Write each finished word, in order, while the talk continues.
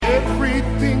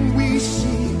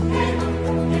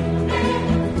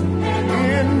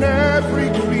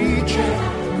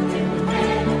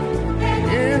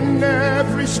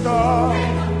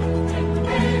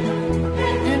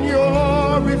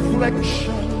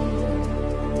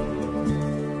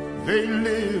they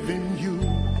live in you.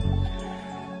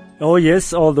 Oh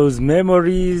yes, all those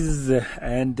memories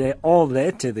and all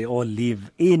that, they all live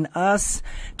in us.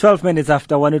 12 minutes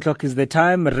after 1 o'clock is the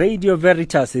time. Radio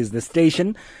Veritas is the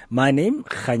station. My name,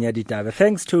 Khanya Ditabe.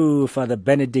 Thanks to Father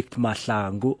Benedict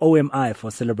Mahlangu, OMI, for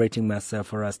celebrating Mass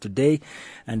for us today.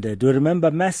 And do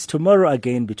remember Mass tomorrow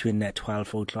again between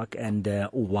 12 o'clock and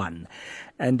 1.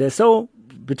 And so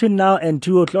between now and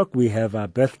 2 o'clock, we have our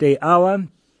birthday hour.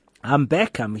 I'm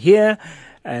back, I'm here.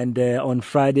 And on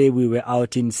Friday, we were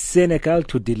out in Senegal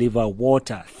to deliver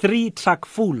water, 3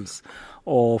 truckfuls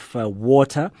of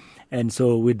water. And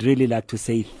so we'd really like to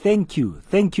say thank you.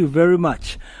 Thank you very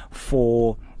much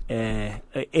for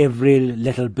every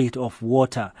little bit of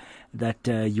water that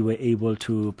you were able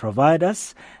to provide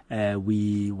us.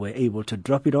 We were able to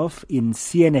drop it off in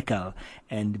Senegal,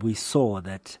 and we saw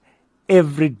that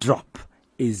every drop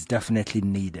is definitely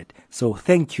needed. So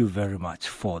thank you very much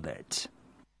for that.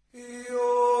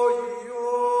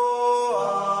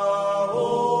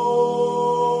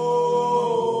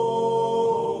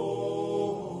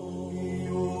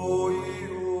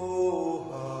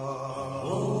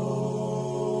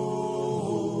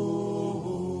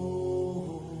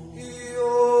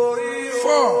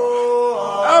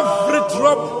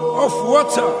 Drop of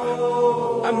water,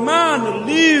 a man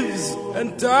lives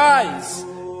and dies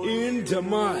in the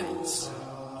mines.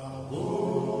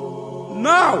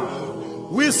 Now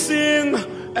we sing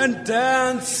and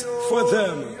dance for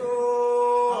them.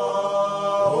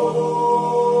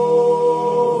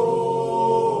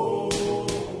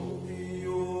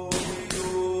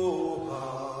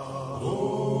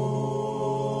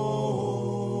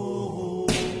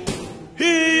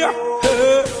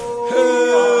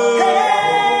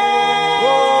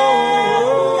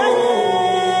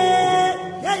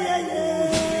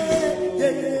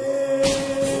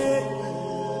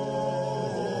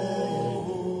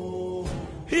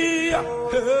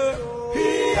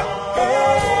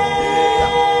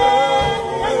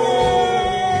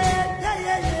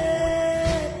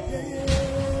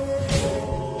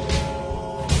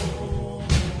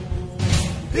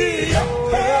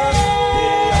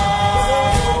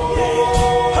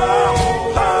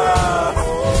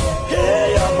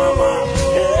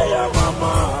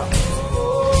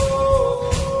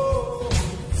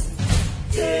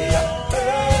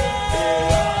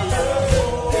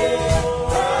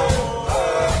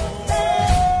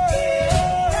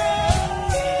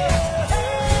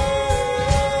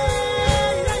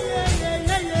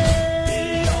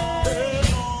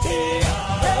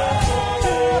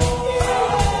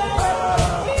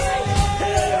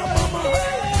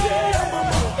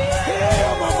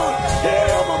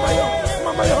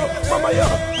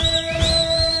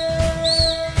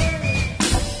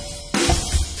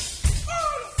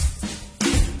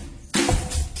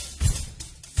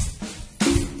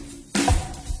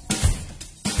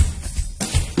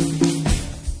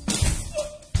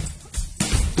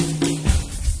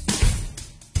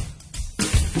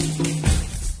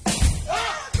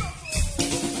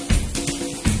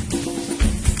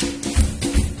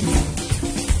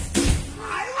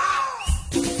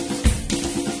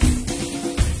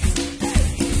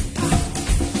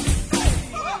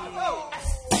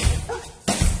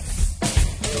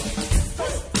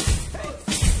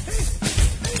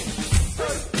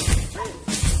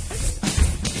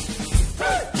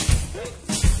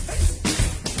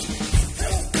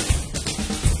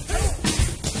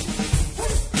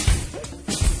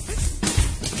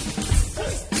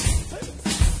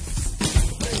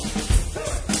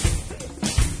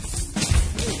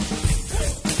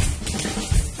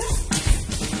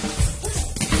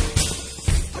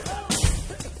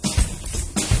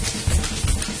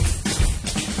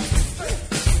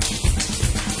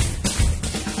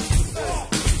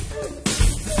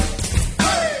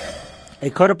 A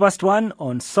 1:15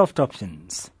 on Soft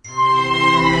Options.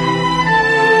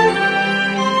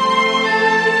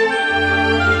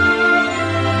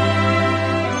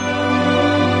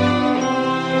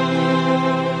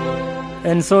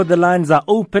 And so the lines are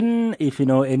open. If you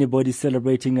know anybody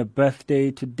celebrating a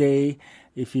birthday today,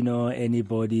 if you know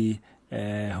anybody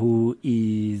who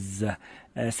is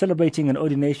celebrating an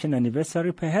ordination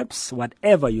anniversary, perhaps,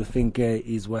 whatever you think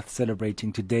is worth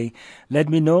celebrating today, let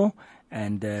me know.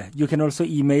 And you can also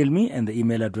email me, and the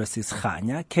email address is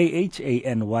Khanya,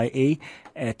 Khanya,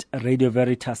 at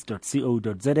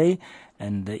radioveritas.co.za.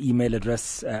 And the email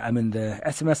address, the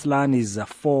SMS line is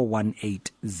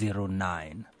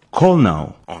 41809. Call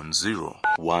now on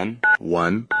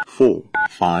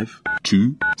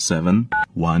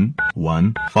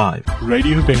 0114527115.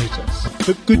 Radio Veritas,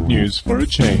 the good news for a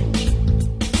change.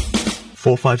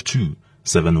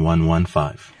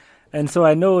 452-7115. And so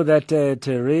I know that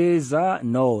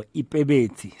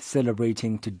Ipebeti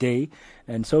celebrating today.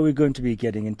 And so we're going to be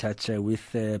getting in touch with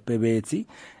Pebeti.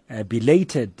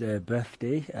 Belated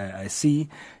birthday, I see.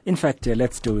 In fact,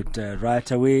 let's do it right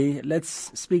away.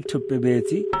 Let's speak to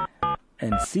Pebeti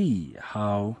and see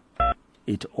how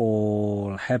it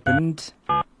all happened.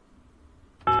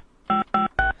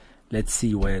 Let's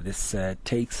see where this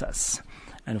takes us.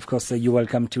 And of course, you're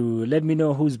welcome to let me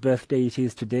know whose birthday it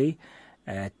is today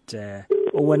at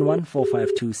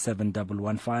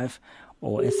 011-452-7115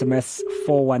 or SMS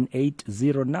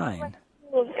 41809.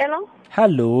 Hello?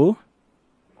 Hello.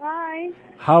 Hi.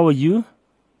 How are you?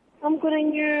 I'm good,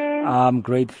 and you? I'm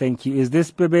great, thank you. Is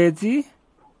this Pebeti?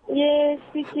 Yes,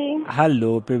 speaking.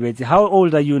 Hello, Pebeti. How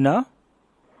old are you now?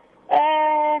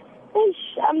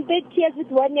 I'm 30 years with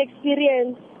one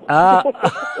experience.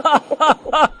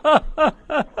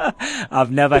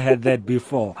 I've never had that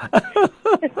before.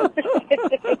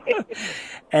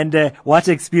 And what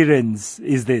experience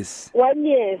is this? 1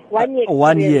 year. 1 year.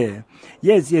 1 year.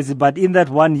 Yes. But in that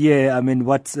 1 year, I mean,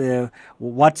 what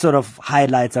sort of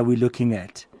highlights are we looking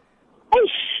at?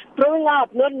 Growing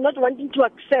up, not wanting to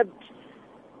accept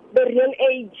the real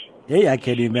age. Hey, I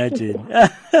can imagine.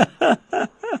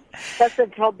 That's the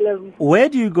problem. Where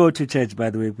do you go to church, by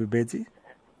the way, Pebeti?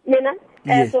 Mina?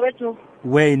 Yes. Soweto.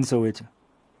 Where in Soweto?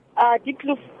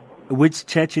 Diepkloof. Which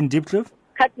church in Diepkloof?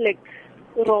 Catholic.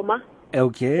 Roma.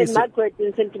 Okay. St. Margaret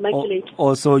and St. Immaculate.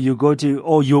 So you go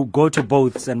to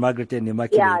both St. Margaret and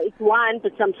Immaculate? Yeah, it's one,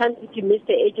 but sometimes if you miss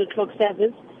the 8 o'clock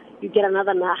service, you get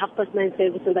another 9:30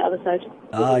 service on the other side.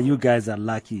 You guys are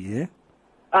lucky, eh?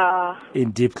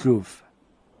 In Diepkloof.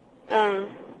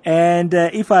 And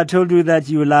if I told you that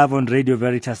you live on Radio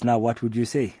Veritas now, what would you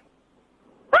say?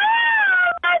 Oh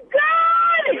my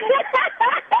God!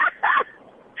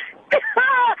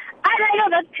 I know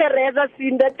that's Teresa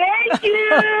Sinda. Thank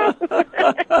you.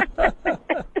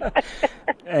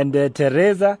 And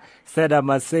Teresa said, I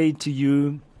must say to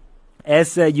you,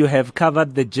 as you have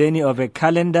covered the journey of a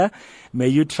calendar, may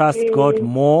you trust God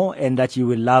more and that you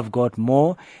will love God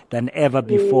more than ever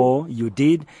before you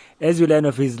did, as you learn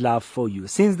of His love for you.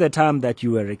 Since the time that you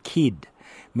were a kid,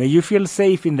 may you feel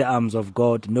safe in the arms of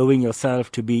God, knowing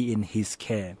yourself to be in His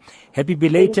care. Happy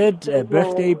belated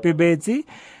birthday, Pebeti.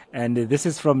 And this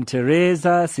is from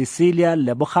Teresa, Cecilia,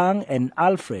 Lebogang, and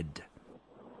Alfred.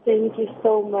 Thank you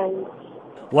so much.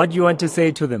 What do you want to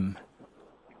say to them?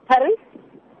 Pardon?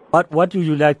 What would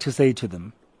you like to say to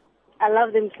them? I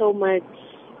love them so much.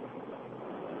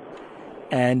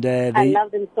 And I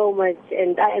love them so much,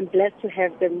 and I am blessed to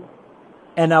have them.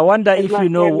 And I wonder if you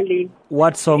know family.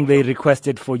 what song they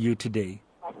requested for you today.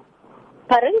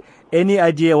 Pardon? Any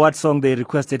idea what song they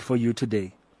requested for you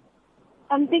today?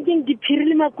 I'm thinking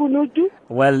Diphiri Makunutu.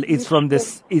 Well, it's from the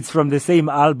same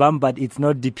album, but it's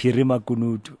not Diphiri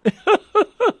Makunutu.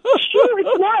 Sure,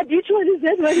 it's not. Which one is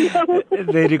that one?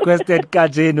 They requested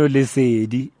Kajeno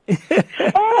Lesedi.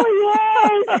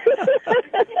 Oh, yes.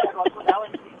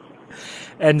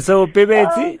 And so,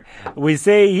 Pebeti, we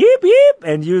say hip hip,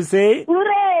 and you say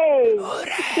Hooray!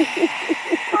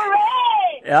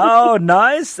 Hooray! Oh,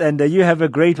 nice. And you have a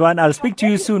great one. I'll speak to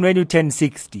you soon when you turn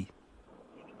 60.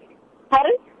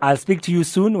 Pardon? I'll speak to you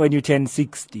soon when you turn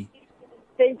 60.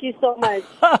 Thank you so much.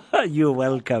 You're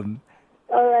welcome.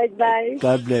 All right, bye.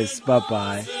 God bless.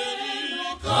 Bye-bye.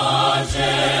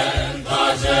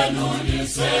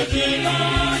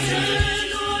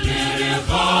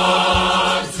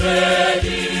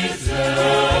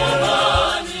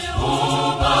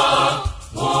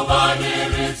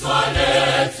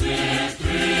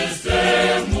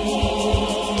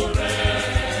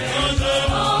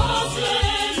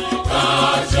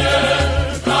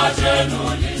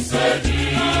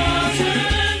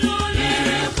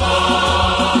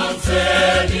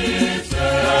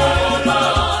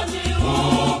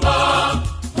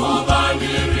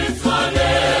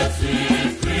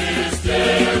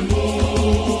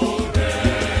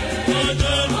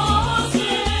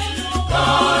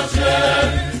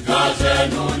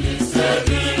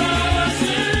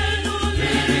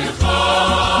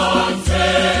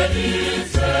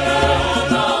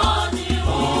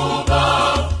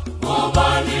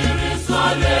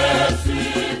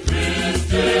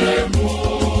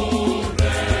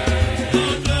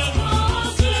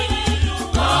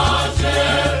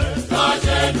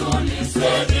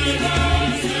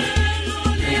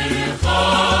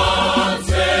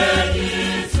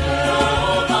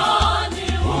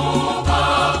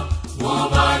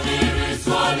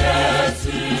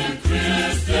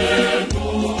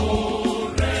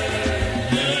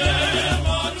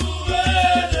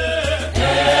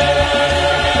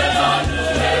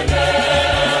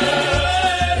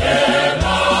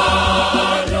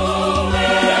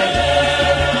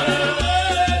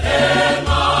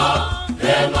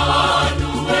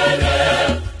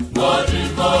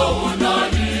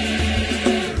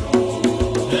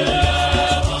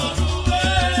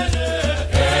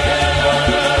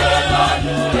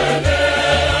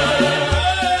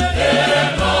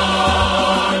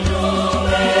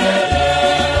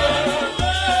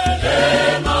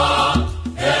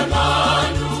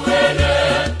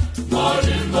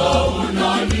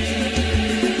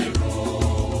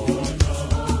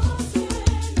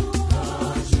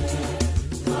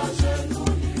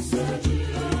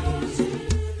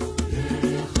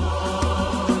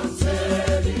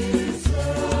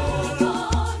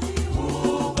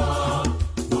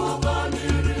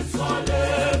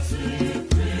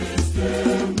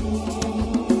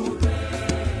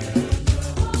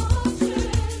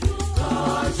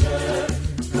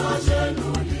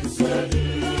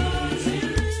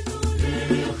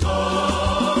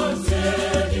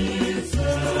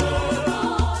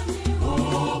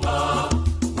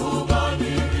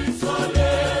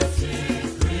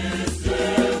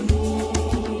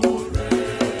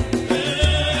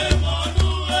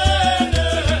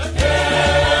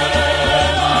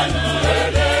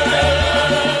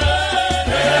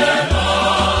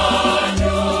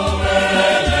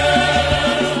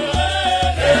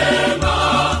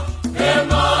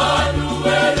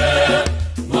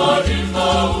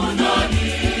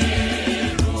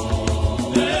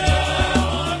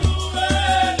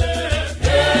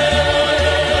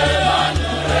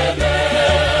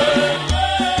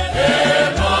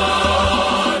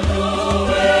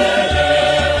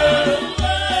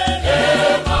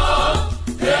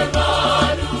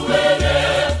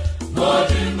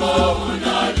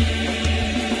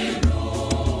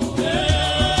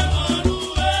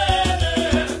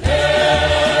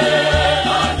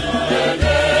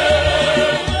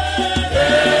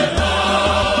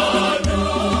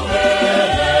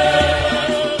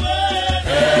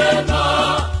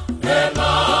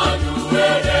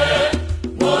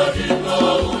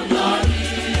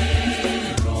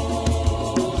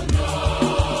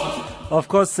 Of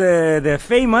course, they're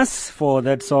famous for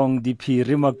that song,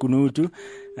 Diphirima Kunutu.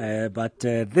 But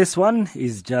this one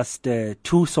is just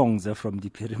 2 songs from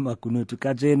Diphirima Kunutu.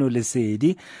 Kajeno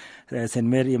Lesedi, St.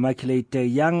 Mary Immaculate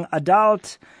Young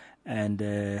Adult, and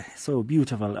so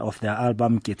beautiful of their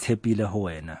album Ketepile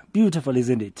Hoena. Beautiful,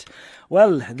 isn't it?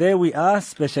 Well, there we are,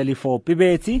 especially for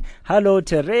Pibeti. Hello,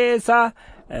 Teresa.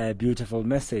 Beautiful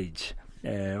message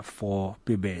for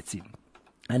Pibeti.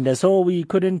 And so we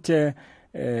couldn't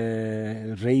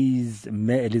raise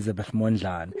Elizabeth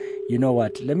Mondlane. You know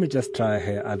what? Let me just try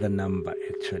her other number,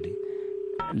 actually.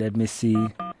 Let me see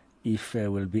if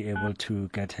we'll be able to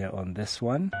get her on this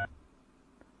one.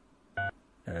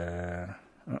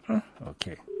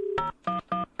 Okay.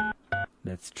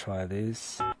 Let's try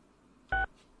this.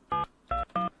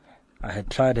 I had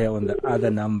tried her on the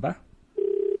other number.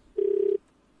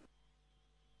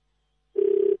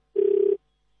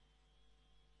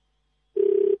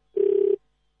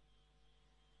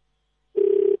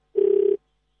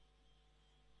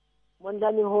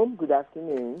 Mondlane home, good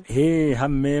afternoon. Hey,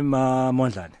 hamme ma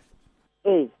Mondlane.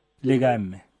 Hey.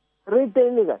 Legamme. Re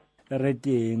teng le ka? Re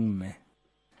teng me.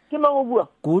 Ke mang o bua?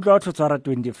 Kutlo to tshwara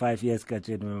 25 years ka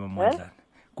tseno me Mondlane.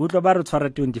 Kutlo ba re tshwara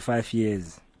 25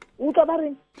 years. O tla ba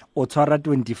reng? O tshwara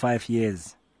 25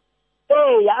 years.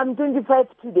 Hey, I'm 25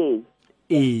 today.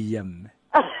 Hey,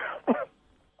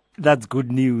 that's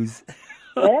good news.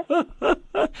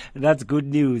 That's good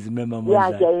news, Mema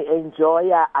Mondlane. Yeah, I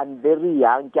enjoy. I'm very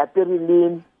young. Ke apere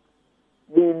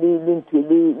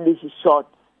le short.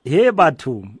 Hey,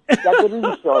 Batum. Ke apere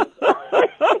le short.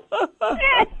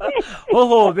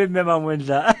 Oh, Mema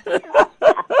Mondlane.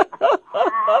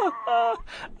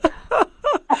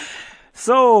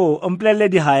 So, umplele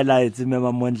the highlights,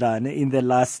 Mema Mondlane, in the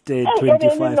last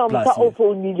 25 plus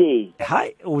years.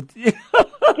 Hi.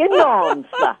 Ke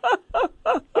nomsa.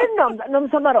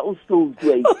 Nomsa mara o so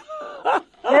great.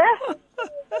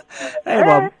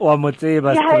 Hey, wa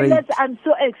motseba straight. I'm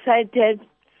so excited.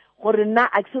 Gore na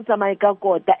a ke tsamaya ka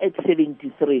kota at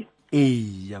 73.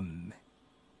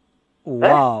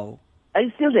 Wow. Are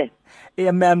you still there?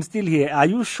 I'm still here. Are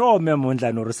you sure, Mema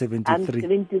Mondlane, or 73? I'm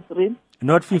 73.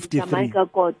 Not 53. Tsamaya ka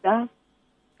kota.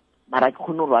 Mara ke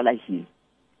khone rwala hile.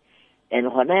 And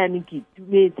hona ya ni ke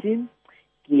tumetse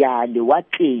ke ya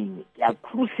lewatleng ya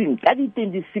cruising ka di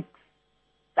 26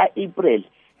 ka April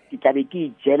ke tlabe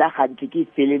ke jela gantle ke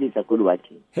feleletsa ko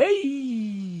lewatleng.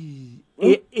 Hey,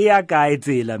 e ya kae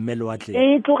tsela mme lewatleng?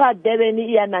 E tloga Durban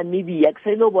e ya Namibia ke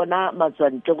se lo bona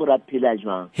matswantle go rapela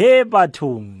jwang. He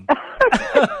bathong.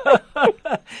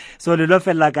 So le lo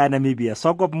fella ka Namibia,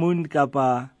 Swakop Moon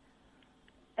kapa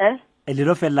le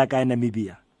lo fella ka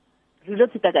Namibia. Re lo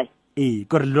feta kae?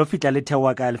 Gore le lo fitla le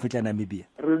thewa ka le fitla Namibia.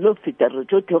 Re lo feta re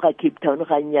tlo theoga Cape Town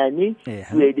ga nyane,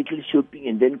 do a little shopping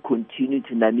and then continue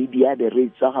to Namibia. Be re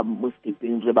tswa ga mo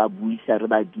stepeng re ba buisa re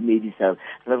ba dumedisa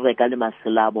re reka le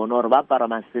masela a bona re ba para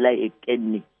masela e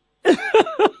kenne.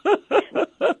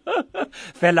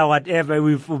 Fella whatever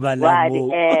we fumana mo.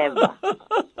 Whatever.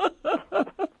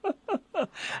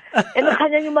 And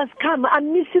Khanya, you must come.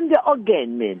 I'm missing the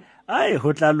organ, man. Ay,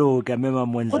 hotla loka Mema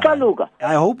Mondlane. Hotla loka.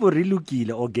 I hope re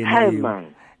lokile organ Hey eo.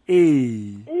 man.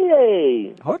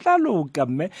 Hey. Hotla loka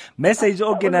me. Message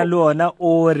organ a lona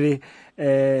ore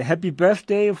happy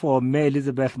birthday for May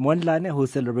Elizabeth Mondlane, who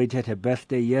celebrated her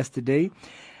birthday yesterday.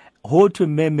 Ho to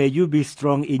may you be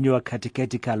strong in your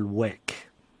catechetical work.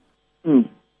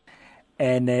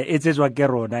 And it's just what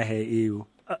gerona he you.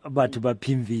 But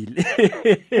Pimville.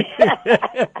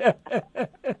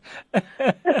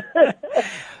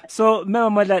 So, Mema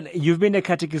Mondlane, you've been a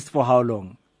catechist for how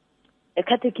long? A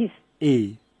catechist?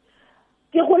 Ke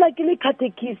gola ke le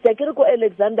catechist. Ke re ko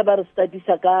Alexander ba re study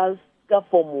sa ka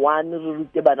form 1 re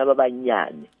rute bana ba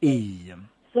banyane.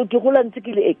 So ke gola ntse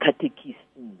ke le a catechist.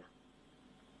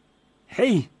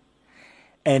 Hey.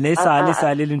 Ene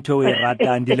sale le ntho e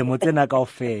ratang dilemo tsena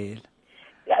kaofela.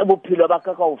 Bophelo ba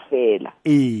ka kaofela.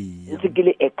 Ntse ke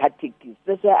le a catechist.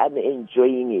 So I'm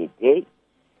enjoying it, eh?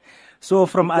 So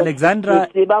from Alexandra,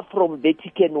 from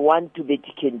Vatican 1 to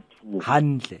Vatican 2.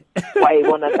 Handle. Why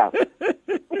wanna go?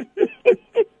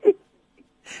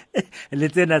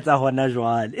 Letena tsa hona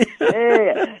jwale.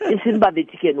 It's in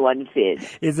Vatican 1 fair.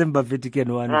 It's in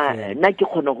Vatican 1 fair. Na ke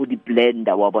khona go di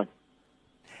blender wa bona.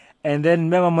 And then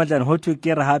Mema Mondlane ho to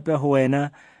ke re hape ho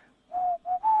wena.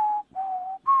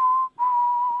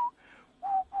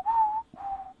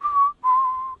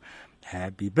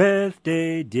 Happy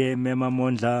birthday, dear Mema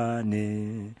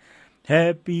Mondlane.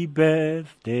 Happy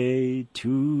birthday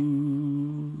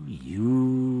to you.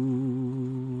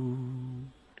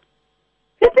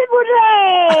 Happy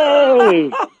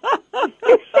birthday!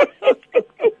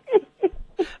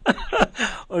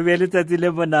 O O be le tsatsi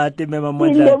le monate mme Ke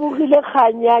Mamondla. lebogile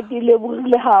kganya, ke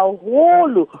lebogile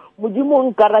haholo. Modimo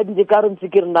nkarabile ka re ntse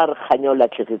ke re na re kganya o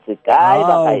latlhegetse kae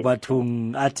ba kae.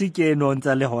 Bathong a tike no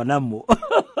ntsa le hona mo.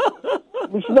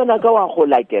 Moshimana ka wa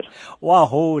gola kere. Wa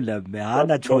hola mme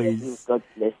hana choice. God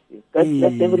bless you. God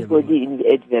bless everybody in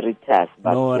the Veritas.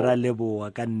 No ra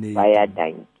leboa ka nne. Baya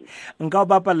danki. Nka o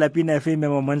bapalla pina efe mme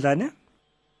Mamondlane?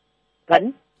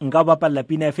 Kan? Nka o bapalla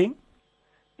pina efe?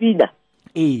 Pina.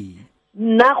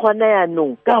 Nna gona ya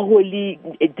nong ka holi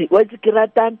wa ke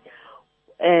rata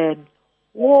a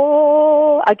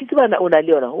ke tsebana o na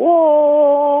le yona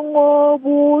ngo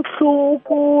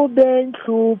buhlungu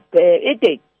benhluphe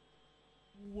ete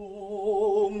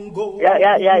ya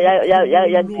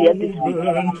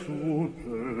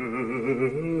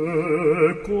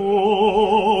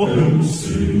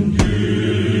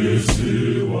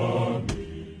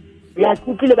ya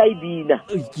tsukile ba ibina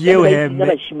yeo heme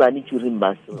bashimane during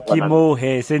mass ke mo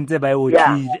he sentse ba o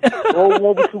tile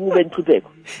ngo buhlungu benhluphe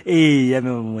ya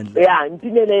Mamondla ya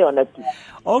mpinele yona tu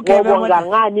okay ngobonga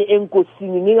ngani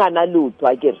enkosini ngingana lutho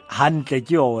akere hantle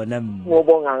ke yona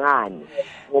ngobonga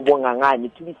ngani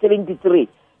to be 73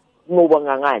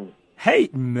 ngobonga ngani hey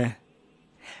mme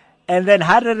and then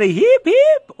harare hip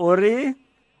hip ore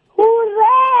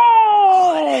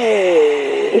hooray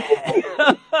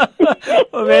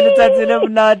o be le tsatsi le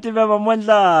monate mme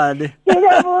Mamondlane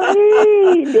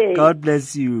God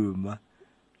bless you ma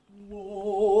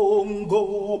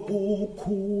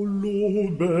ngobukhulu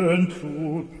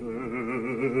benhlupheko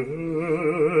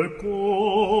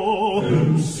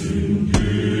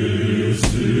Msindisi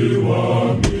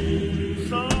wami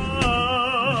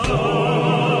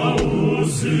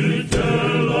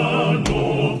uzitela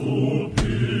nokuphila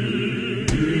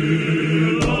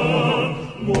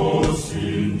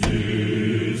mosindiso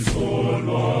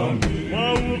lwami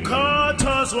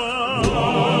wawukhathazwa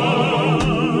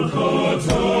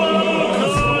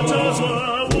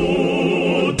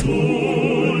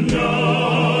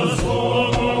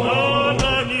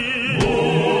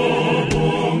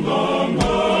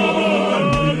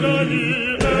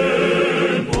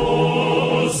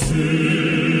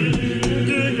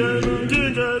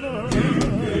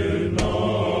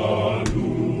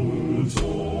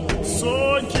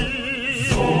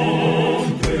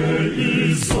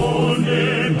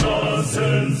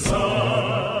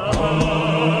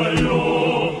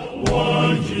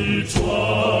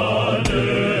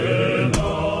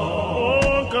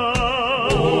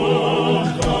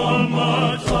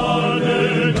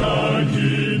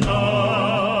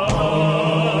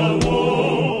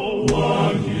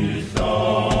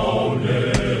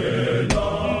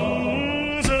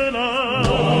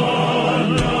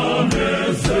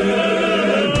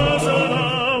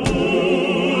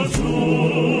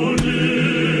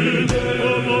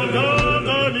Oh,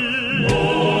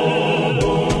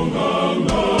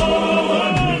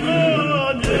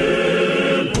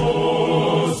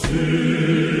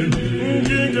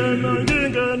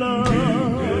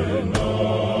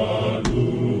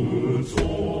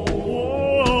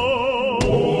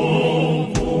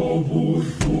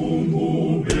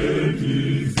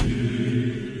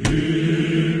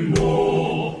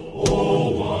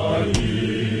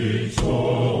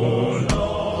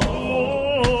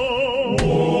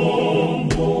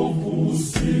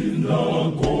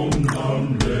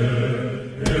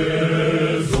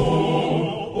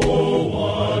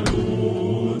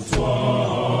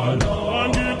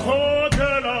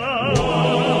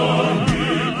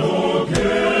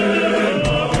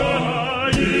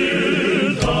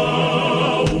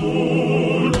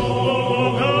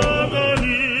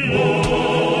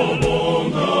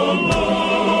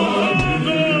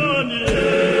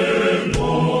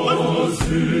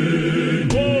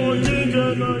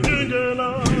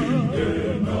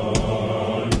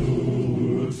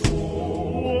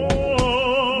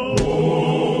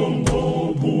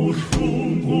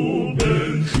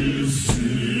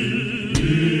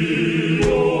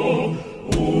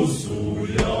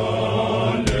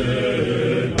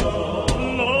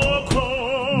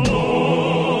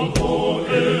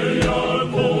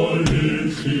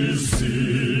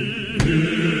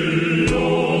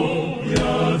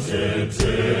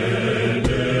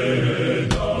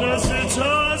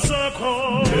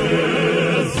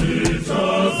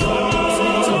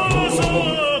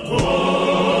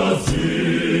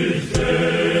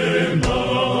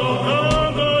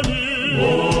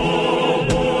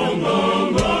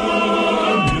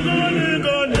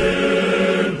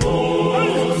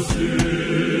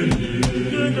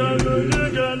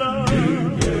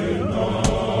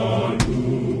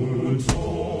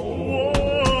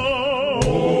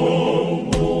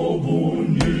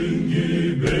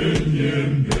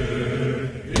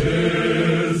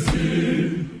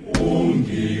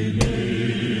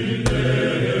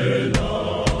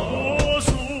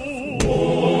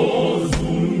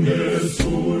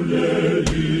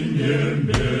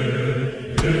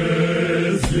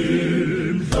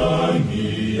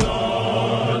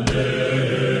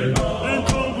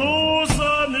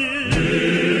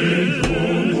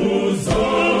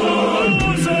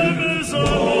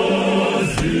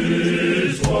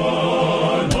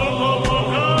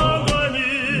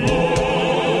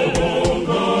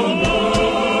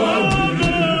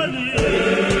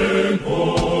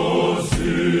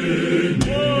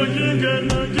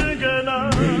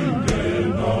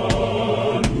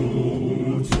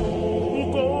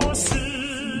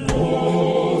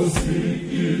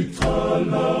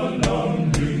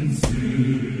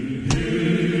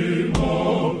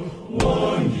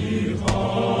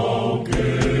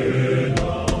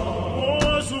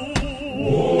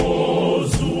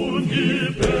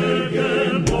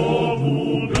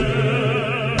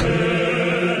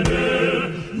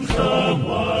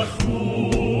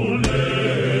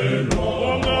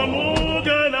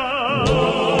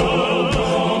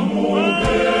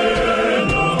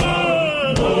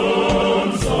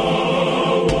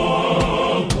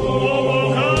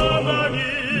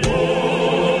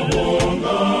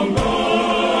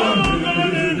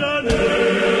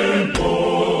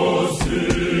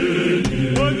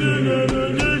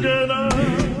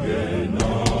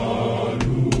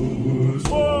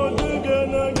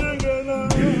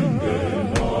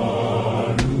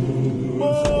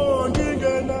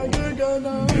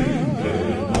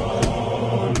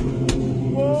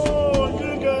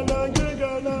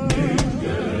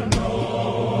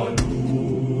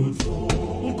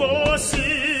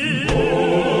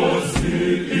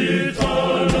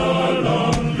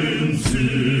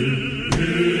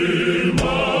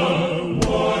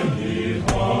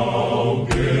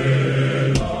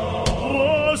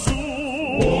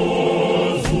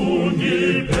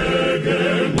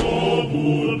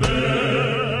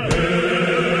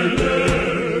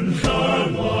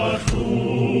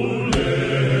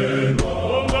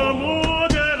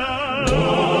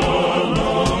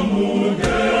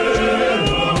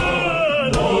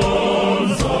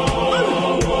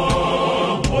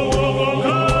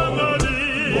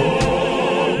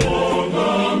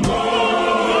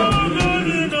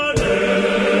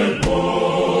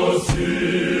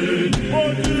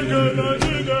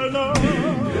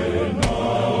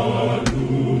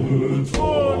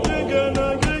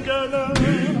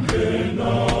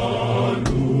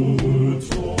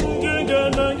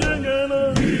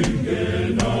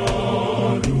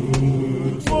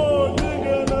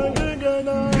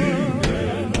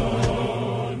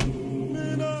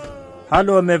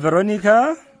 Hello, me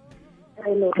Veronica.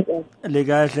 Hello, sir. Le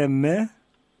kahle mme?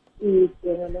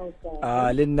 Hello,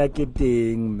 sir. Le nna ke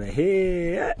teng mme.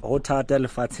 He, ho thata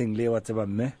lefatsheng le wa tseba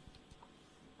mme.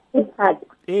 It's hard.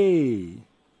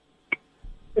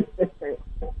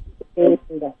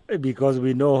 Because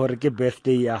we know hore ke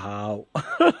birthday ya hao.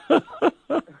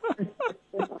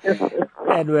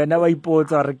 And wena wa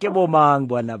ipotsa hore ke bo mang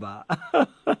bona ba.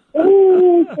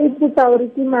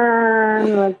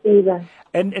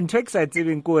 And tricks I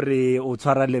tsebeng ko re o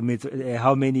tshwara le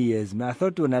how many years? I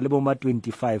thought o na le bo ma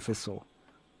 25 or so.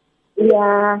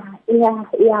 Yeah,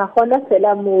 gona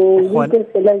fela mo ke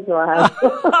fela jwa.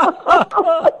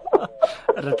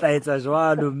 Re tla etsa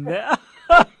jwalo mme.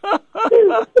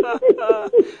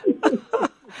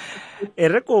 E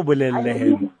re ko bolelle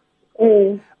he.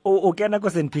 O kena ko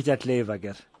St Peter Clever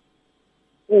ke re.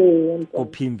 Ko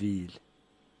Pimville.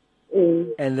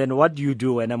 And then what do you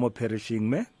do when I'm perishing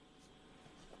me?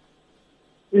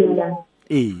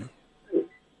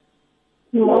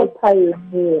 More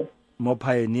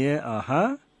pioneer,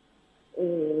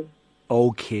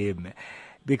 Okay, me.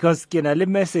 Because can I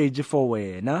message for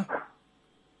wena?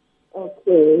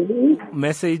 Okay.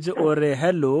 Message or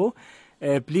hello.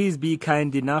 Please be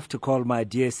kind enough to call my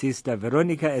dear sister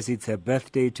Veronica as it's her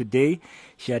birthday today.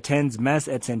 She attends Mass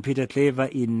at St. Peter Clever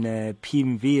in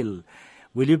Pimville.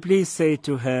 Will you please say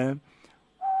to her,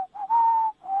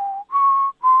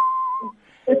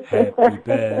 Happy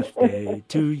birthday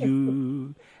to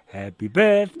you. Happy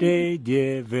birthday,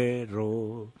 dear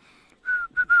Vero.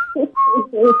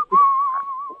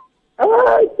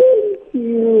 Oh, thank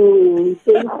you.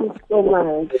 Thank you so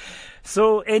much.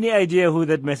 So, any idea who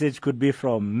that message could be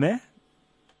from, me?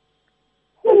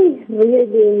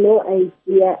 Really, no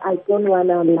idea. I don't want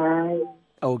to lie.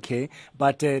 Okay,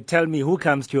 but tell me, who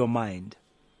comes to your mind?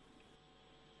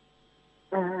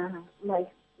 My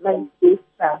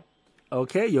sister.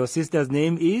 Okay, your sister's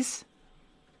name is?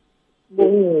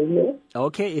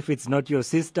 Okay, if it's not your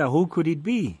sister, who could it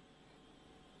be?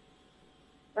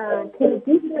 Can you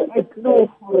give me a clue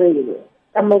for you?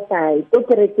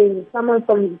 Someone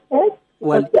from the church?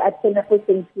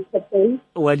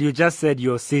 Well, you just said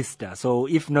your sister. So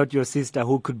if not your sister,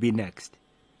 who could be next?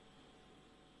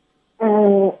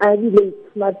 Adelaide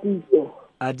Mapito.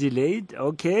 Adelaide,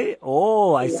 okay.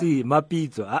 Oh, I see.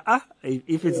 Mapito.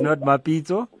 If it's not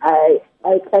Mapito?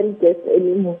 I can't guess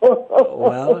anymore.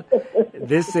 Well,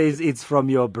 this says it's from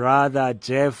your brother,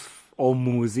 Jeff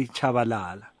Omuzi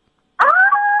Chabalala.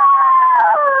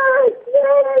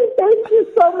 Thank you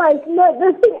so much. No,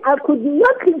 the thing, I could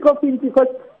not think of him because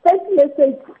first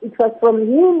message, it was from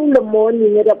him in the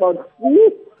morning at about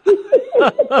 3.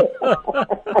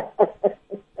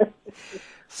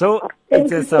 So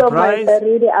it's a surprise. So much. I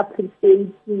really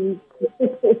appreciate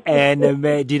it. And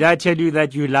did I tell you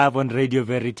that you live on Radio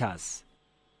Veritas?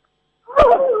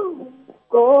 Oh,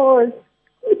 God.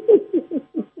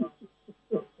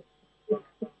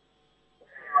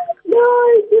 No,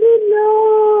 I didn't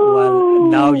know. Well,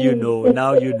 now you know.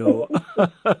 Now you know.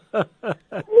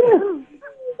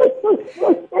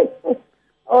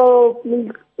 Oh,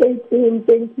 please say to him,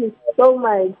 thank you so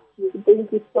much.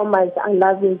 Thank you so much. I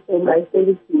love him so much.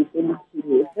 Thank you. Thank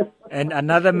you. And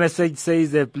another message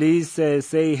says, please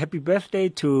say happy birthday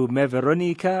to Me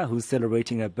Veronica, who's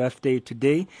celebrating her birthday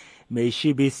today. May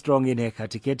she be strong in her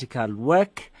catechetical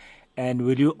work. And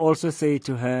will you also say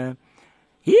to her,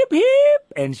 hip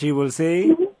hip? And she will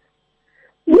say,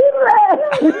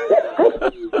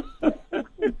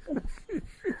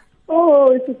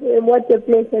 oh, what a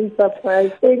pleasant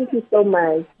surprise. Thank you so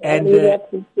much. And I really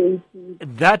appreciate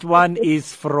it. That one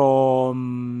is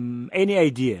from any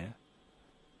idea?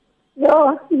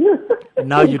 No.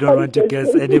 Now you don't want to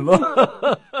guess anymore.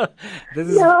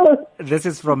 This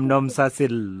is from Nomsa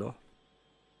Sillo.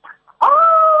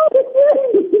 Oh,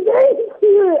 thank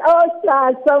you. Oh,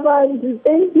 someone,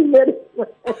 thank you very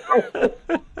much.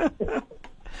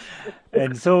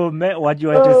 And so, what you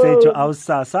want to say to our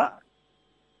Sasa?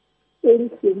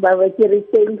 Thank you, Baba Kiri.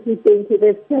 Thank you.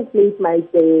 That's just made my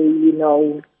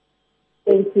day,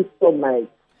 Thank you so much.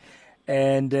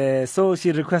 And so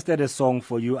she requested a song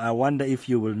for you. I wonder if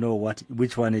you will know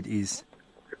which one it is.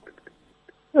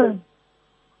 Can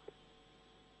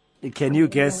you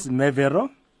guess, Mevero?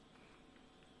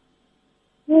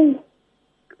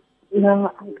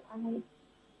 No, I can't.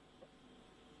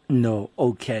 No,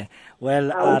 okay.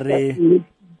 Well, Ari,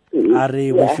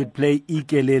 we should play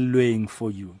Ikelelweng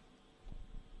for you.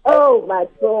 Oh, my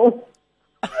God.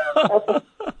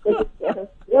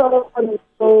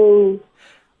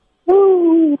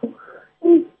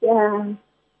 Yeah.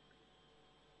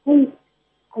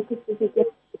 I just get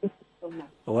so much.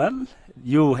 Well,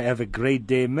 you have a great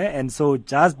day, me. And so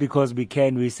just because we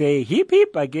can, we say hip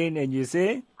hip again, and you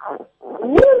say,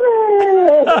 Hooray!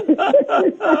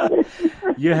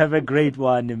 you have a great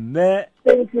one, me.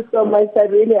 Thank you so much. I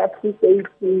really appreciate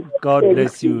it. God Thank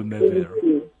bless you, me. Thank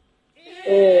you.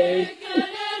 Eh,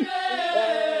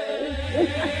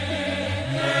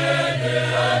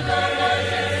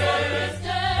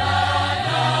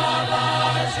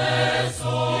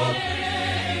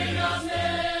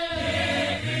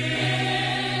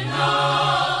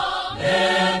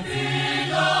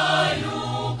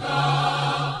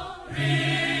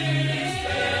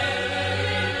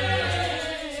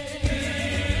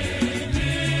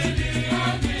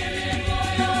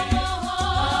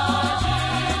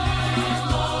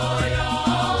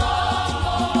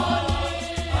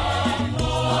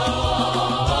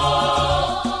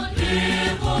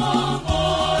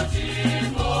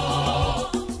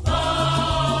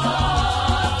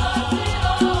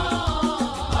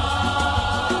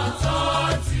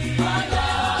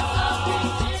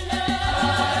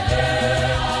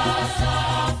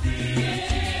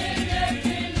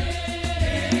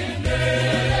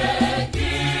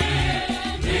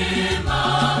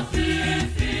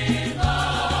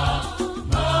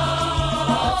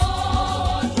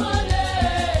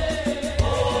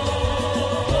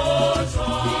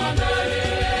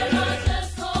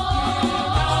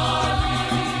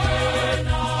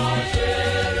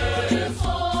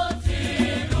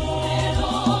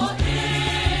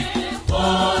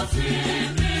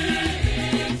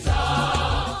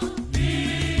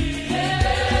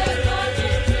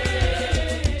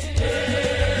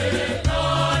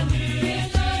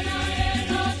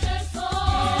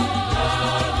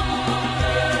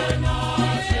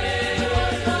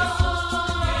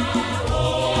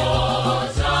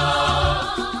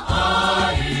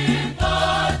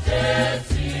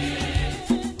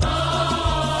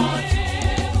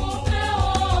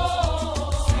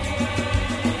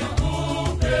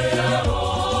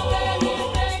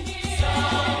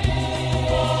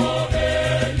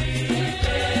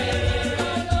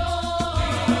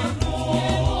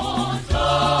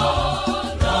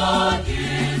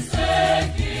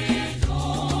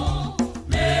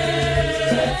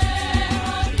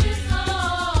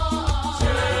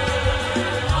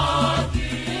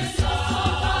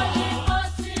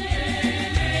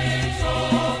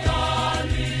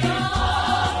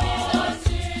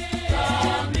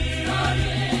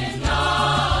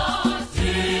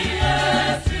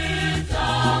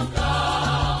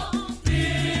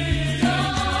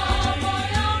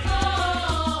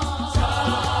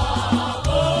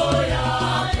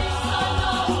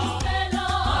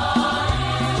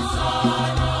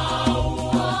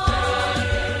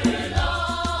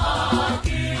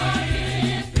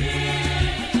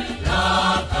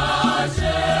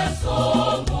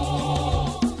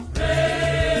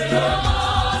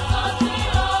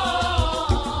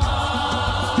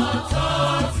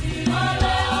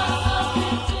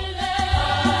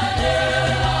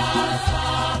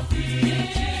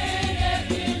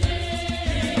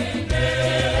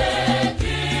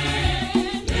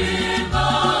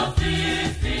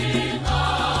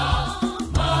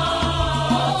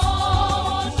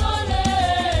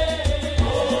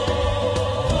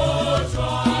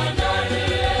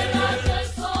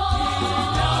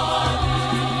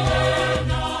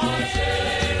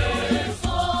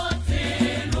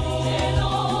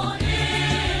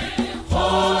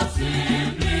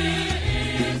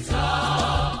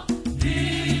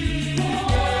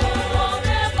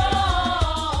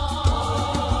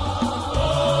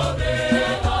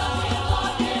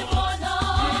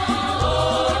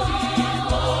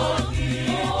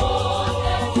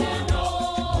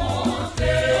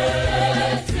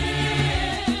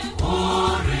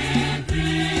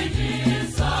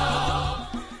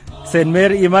 St.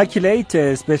 Mary Immaculate,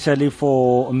 especially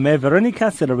for May Veronica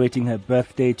celebrating her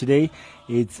birthday today.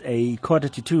 It's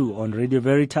 1:45 on Radio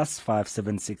Veritas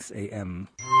 576 AM.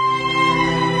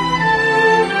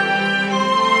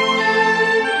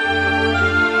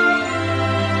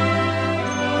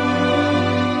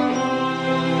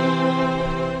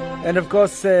 And of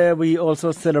course, we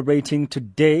also celebrating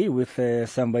today with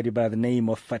somebody by the name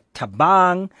of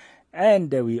Tabang.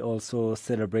 And we also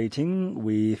celebrating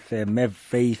with Mev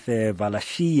Faith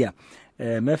Valashia.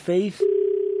 Mev Faith.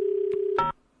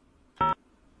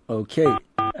 Okay,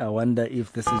 I wonder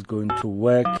if this is going to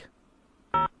work.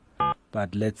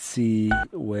 But let's see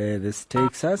where this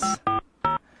takes us.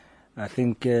 I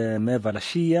think Mev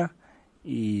Valashia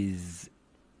is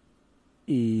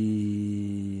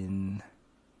in...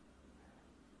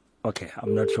 Okay,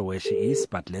 I'm not sure where she is,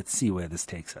 but let's see where this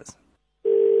takes us.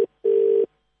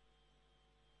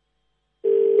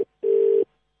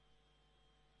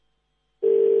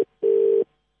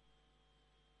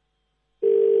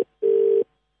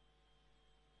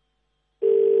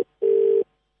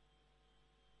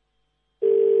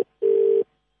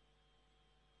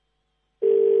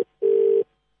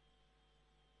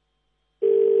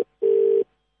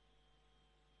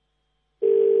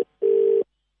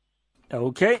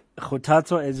 Okay,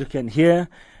 Khutato, as you can hear,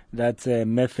 that's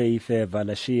Mefaith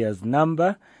Valashia's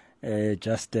number,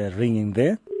 just ringing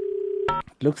there.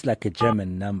 Looks like a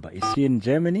German number. Is she in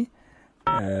Germany?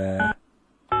 Now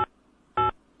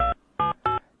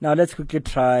let's quickly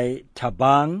try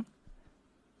Tabang.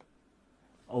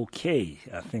 Okay,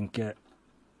 I think,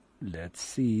 let's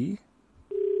see.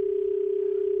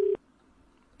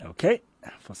 Okay,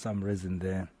 for some reason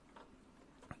there,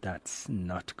 that's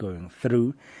not going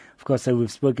through. Of course,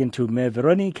 we've spoken to Mayor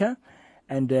Veronica,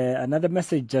 and another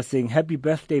message just saying, happy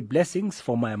birthday blessings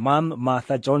for my mom,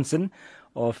 Martha Johnson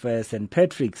of St.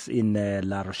 Patrick's in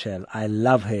La Rochelle. I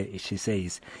love her, she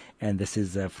says. And this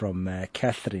is from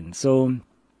Catherine. So,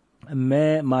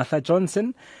 Mayor Martha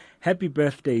Johnson, happy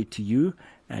birthday to you.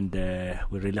 And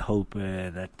we really hope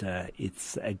that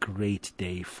it's a great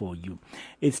day for you.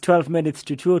 It's 12 minutes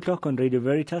to 2 o'clock on Radio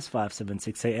Veritas,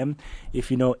 576 AM.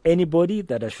 If you know anybody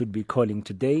that I should be calling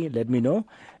today, let me know.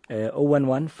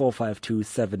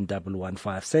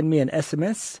 011-452-7115. Send me an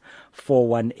SMS,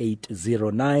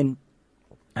 41809.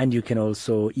 And you can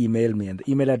also email me. And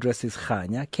the email address is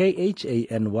Khanya,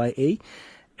 Khanya,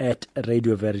 at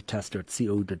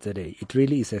radioveritas.co.za. It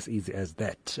really is as easy as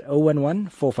that.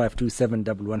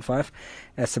 011-452-7115,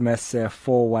 SMS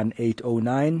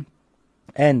 41809.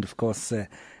 And of course,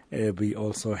 we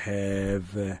also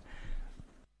have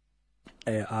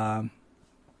our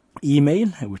email,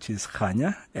 which is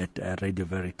Khanya at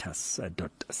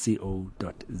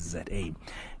radioveritas.co.za.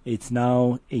 It's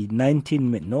now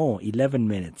 11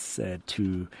 minutes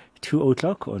to 2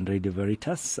 o'clock on Radio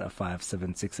Veritas,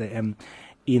 576 AM.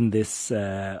 In this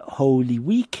Holy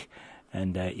Week,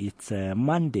 and it's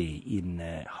Monday in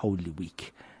Holy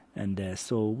Week. And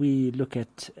so we look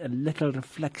at a little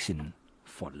reflection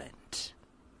for Lent.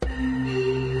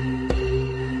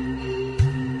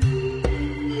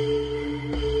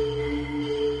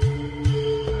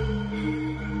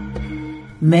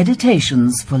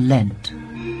 Meditations for Lent.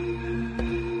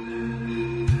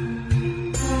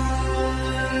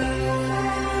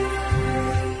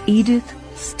 Edith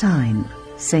Stein,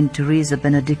 St. Teresa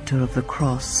Benedicta of the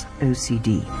Cross,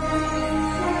 OCD.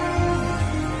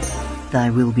 Thy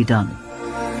will be done.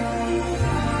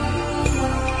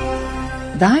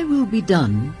 Thy will be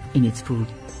done, in its full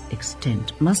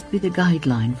extent, must be the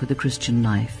guideline for the Christian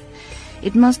life.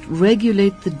 It must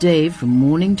regulate the day from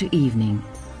morning to evening,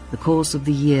 the course of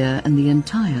the year and the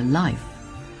entire life.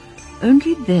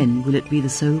 Only then will it be the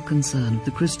sole concern of the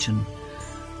Christian.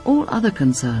 All other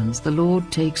concerns the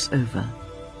Lord takes over.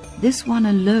 This one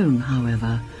alone,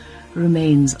 however,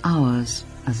 remains ours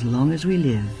as long as we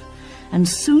live, and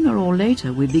sooner or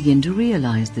later we begin to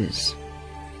realize this.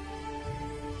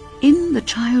 In the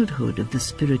childhood of the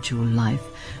spiritual life,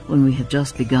 when we have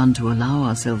just begun to allow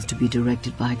ourselves to be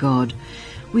directed by God,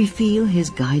 we feel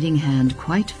His guiding hand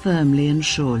quite firmly and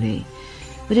surely.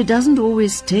 But it doesn't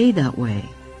always stay that way.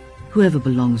 Whoever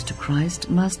belongs to Christ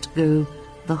must go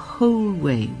the whole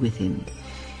way with Him.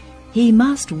 He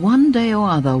must one day or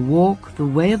other walk the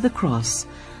way of the cross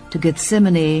to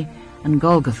Gethsemane and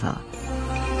Golgotha.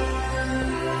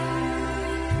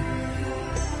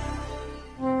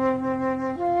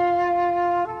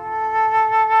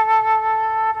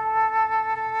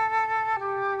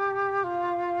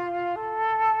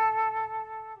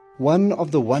 One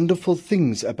of the wonderful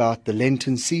things about the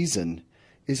Lenten season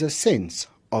is a sense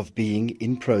of being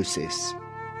in process.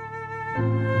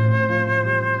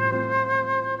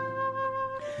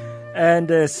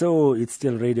 And so it's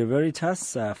still Radio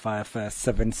Veritas,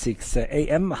 576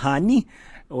 AM. Hani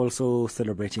also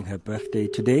celebrating her birthday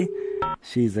today.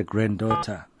 She's a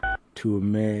granddaughter to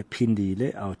Me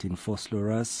Pindile out in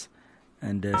Vosloorus.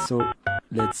 And so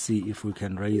let's see if we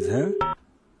can raise her.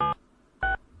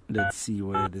 Let's see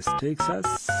where this takes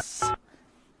us.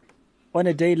 On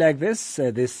a day like this,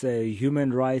 this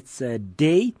Human Rights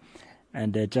Day,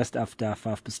 and just after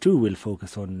 2:05, we'll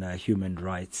focus on human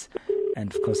rights.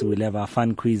 And of course, we'll have our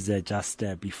fun quiz just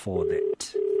before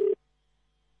that.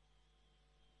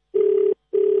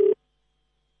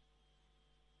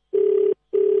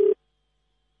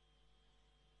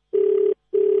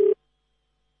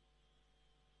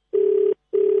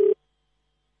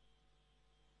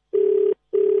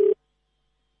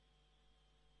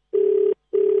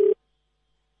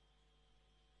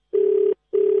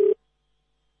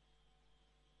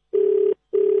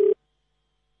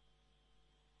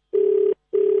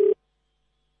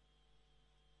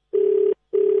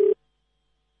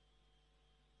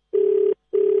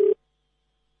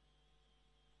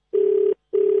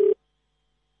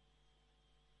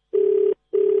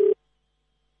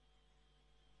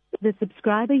 The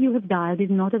subscriber you have dialed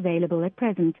is not available at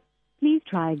present. Please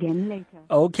try again later.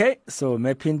 Okay, so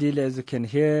Mepindile, as you can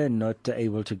hear, not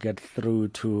able to get through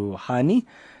to Hani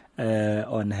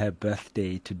on her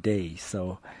birthday today.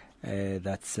 So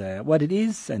that's what it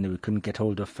is. And we couldn't get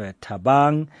hold of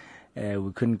Tabang.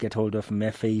 We couldn't get hold of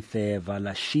Mefaith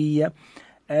Valashia.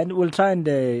 And we'll try and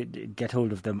get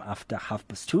hold of them after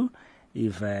 2:30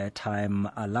 if time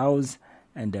allows.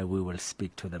 And we will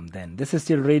speak to them then. This is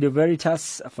still Radio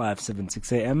Veritas,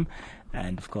 576 AM.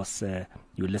 And, of course,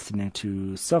 you're listening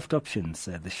to Soft Options,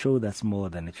 the show that's more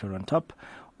than a chore on top,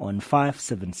 on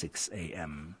 576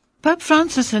 AM. Pope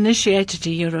Francis initiated a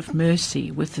Year of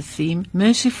Mercy with the theme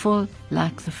Merciful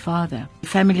Like the Father. The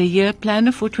Family Year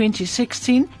Planner for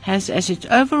 2016 has as its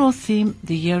overall theme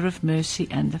the Year of Mercy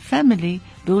and the Family,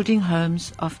 building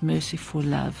homes of merciful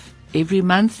love. Every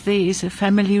month there is a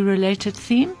family-related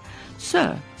theme.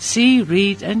 So, see,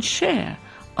 read and share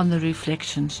on the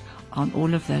reflections on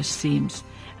all of those themes.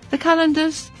 The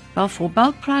calendars, well, for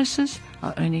bulk prices,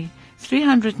 are only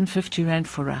 350 Rand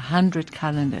for 100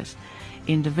 calendars.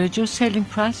 Individual selling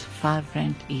price, 5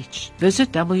 Rand each.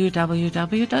 Visit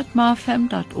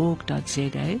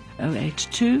www.marfam.org.za,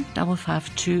 082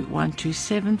 552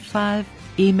 1275.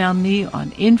 Email me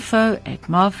on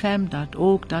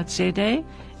info@marfam.org.za.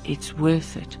 It's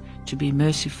worth it to be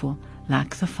merciful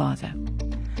like the Father.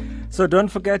 So don't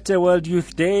forget World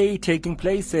Youth Day taking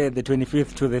place the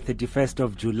 25th to the 31st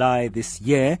of July this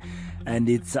year, and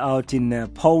it's out in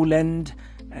Poland.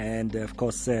 And of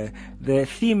course the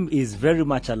theme is very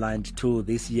much aligned to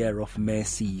this Year of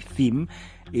Mercy theme.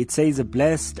 It says,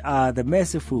 blessed are the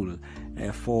merciful,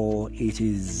 for it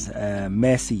is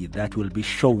mercy that will be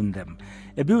shown them.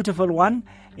 A beautiful one.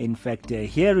 In fact,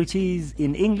 here it is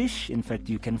in English. In fact,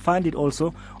 you can find it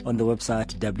also on the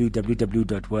website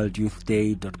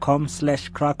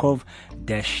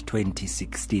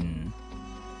www.worldyouthday.com/Krakow-2016.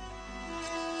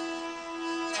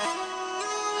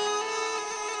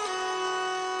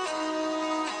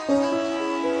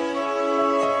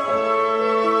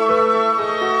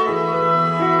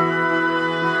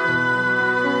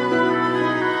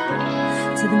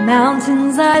 To the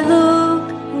mountains I look,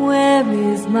 where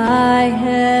is my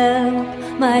help?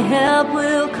 My help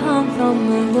will come from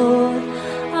the Lord.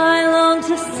 I long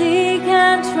to seek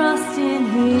and trust in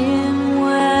Him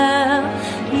well.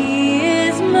 He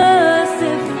is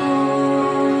merciful.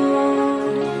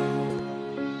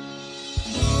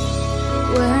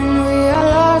 When we are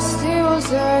lost, He will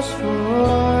search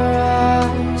for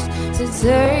us to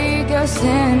take us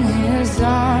in His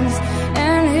arms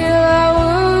and heal our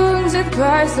wounds with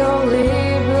Christ's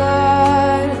holy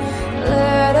blood.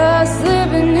 Let us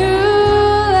live a new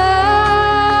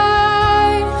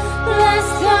life.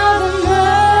 Blessed are the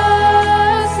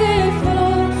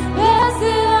merciful,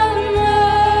 blessed are the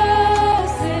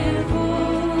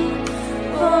merciful.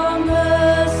 For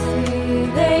mercy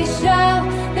they shall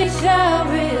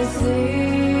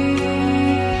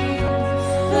receive.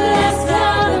 Blessed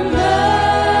are the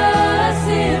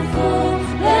merciful,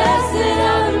 blessed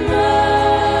are the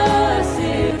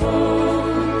merciful.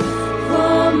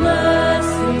 For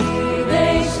mercy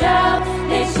they shall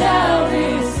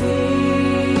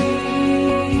receive.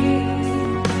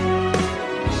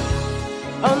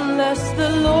 Unless the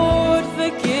Lord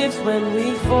forgives when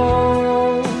we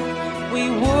fall, we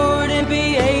wouldn't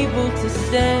be able to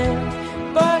stand.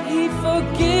 But He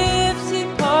forgives, He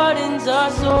pardons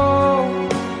us all.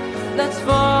 Let's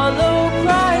follow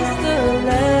Christ the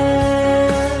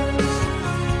Lamb.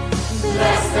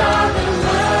 Blessed are the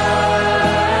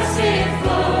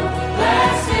merciful,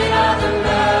 blessed are the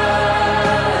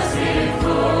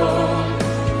merciful.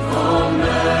 For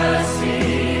mercy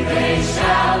they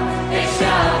shall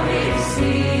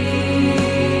receive.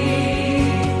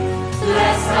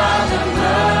 Blessed are the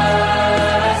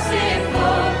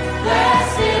merciful,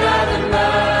 blessed are the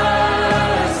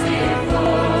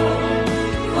merciful.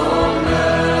 For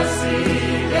mercy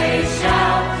they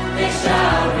shall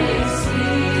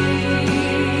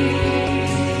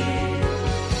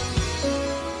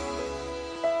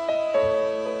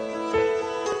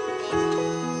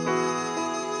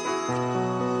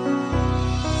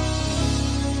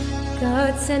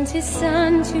God sent His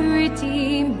Son to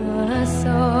redeem us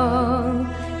all,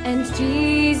 and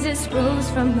Jesus rose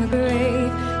from the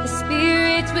grave. The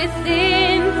Spirit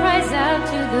within cries out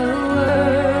to the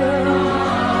world,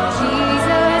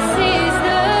 Jesus is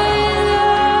the Lord.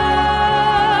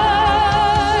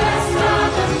 Blessed are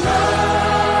the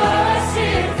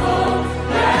merciful,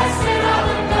 blessed are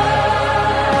the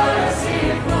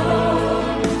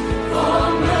merciful. For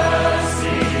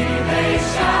mercy they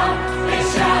shall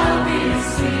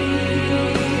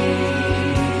receive.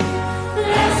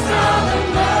 Blessed are the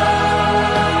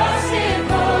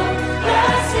merciful,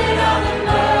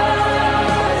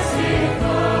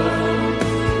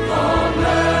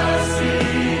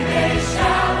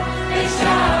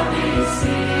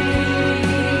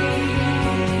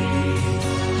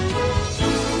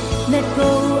 Let go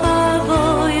of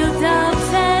all your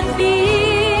doubts and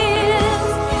fears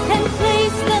and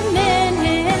place them in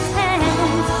His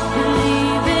hands.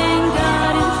 Believe in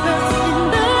God and trust in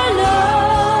the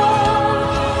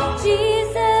Lord.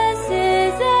 Jesus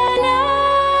is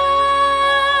alive.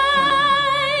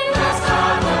 Blessed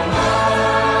are the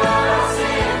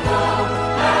merciful,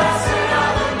 blessed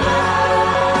are the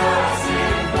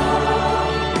merciful.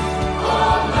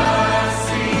 For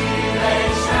mercy they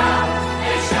shall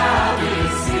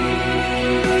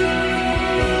receive.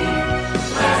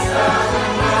 Blessed are the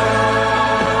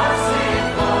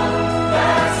merciful,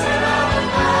 blessed are the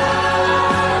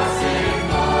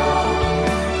merciful.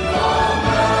 For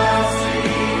mercy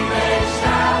they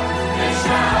shall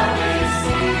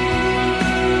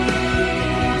receive.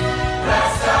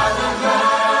 Blessed are the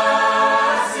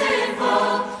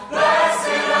merciful, blessed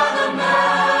are the merciful. For mercy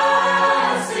they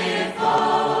shall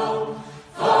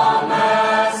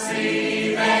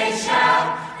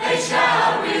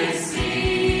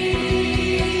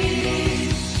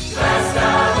receive. Blessed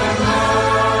are the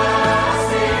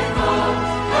merciful,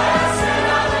 blessed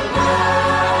are the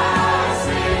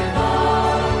merciful.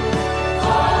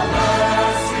 For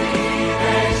mercy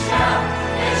they shall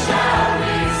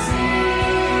receive.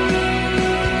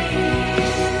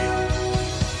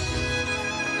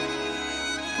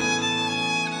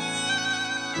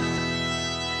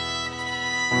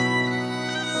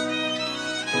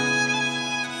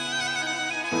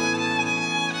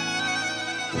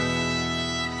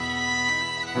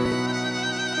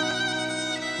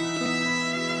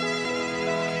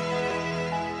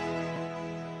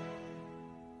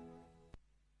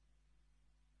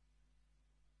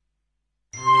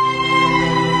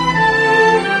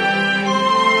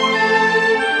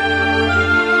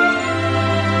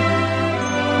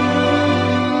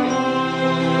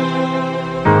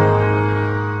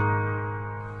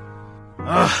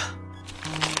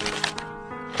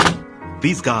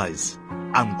 These guys,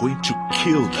 I'm going to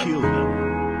kill them.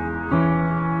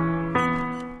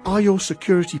 Are your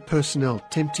security personnel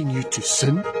tempting you to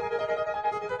sin?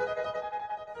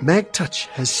 MagTouch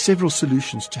has several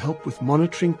solutions to help with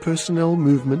monitoring personnel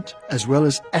movement as well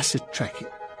as asset tracking.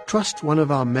 Trust one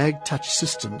of our MagTouch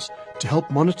systems to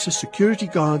help monitor security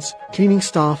guards, cleaning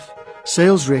staff,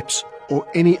 sales reps, or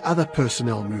any other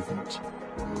personnel movement.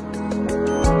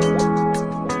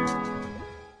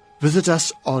 Visit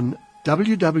us on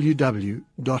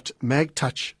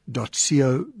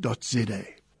www.magtouch.co.za.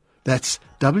 That's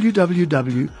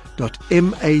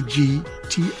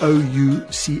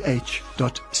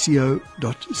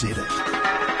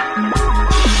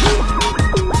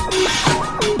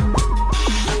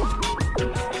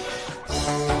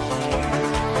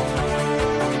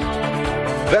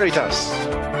Veritas.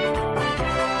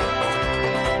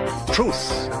 Truth.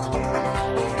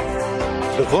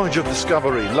 The voyage of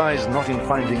discovery lies not in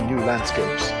finding new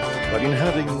landscapes, but in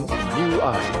having new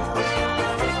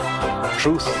eyes.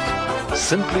 Truth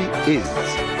simply is.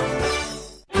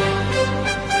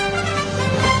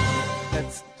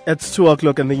 It's 2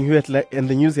 o'clock and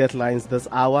the news headlines this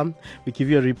hour. We give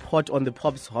you a report on the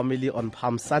Pope's homily on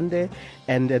Palm Sunday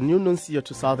and a new nuncio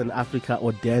to Southern Africa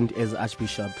ordained as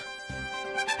Archbishop.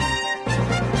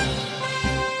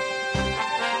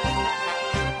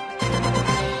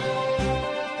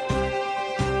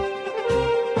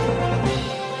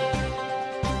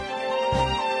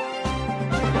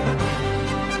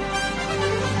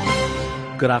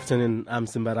 Good afternoon, I'm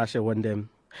Simbarasha Wandem.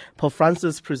 Pope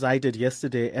Francis presided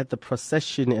yesterday at the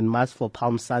procession in Mass for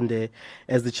Palm Sunday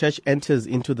as the Church enters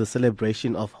into the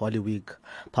celebration of Holy Week.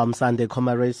 Palm Sunday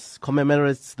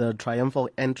commemorates the triumphal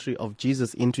entry of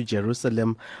Jesus into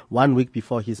Jerusalem 1 week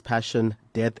before his passion,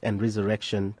 death and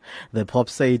resurrection. The Pope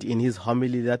said in his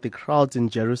homily that the crowds in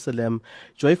Jerusalem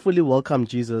joyfully welcomed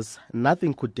Jesus.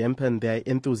 Nothing could dampen their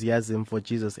enthusiasm for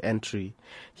Jesus' entry.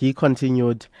 He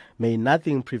continued, "May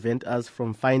nothing prevent us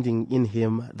from finding in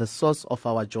him the source of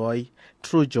our joy,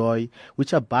 true joy,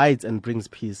 which abides and brings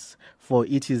peace. For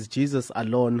it is Jesus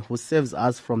alone who saves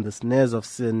us from the snares of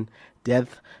sin,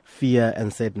 death, fear,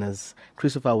 and sadness."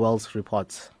 Christopher Wells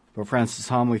reports. Pope Francis'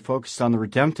 homily focused on the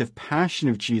redemptive passion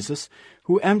of Jesus,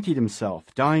 who emptied himself,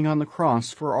 dying on the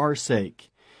cross for our sake.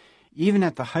 Even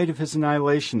at the height of his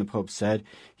annihilation, the Pope said,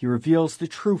 he reveals the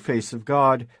true face of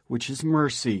God, which is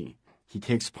mercy. He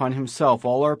takes upon himself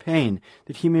all our pain,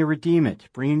 that he may redeem it,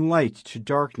 bringing light to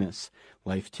darkness,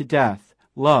 life to death,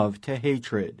 love to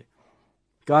hatred.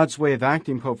 God's way of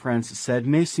acting, Pope Francis said,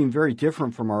 may seem very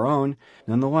different from our own.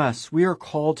 Nonetheless, we are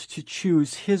called to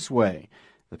choose his way,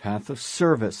 the path of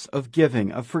service, of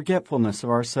giving, of forgetfulness of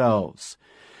ourselves.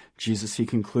 Jesus, he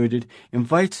concluded,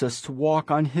 invites us to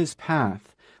walk on his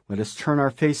path. Let us turn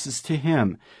our faces to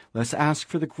him. Let us ask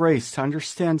for the grace to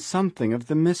understand something of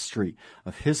the mystery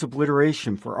of his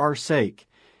obliteration for our sake.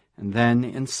 And then,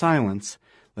 in silence,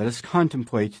 let us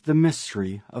contemplate the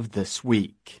mystery of this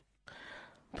week.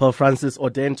 Pope Francis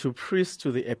ordained to priest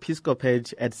to the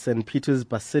episcopate at St. Peter's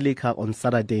Basilica on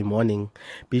Saturday morning.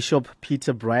 Bishop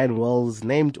Peter Brian Wells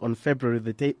named on February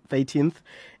the 13th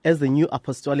as the new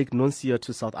apostolic nuncio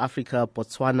to South Africa,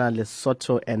 Botswana,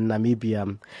 Lesotho, and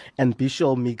Namibia, and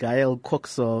Bishop Miguel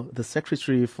Coxo, the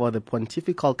secretary for the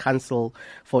Pontifical Council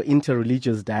for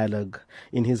Interreligious Dialogue.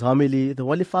 In his homily, the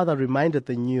Holy Father reminded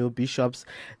the new bishops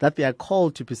that they are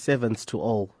called to be servants to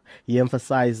all. He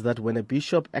emphasized that when a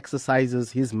bishop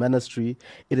exercises his ministry,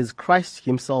 it is Christ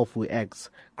himself who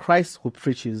acts, Christ who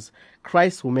preaches,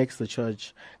 Christ who makes the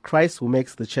church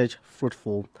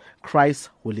fruitful, Christ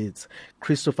who leads.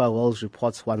 Christopher Wells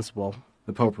reports once more.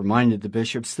 The Pope reminded the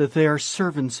bishops that they are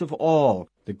servants of all,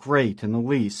 the great and the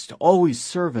least, always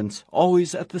servants,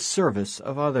 always at the service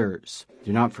of others.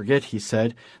 Do not forget, he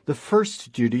said, the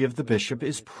first duty of the bishop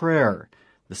is prayer.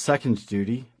 The second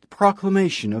duty, the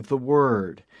proclamation of the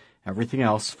word. Everything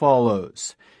else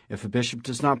follows. If a bishop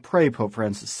does not pray, Pope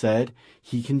Francis said,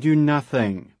 he can do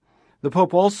nothing. The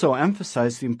Pope also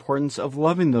emphasized the importance of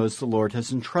loving those the Lord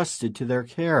has entrusted to their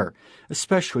care,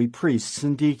 especially priests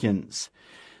and deacons.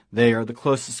 They are the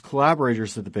closest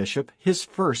collaborators of the bishop, his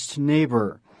first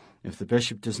neighbor. If the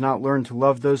bishop does not learn to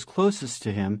love those closest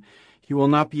to him, he will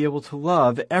not be able to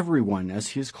love everyone as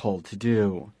he is called to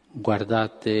do.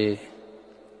 Guardate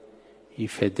I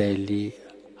fedeli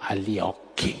agli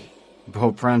occhi.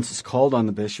 Pope Francis called on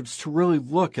the bishops to really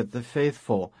look at the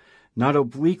faithful, not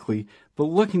obliquely, but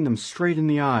looking them straight in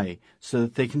the eye, so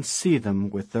that they can see them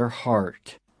with their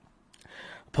heart.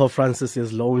 Pope Francis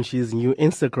has launched his new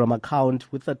Instagram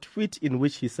account with a tweet in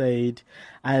which he said,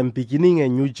 I am beginning a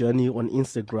new journey on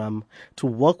Instagram to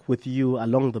walk with you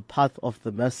along the path of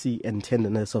the mercy and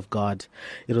tenderness of God.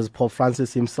 It was Pope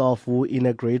Francis himself who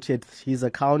inaugurated his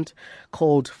account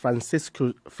called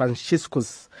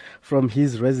Franciscus from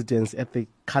his residence at the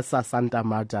Casa Santa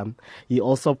Marta. He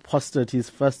also posted his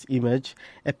first image,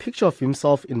 a picture of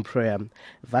himself in prayer.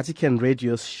 Vatican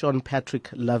Radio's Sean Patrick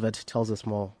Lovett tells us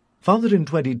more. Founded in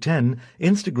 2010,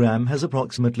 Instagram has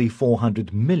approximately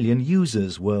 400 million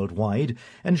users worldwide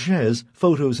and shares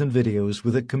photos and videos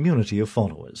with a community of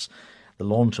followers. The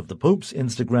launch of the Pope's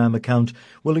Instagram account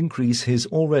will increase his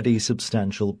already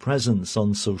substantial presence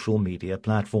on social media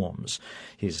platforms.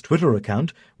 His Twitter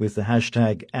account, with the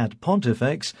hashtag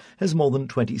 @Pontifex, has more than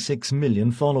 26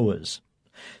 million followers.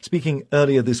 Speaking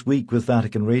earlier this week with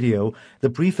Vatican Radio, the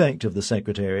prefect of the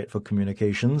Secretariat for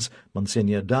Communications,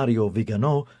 Monsignor Dario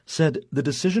Vigano, said the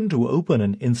decision to open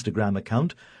an Instagram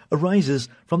account arises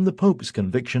from the Pope's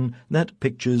conviction that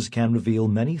pictures can reveal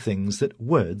many things that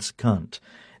words can't.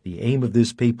 The aim of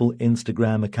this papal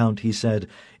Instagram account, he said,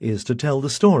 is to tell the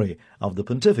story of the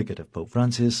pontificate of Pope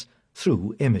Francis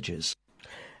through images.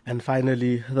 And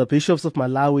finally, the bishops of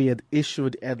Malawi had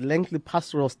issued a lengthy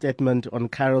pastoral statement on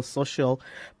Cairo's social,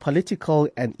 political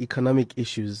and economic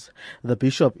issues. The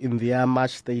bishop in their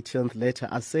March 13th letter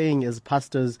are saying as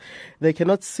pastors they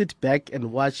cannot sit back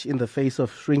and watch in the face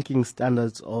of shrinking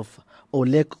standards of or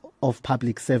lack of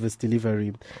public service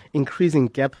delivery, increasing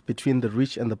gap between the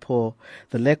rich and the poor,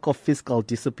 the lack of fiscal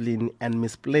discipline and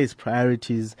misplaced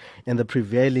priorities in the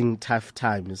prevailing tough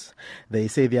times. They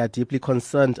say they are deeply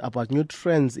concerned about new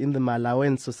trends in the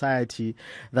Malawian society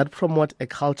that promote a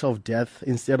culture of death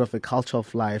instead of a culture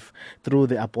of life through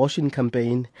the abortion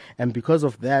campaign, and because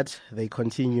of that, they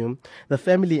continue, the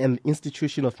family and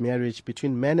institution of marriage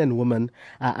between men and women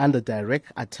are under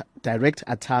direct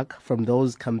attack from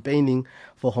those campaigning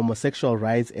for homosexual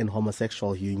rights and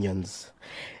homosexual unions.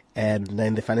 And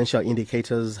in the financial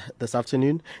indicators this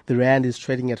afternoon, the rand is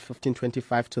trading at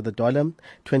 15.25 to the dollar,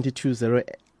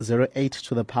 22.08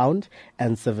 to the pound,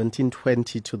 and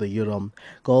 17.20 to the euro.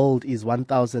 Gold is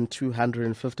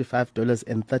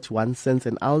 $1,255.31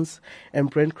 an ounce, and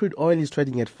Brent crude oil is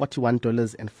trading at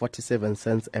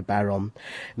 $41.47 a barrel.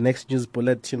 Next news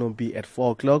bulletin will be at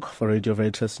 4 o'clock. For Radio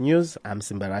Veritas News, I'm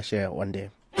Simbarashe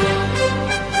Wande.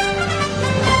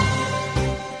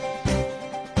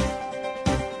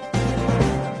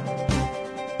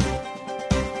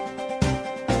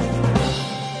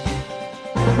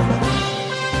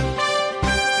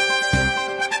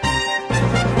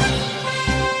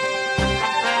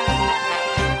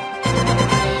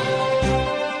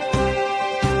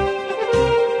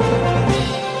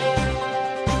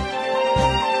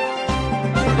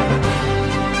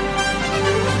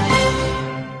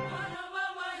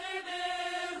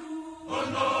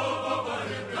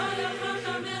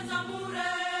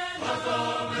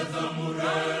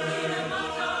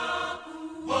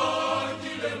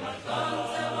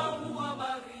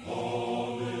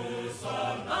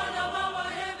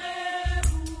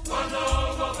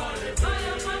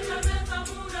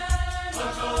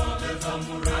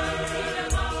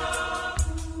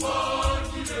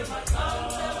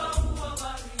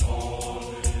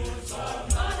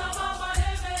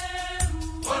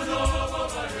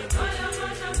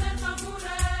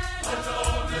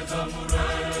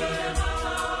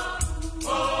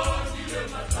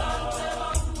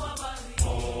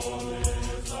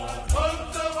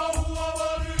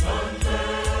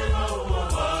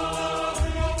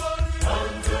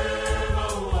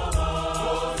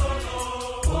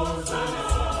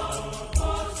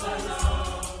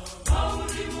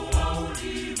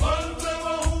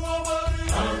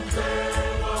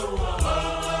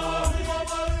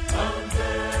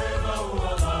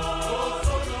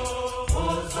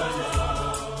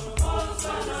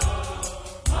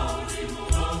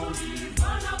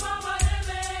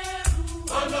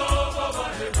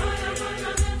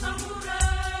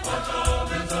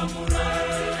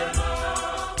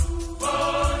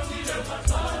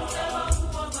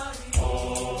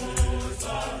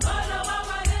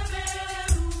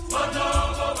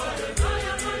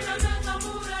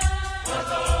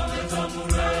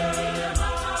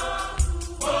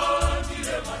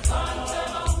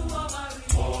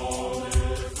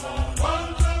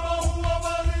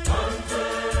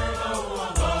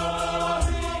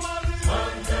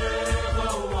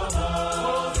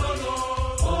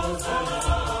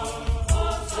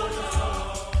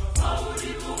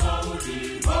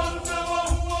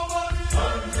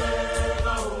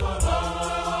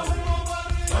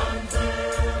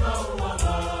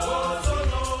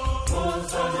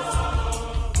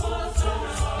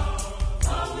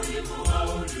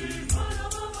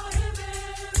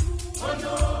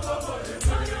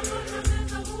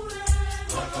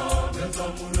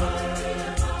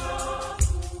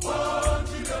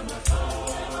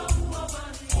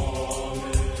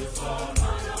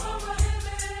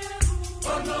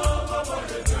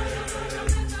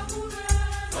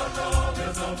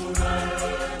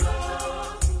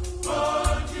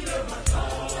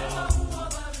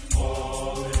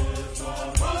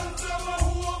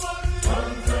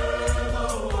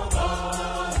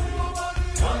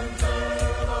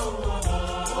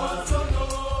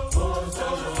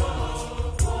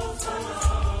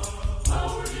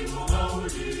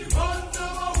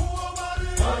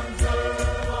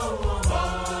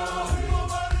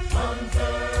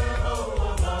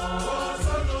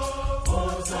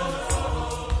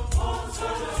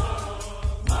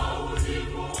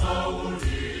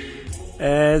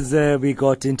 As we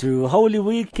got into Holy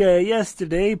Week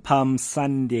yesterday, Palm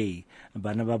Sunday,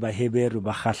 bana ba baheberu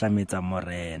ba khahlametsa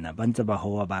morena ba ntse ba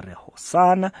hoa ba re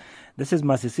hosana. This is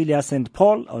Masisilia St.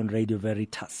 Paul on Radio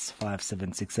Veritas,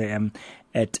 576 AM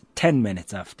at 10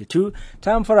 minutes after 2.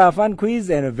 Time for our fun quiz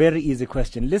and a very easy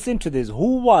question. Listen to this.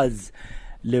 Who was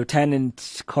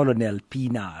Lieutenant Colonel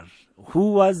Pienaar?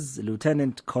 Who was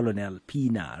Lieutenant Colonel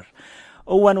Pienaar?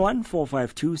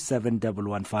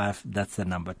 011-452-7115. That's the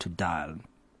number to dial.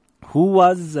 Who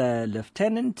was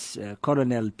Lieutenant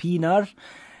Colonel Pienaar?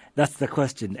 That's the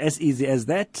question. As easy as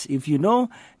that. If you know,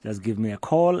 just give me a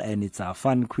call, and it's our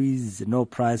fun quiz. No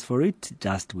prize for it.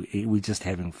 We're just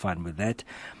having fun with that.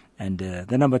 And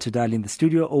the number to dial in the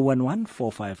studio,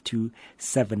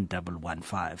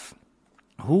 011-452-7115.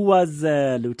 Who was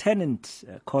Lieutenant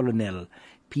Colonel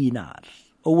Pienaar?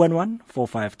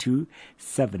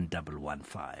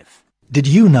 011-452-7115. Did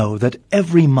you know that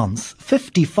every month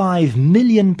 55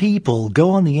 million people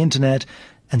go on the internet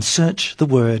and search the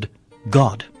word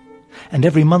God? And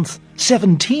every month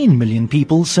 17 million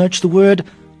people search the word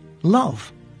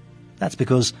love. That's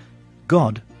because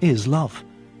God is love.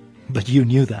 But you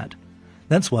knew that.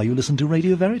 That's why you listen to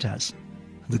Radio Veritas.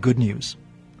 The good news.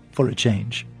 For a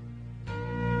change.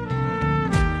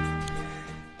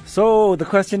 So the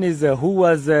question is, who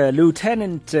was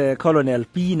Lieutenant Colonel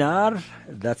Pienaar?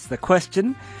 That's the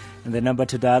question. And the number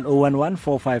to dial,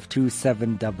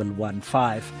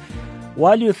 011-452-7115.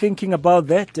 While you're thinking about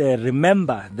that,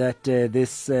 remember that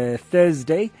this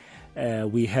Thursday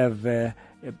we have the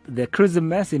Chrism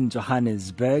Mass in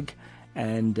Johannesburg,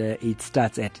 and it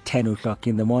starts at 10 o'clock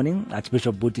in the morning.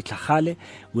 Archbishop Buti Tlhagale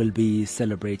will be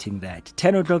celebrating that.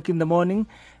 10 o'clock in the morning,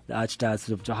 the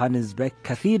Archdiocese of Johannesburg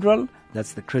Cathedral.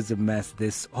 That's the Chrism Mass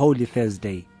this Holy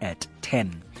Thursday at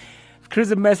 10.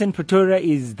 Chrism Mass in Pretoria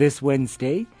is this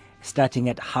Wednesday, starting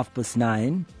at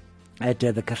 9:30 at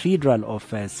the Cathedral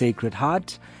of Sacred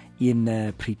Heart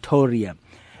in Pretoria.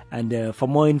 And for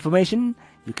more information,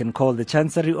 you can call the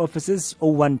Chancery offices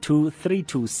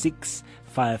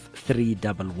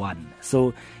 012-326-5311.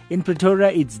 So in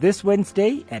Pretoria, it's this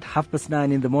Wednesday at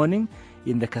 9:30 in the morning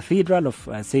in the Cathedral of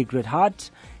Sacred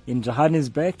Heart. In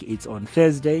Johannesburg, it's on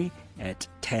Thursday at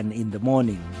 10 in the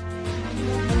morning.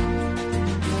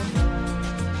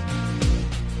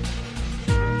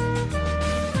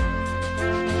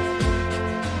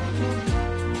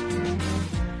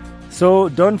 So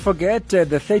don't forget, the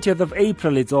 30th of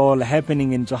April, it's all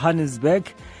happening in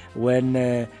Johannesburg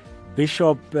when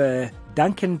Bishop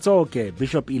Duncan Tsoke,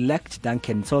 Bishop-elect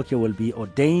Duncan Tsoke, will be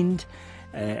ordained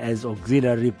as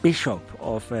auxiliary bishop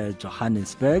of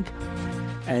Johannesburg.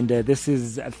 And this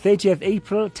is 30th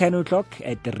April, 10 o'clock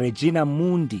at Regina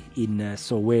Mundi in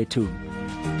Soweto.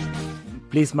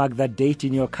 Please mark that date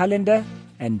in your calendar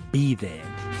and be there,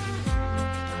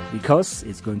 because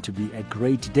it's going to be a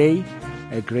great day,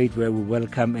 a great where we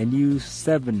welcome a new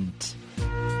servant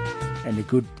and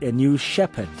a new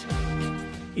shepherd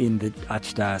in the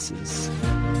Archdiocese.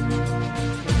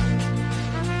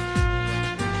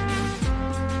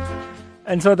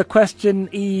 And so the question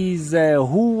is,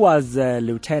 who was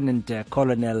Lieutenant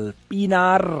Colonel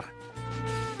Pienaar?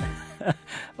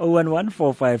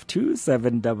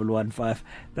 011-452-7115.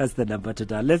 That's the number to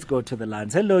dial. Let's go to the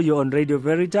lines. Hello, you're on Radio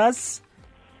Veritas.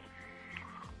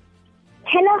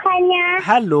 Hello, Khanya.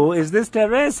 Hello, is this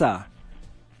Teresa?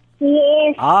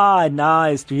 Yes. Ah,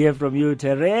 nice to hear from you,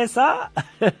 Teresa.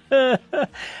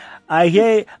 I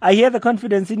hear the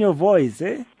confidence in your voice,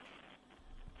 eh?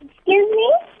 Excuse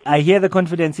me? I hear the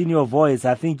confidence in your voice.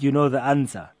 I think you know the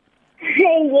answer.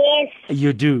 Yes.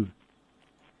 You do?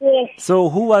 Yes. So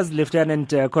who was Lieutenant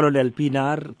Colonel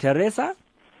Pienaar, Teresa?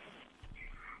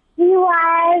 He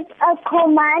was a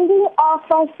commanding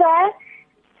officer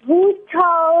who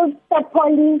told the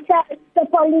police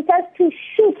to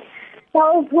shoot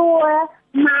those who were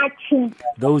marching.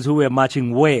 Those who were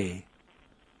marching where?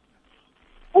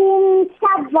 In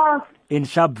Sharpeville. In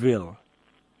Sharpeville.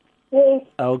 Yes.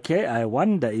 Okay, I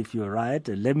wonder if you're right.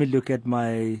 Let me look at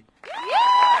my...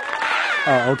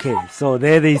 Oh, okay. So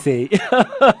there they say.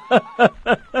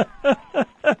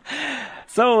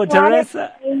 So,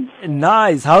 Teresa,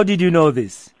 nice. How did you know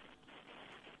this?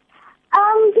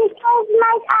 Because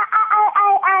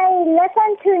I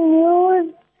listen to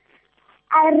news.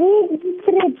 I read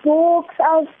history books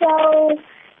also.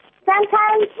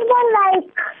 Sometimes even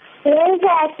Wednesday,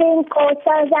 I think,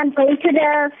 also I'm going to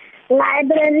the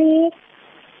library.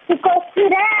 Because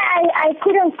today I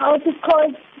couldn't go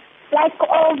because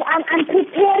I'm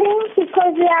preparing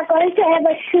because we are going to have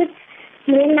a shoot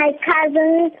with my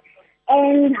cousins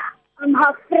and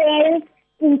her friends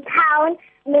in town.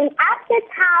 And then after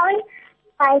town,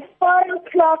 by 4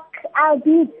 o'clock, I'll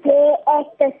be there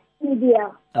at the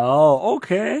studio. Oh,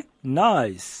 okay.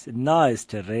 Nice,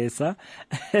 Teresa.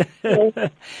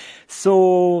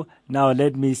 So, now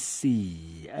let me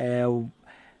see.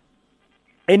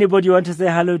 Anybody you want to say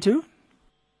hello to?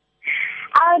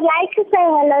 I would like to say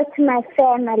hello to my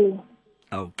family.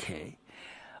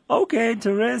 Okay,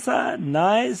 Teresa,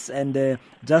 nice. And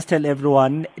just tell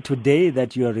everyone today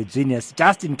that you are a genius,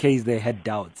 just in case they had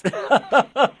doubts.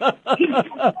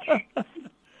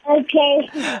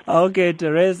 Okay,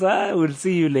 Teresa, we'll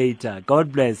see you later.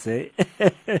 God bless, eh?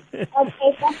 Okay,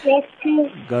 God bless you.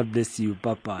 God bless you.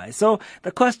 Bye-bye. So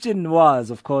the question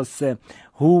was, of course,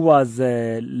 who was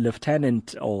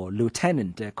Lieutenant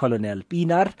Colonel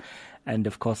Pienaar? And,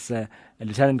 of course,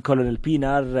 Lieutenant Colonel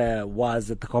Pienaar was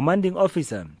the commanding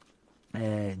officer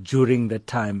during the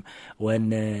time when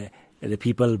the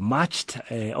people marched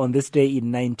on this day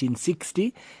in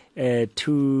 1960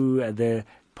 to the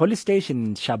police station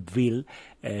in Sharpeville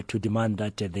to demand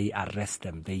that they arrest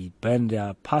them. They burned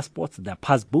their passports, their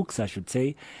passbooks, I should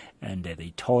say, and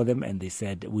they tore them and they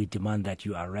said, we demand that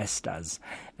you arrest us.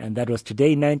 And that was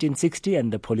today in 1960,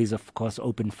 and the police, of course,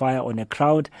 opened fire on a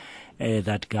crowd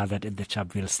that gathered at the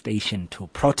Sharpeville station to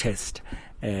protest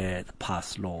the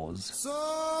pass laws.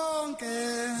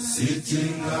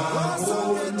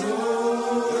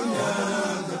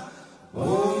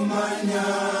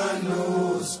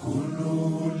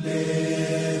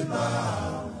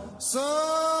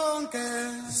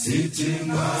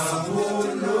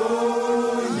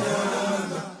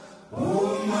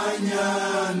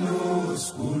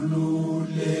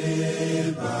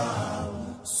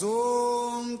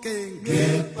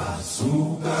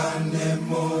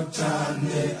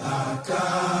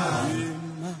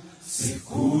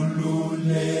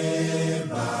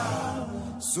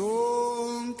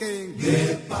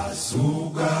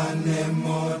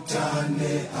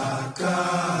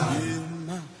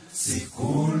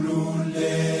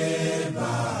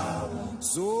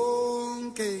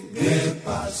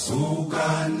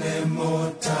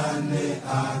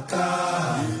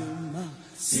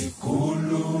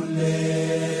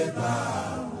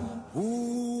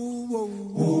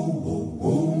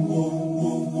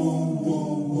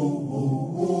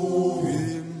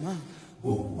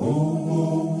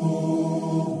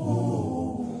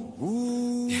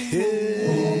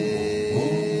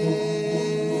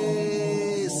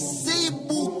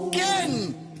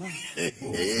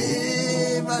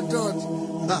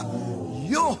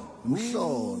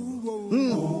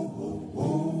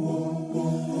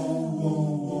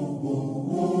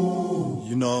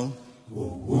 You know,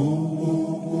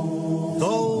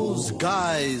 those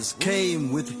guys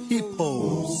came with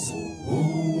hippos,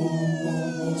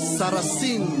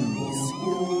 saracens,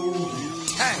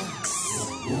 tanks,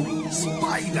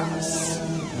 spiders,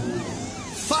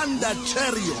 thunder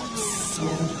chariots,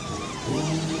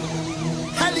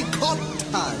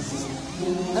 helicopters,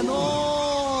 and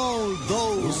all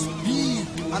those big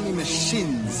army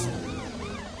machines.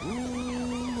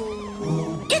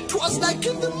 It was like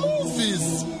in the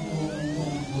movies.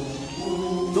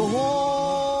 The whole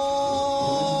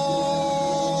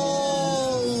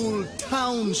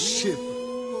township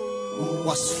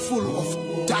was full of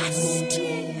dust,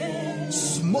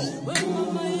 smoke,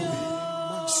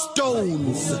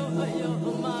 stones,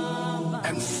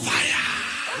 and fire.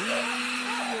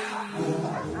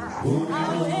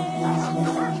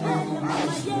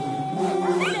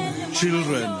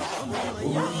 Children,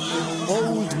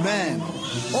 old men,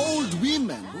 old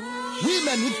women,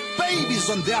 women with babies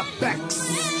on their backs.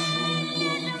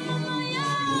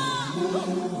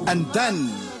 And then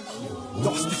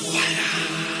there was the fire.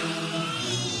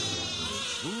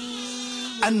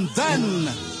 And then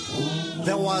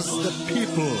there was the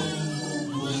people.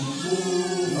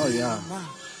 Oh yeah.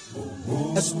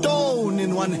 A stone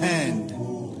in one hand,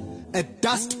 a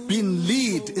dustbin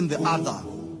lid in the other.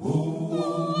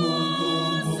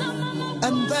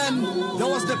 And then there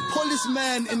was the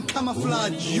policeman in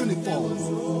camouflage uniform.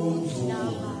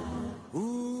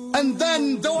 And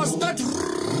then there was that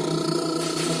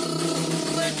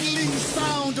rattling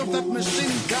sound of that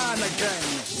machine gun again.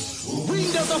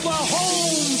 Windows of our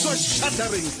homes were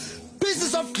shattering.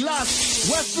 Pieces of glass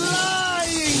were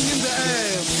flying in the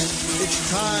air. Each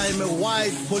time a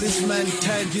white policeman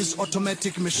turned his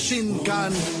automatic machine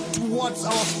gun towards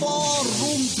our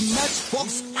 4-roomed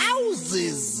matchbox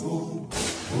houses.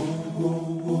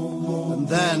 And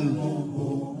then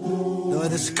there were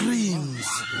the screams.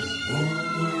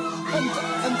 And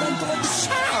then there were the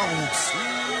shouts.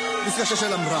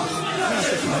 Lisashashela mragh.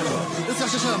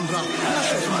 Lisashashela mragh.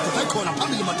 Hayikhona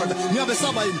phambili madoda.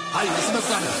 Niyabesaba yini? Hayi,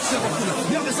 asibesaba. Siyabafuna.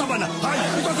 Niyabesaba na? Hayi,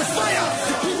 because the fire,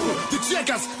 the people, the tear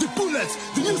gas, the bullets,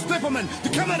 the newspapermen, the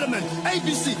cameramen,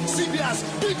 ABC, CBS,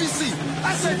 BBC,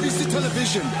 SABC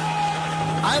television.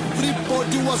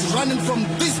 Everybody was running from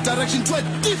this direction to a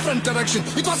different direction.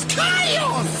 It was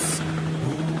chaos.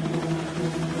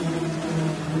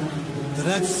 The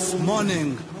next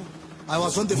morning, I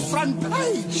was on the front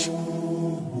page.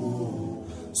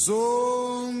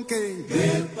 Sonke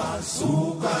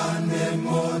ngepasukane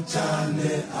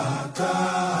motane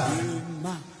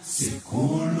akama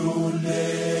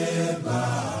sikhululeba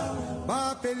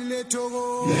baphelile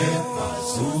thoko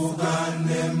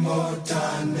ngepasukane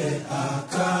motane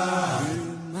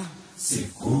akama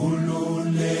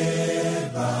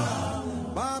sikhululeba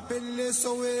baphelile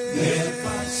sowe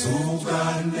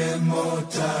ngepasukane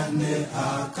motane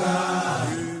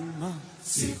akama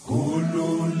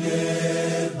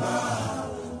sikhululeba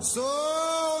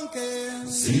sonke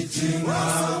sithi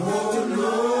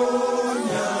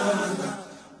ngabononyaka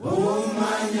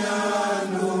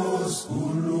omanyano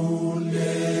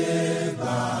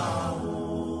sikhululeba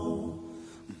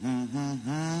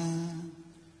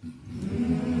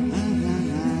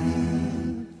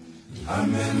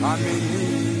amen amen.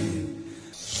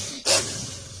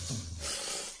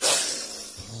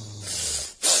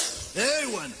 Hey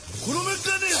one, khuluma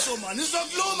iqiniso man,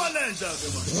 izokuluma lenja ke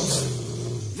man.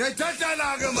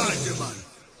 Ngiyathatha ke manje man.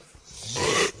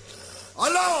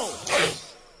 Hello.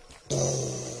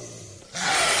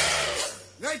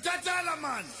 Ngiyathatha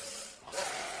man.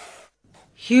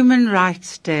 Human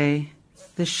Rights Day,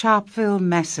 the Sharpeville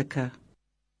Massacre.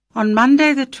 On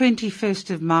Monday the 21st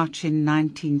of March in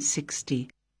 1960,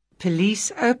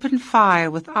 police opened fire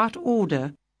without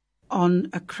order on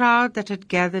a crowd that had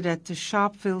gathered at the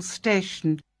Sharpeville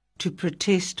station to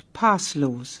protest pass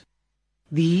laws.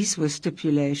 These were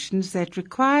stipulations that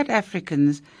required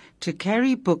Africans to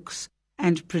carry books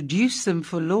and produce them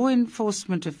for law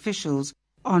enforcement officials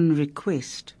on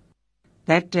request.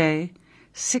 That day,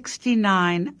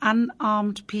 69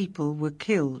 unarmed people were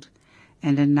killed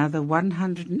and another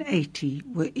 180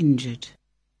 were injured.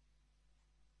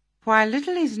 While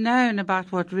little is known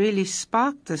about what really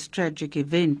sparked this tragic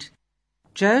event,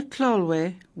 Joe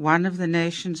Tlolwe, one of the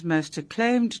nation's most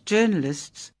acclaimed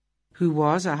journalists, who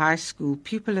was a high school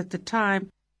pupil at the time,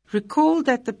 recalled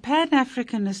that the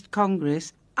Pan-Africanist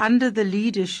Congress, under the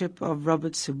leadership of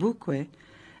Robert Sobukwe,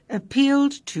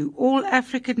 appealed to all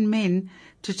African men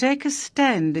to take a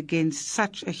stand against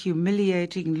such a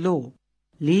humiliating law,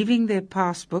 leaving their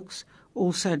passbooks,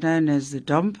 also known as the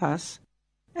Dompas,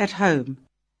 at home,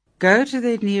 go to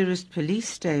their nearest police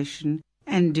station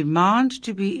and demand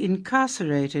to be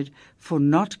incarcerated for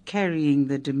not carrying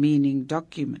the demeaning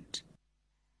document.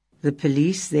 The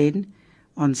police then,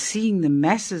 on seeing the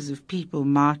masses of people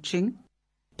marching,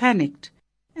 panicked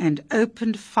and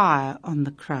opened fire on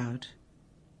the crowd.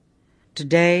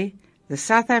 Today, the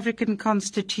South African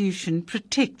Constitution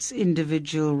protects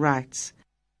individual rights,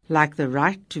 like the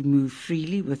right to move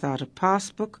freely without a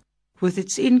passbook, with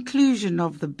its inclusion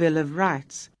of the Bill of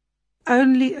Rights.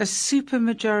 Only a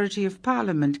supermajority of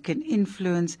Parliament can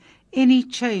influence any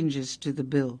changes to the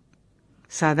bill.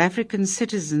 South African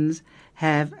citizens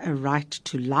have a right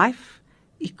to life,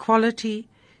 equality,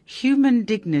 human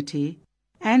dignity,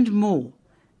 and more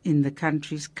in the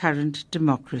country's current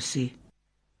democracy.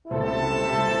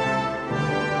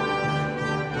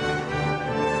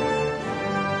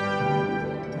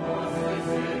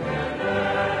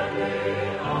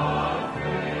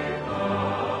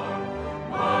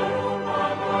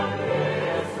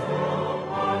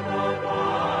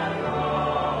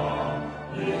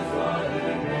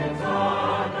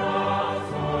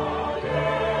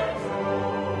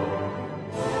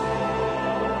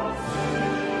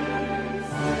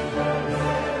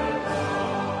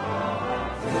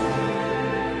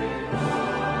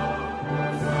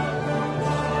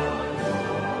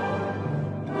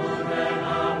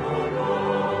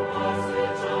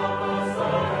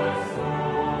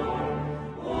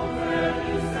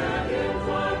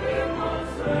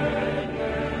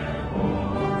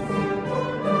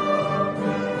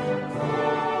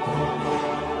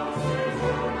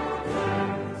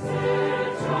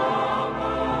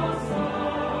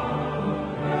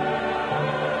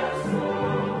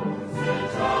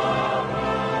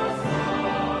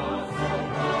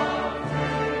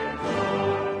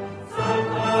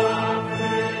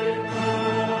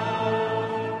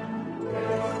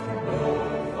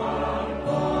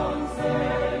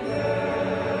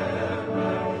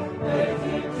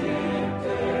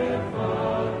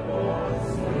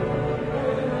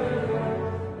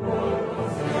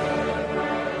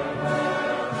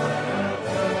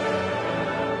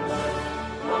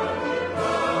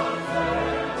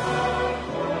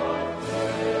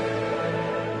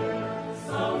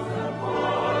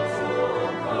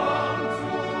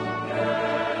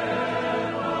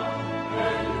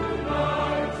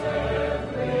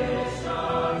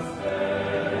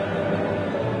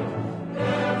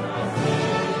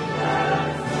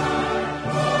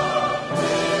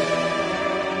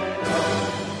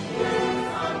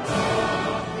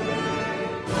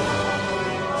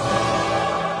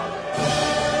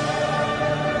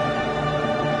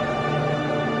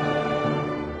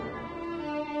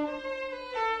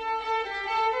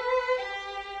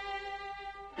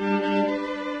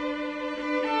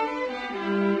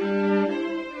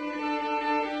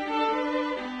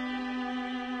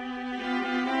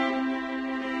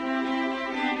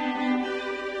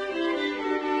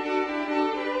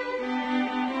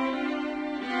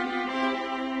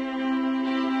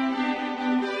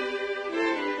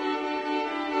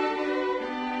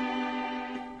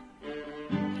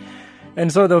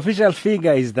 And so the official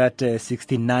figure is that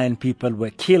 69 people were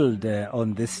killed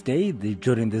on this day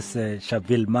during this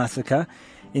Sharpeville massacre,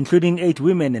 including 8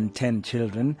 women and 10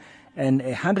 children, and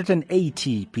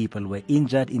 180 people were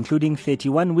injured, including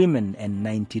 31 women and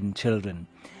 19 children.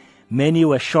 Many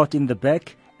were shot in the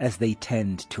back as they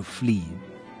turned to flee.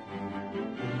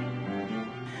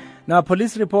 Now,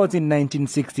 police reports in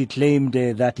 1960 claimed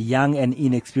that young and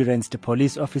inexperienced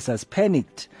police officers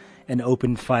panicked and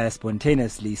opened fire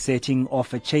spontaneously, setting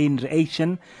off a chain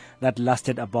reaction that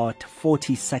lasted about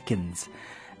 40 seconds.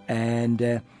 And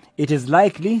it is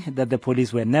likely that the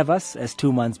police were nervous, as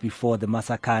 2 months before the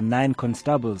massacre, 9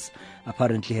 constables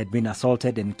apparently had been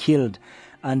assaulted and killed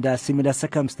under similar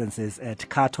circumstances at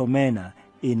Katomena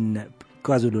in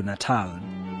KwaZulu-Natal.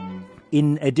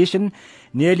 In addition,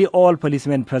 nearly all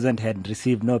policemen present had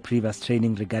received no previous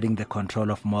training regarding the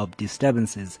control of mob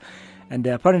disturbances, and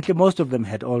apparently most of them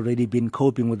had already been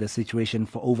coping with the situation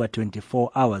for over 24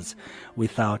 hours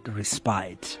without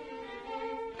respite.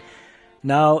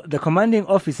 Now, the commanding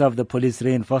officer of the police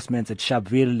reinforcements at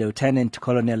Sharpeville, Lieutenant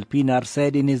Colonel Pinar,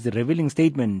 said in his revealing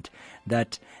statement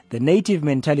that the native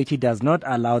mentality does not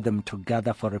allow them to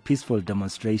gather for a peaceful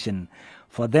demonstration.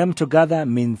 For them to gather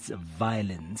means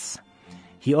violence.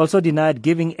 He also denied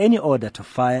giving any order to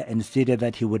fire and stated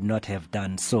that he would not have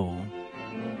done so.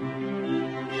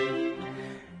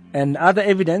 And other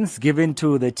evidence given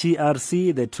to the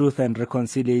TRC, the Truth and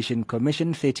Reconciliation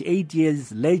Commission, 38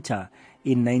 years later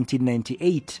in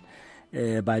 1998,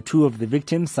 by 2 of the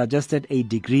victims, suggested a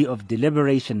degree of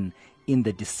deliberation in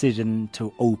the decision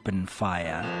to open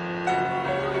fire.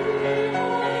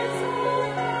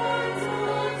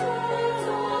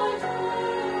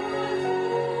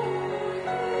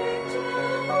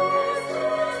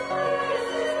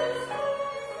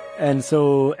 And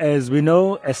so, as we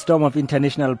know, a storm of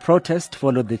international protest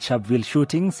followed the Sharpeville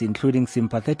shootings, including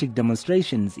sympathetic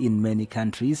demonstrations in many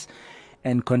countries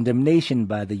and condemnation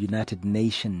by the United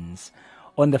Nations.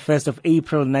 On the 1st of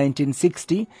April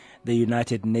 1960, the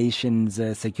United Nations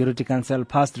Security Council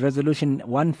passed Resolution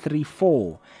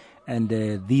 134, and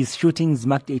these shootings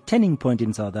marked a turning point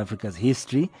in South Africa's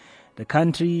history. The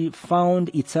country found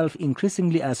itself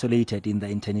increasingly isolated in the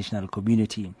international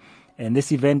community. And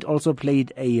this event also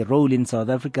played a role in South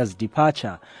Africa's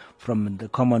departure from the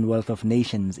Commonwealth of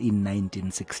Nations in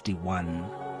 1961.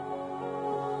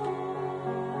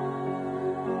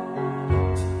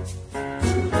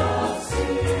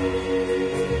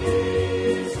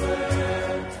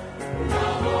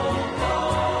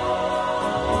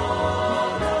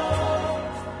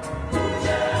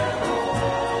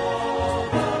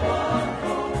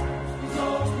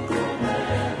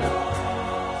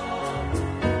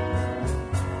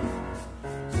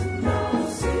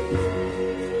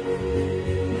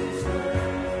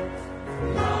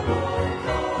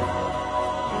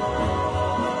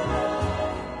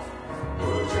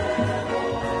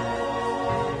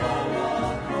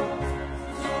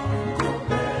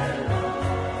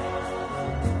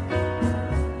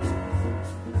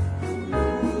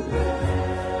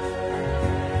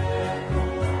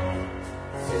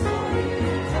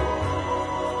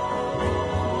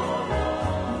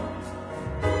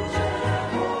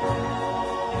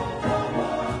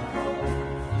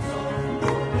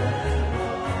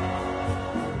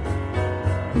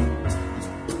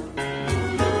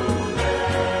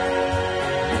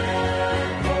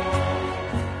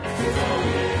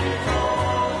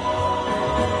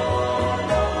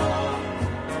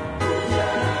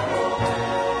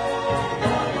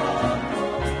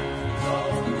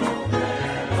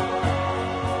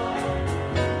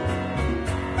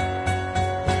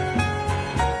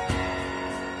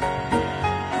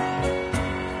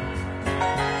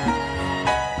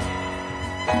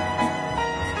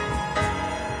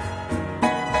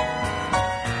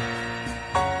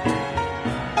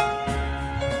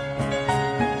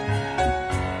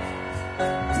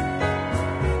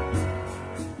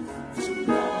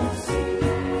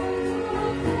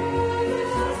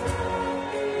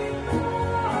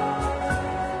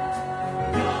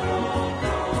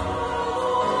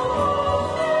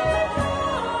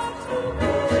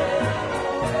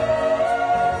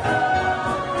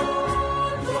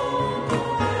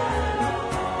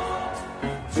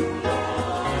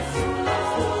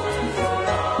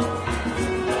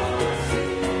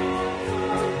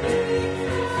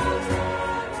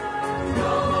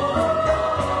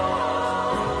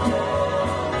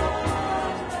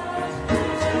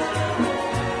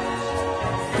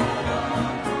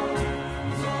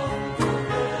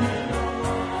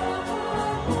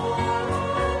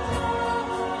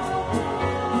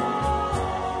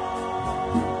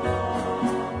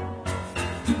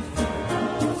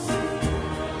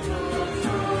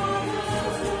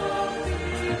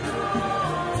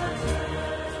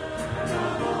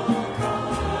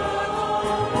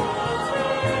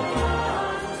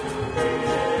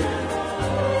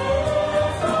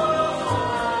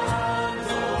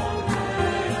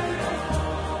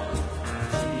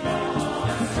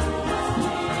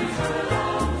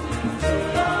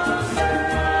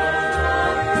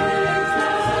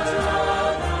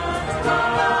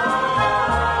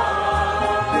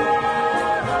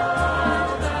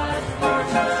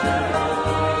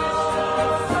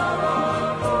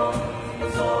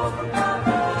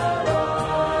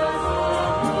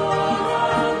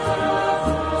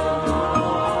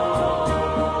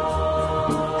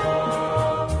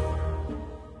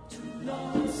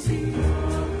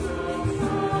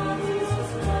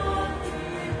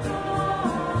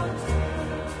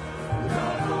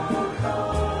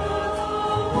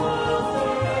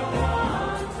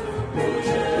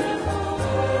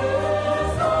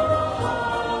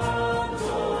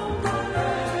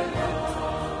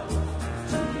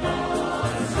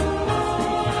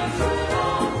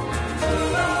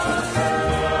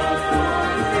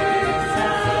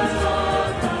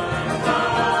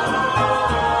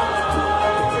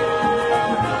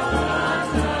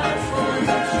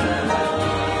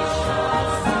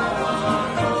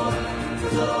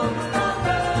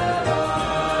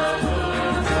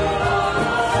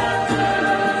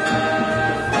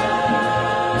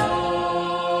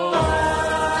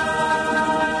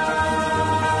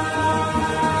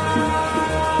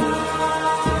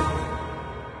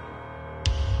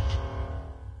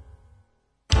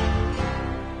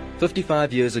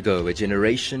 55 years ago, a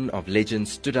generation of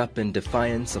legends stood up in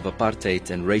defiance of apartheid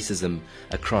and racism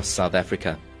across South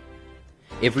Africa.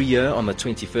 Every year on the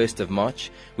 21st of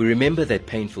March, we remember that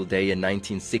painful day in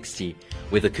 1960,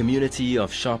 where the community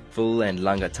of Sharpeville and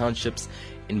Langa townships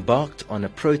embarked on a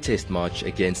protest march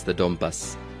against the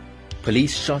Dompas.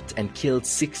 Police shot and killed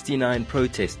 69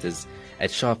 protesters at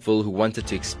Sharpeville who wanted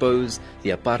to expose the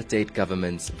apartheid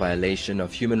government's violation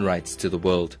of human rights to the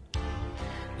world.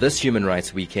 This Human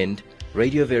Rights Weekend,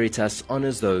 Radio Veritas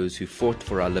honors those who fought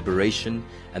for our liberation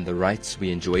and the rights we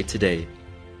enjoy today.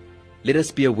 Let us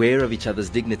be aware of each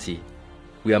other's dignity.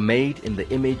 We are made in the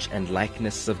image and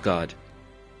likeness of God.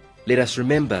 Let us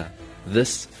remember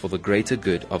this for the greater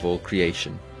good of all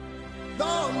creation.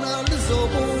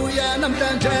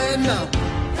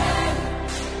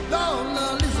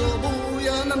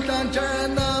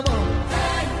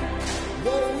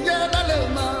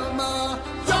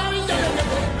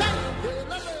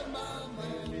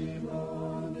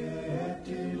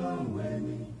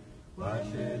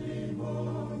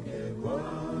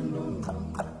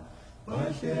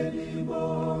 Bahleli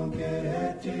bonke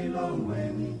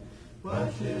etilongweni,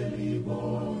 bahleli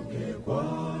bonke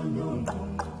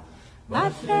kwanongqongqo.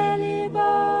 Bahleli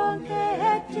bonke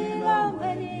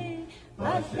etilongweni,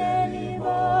 bahleli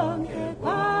bonke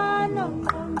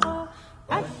kwanongqongqo.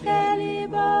 Bahleli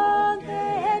bonke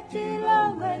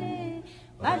etilongweni,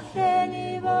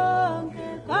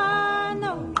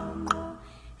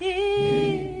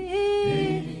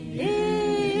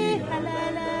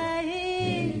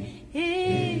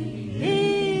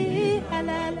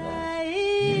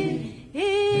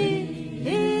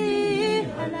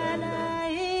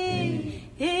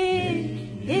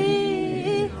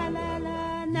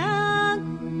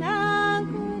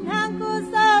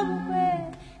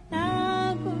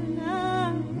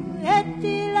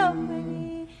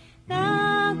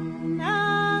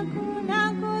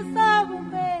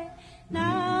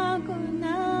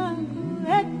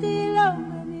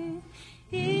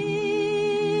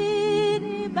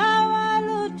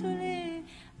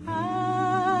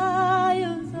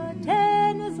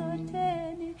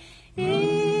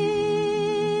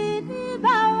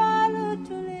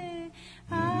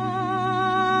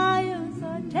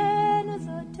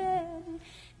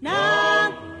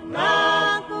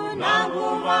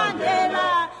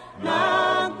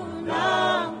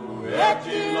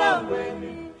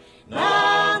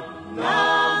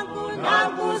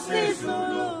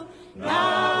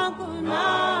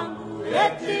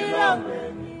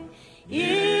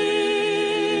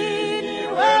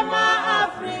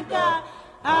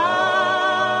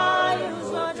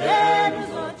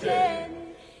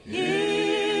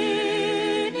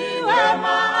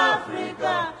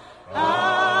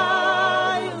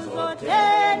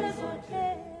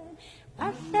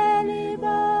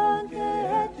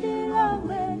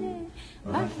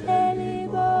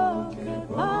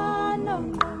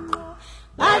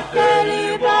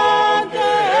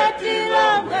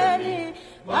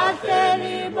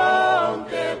 bahleli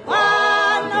bonke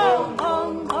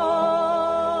kwanongqongqo.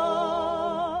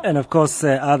 And of course,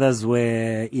 others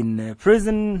were in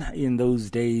prison in those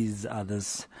days,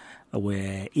 others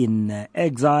were in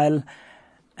exile,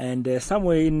 and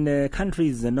somewhere in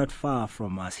countries not far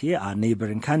from us here, our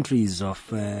neighboring countries of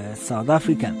South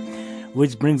Africa.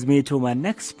 Which brings me to my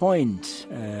next point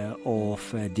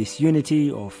of disunity,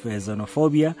 of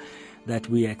xenophobia that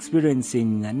we are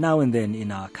experiencing now and then in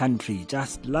our country.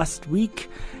 Just last week,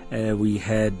 we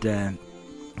had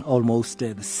almost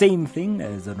the same thing,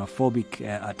 xenophobic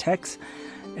attacks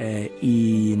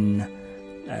in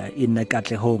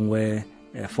Katlehong, where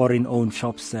foreign-owned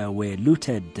shops were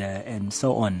looted and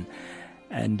so on.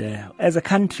 And as a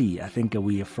country, I think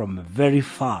we are from very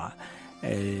far.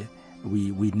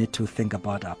 We need to think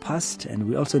about our past, and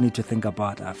we also need to think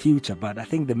about our future. But I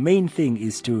think the main thing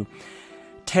is to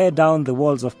tear down the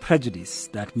walls of prejudice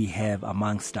that we have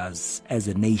amongst us as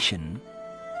a nation.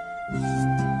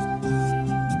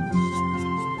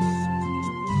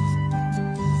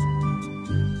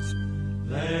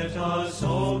 Let us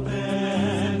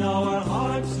open our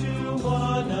hearts to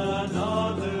one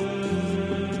another,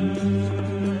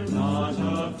 not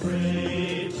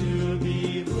afraid to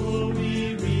be who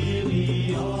we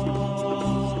really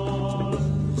are.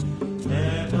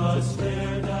 Let us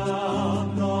tear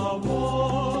down the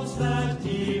walls that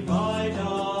divide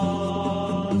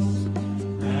us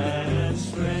and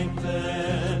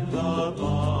strengthen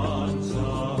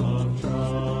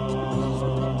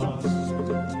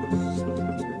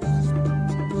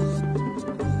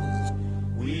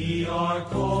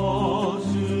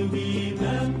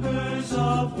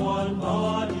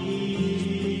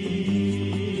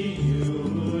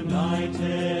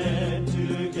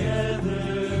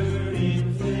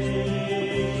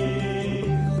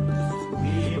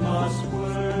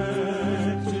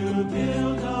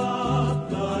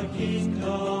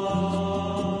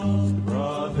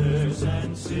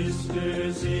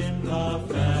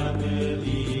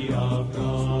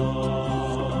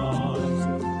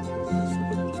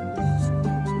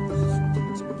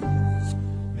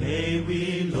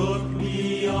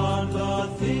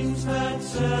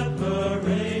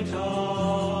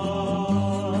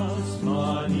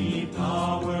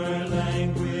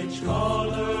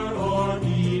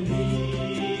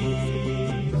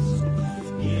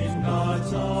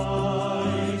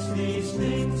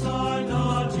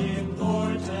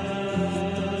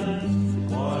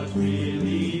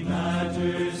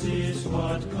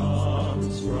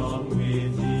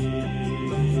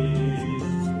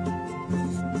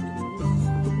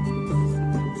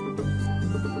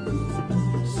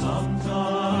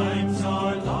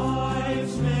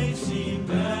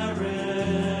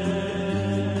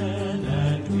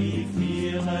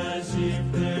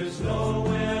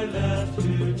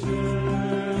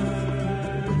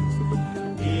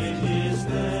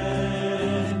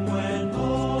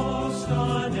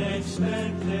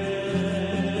spent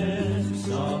there,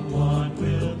 someone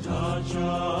will touch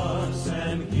us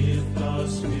and gift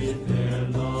us with their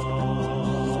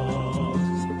love.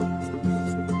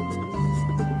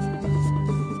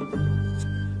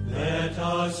 Let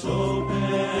us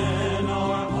open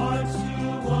our hearts to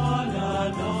one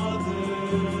another,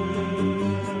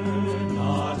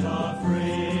 not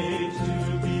afraid to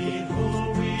be who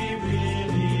we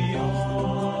really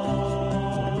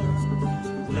are.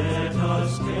 Let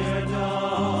us tear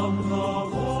down the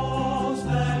walls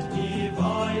that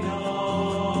divide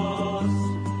us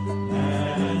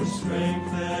and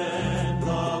strengthen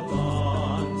the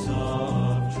bonds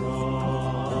of trust.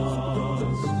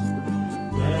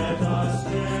 Let us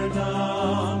tear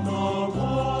down the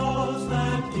walls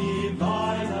that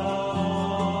divide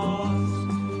us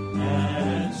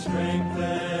and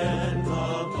strengthen the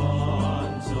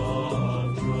bonds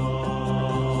of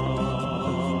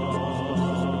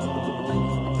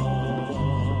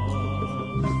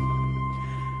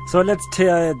So let's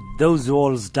tear those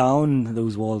walls down,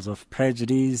 those walls of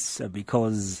prejudice,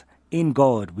 because in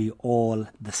God we all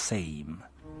the same.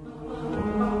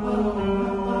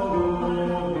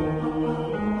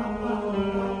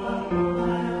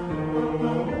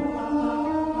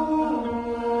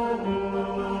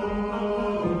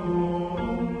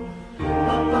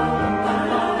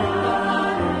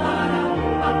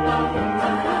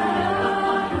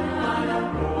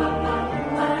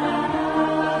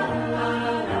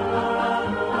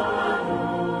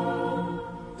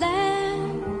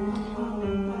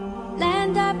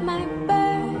 Land of my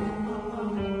birth,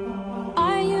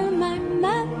 are you my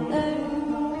mother,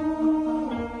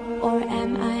 or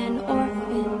am I an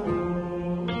orphan?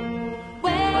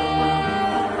 Where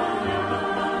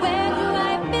do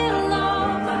I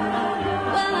belong?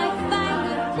 Will I find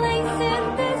a place in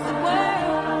this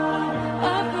world,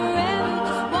 or forever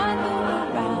just wander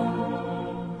around?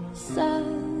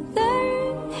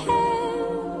 Southern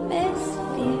hemisphere,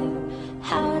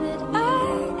 how did I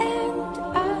end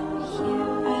up here?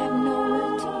 I have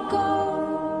nowhere to go.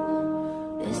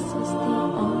 This is the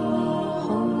only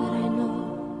home that I know.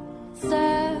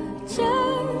 Such a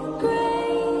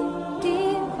great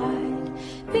divide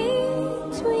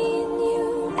between you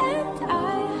and I.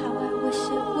 How I wish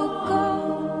it would go.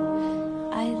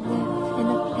 I live in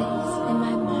a place in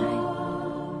my mind.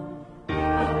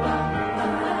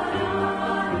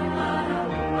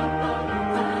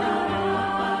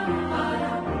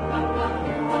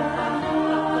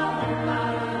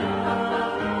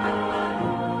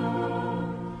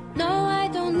 No, I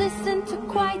don't listen to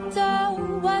Kwaito.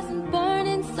 Wasn't born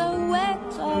in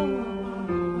Soweto.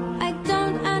 I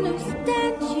don't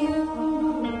understand you,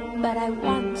 but I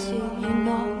want to, you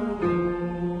know.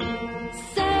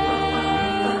 Say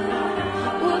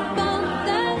we're both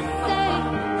the same.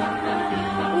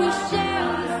 We share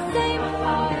the same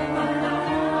heart.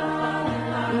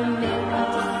 We're made of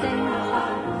the same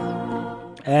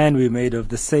parts. And we're made of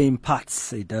the same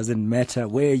parts. It doesn't matter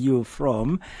where you're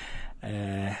from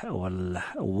or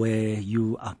where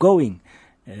you are going.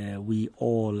 We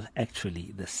all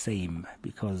actually the same,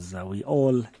 because we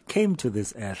all came to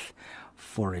this earth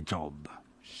for a job.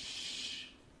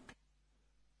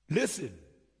 Listen.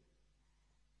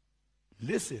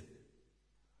 Listen.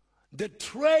 The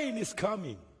train is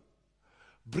coming,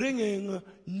 bringing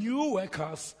new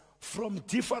workers from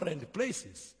different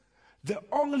places. The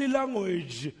only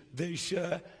language they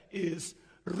share is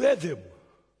rhythm.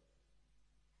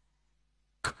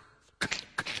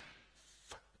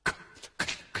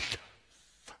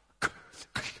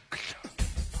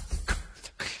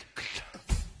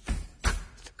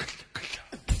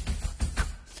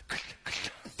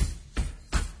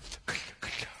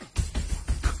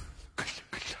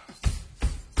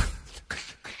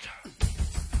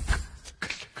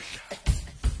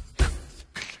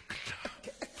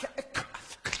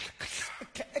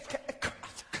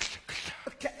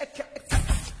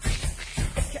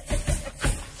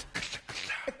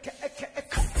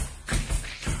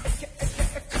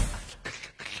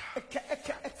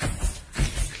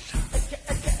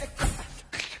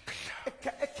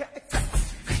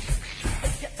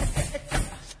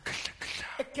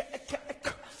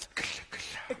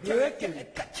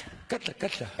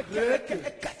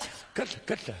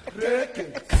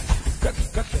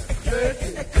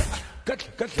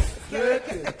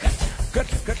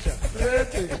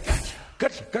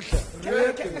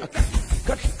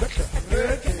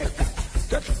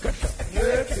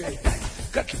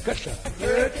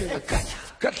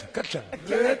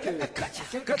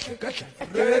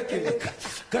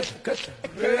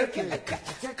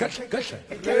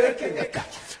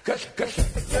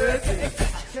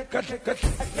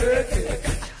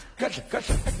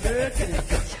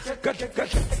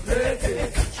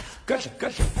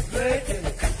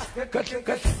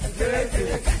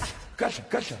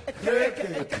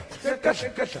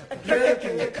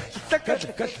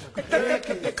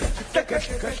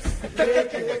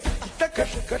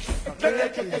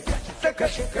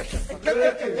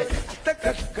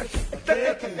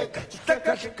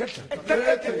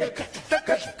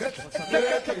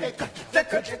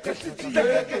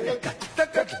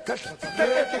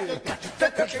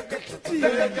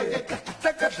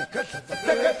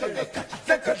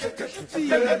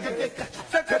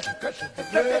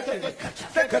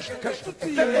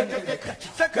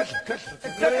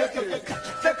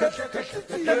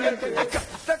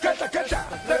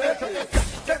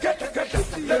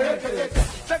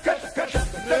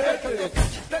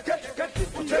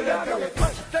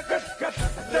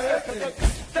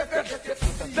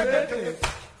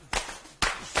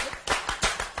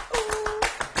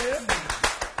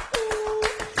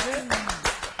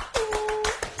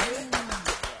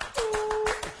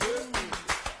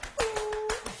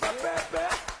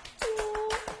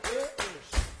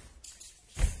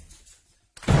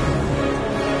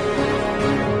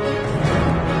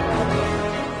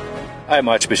 I'm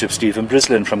Archbishop Stephen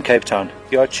Brislin from Cape Town.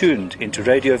 You are tuned into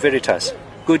Radio Veritas.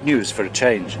 Good news for a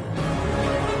change.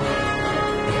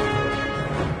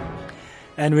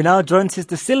 And we now join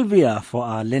Sister Sylvia for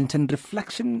our Lenten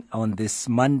reflection on this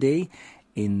Monday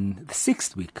in the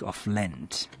 6th week of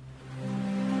Lent.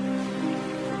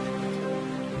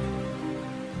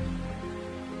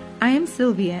 I am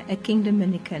Sylvia, a King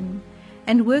Dominican,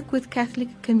 and work with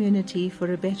Catholic Community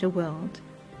for a Better World.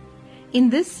 In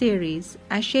this series,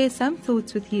 I share some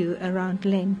thoughts with you around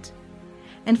Lent,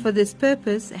 and for this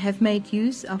purpose have made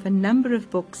use of a number of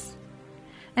books,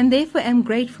 and therefore am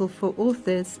grateful for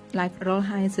authors like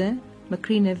Rolheiser,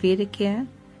 Macrina Vederkeer,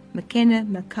 McKenna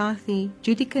McCarthy,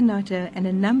 Judy Canotta, and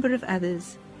a number of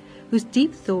others whose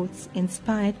deep thoughts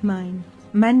inspired mine.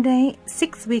 Monday,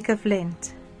 6th week of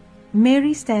Lent.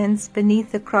 Mary stands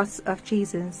beneath the cross of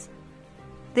Jesus.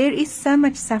 There is so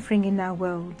much suffering in our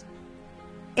world.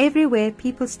 Everywhere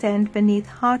people stand beneath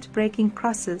heartbreaking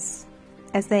crosses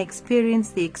as they experience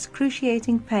the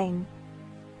excruciating pain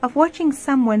of watching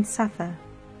someone suffer.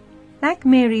 Like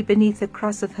Mary beneath the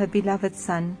cross of her beloved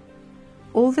Son,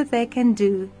 all that they can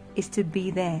do is to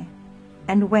be there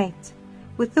and wait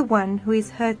with the one who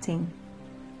is hurting,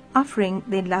 offering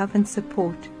their love and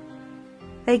support.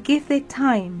 They give their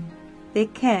time, their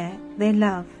care, their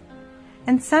love,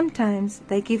 and sometimes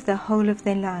they give the whole of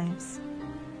their lives.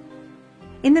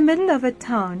 In the middle of a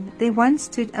town there once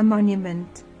stood a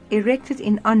monument erected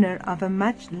in honor of a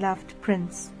much-loved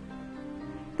prince.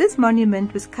 This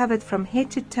monument was covered from head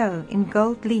to toe in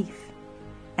gold leaf,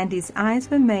 and his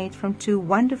eyes were made from 2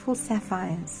 wonderful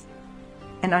sapphires,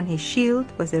 and on his shield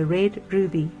was a red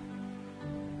ruby.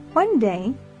 One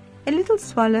day, a little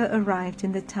swallow arrived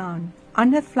in the town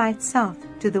on her flight south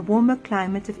to the warmer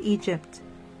climate of Egypt.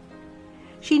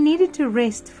 She needed to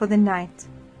rest for the night,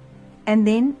 and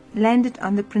then landed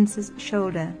on the prince's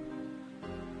shoulder.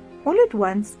 All at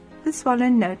once, the swallow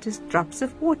noticed drops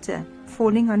of water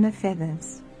falling on her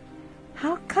feathers.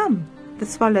 How come? The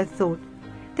swallow thought.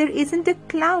 There isn't a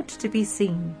cloud to be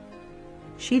seen.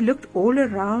 She looked all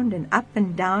around and up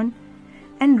and down,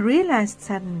 and realized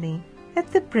suddenly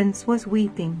that the prince was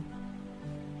weeping.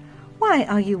 Why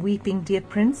are you weeping, dear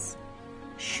prince?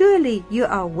 Surely you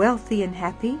are wealthy and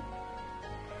happy.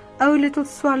 Oh, little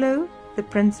swallow, the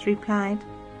prince replied,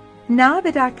 now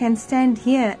that I can stand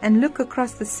here and look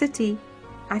across the city,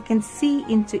 I can see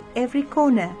into every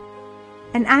corner,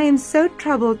 and I am so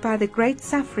troubled by the great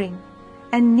suffering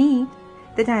and need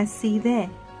that I see there.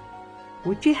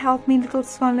 Would you help me, little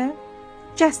swallow,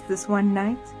 just this one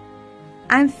night?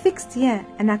 I am fixed here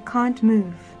and I can't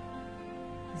move.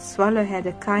 The swallow had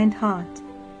a kind heart.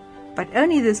 But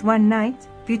only this one night,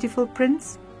 beautiful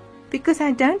prince, because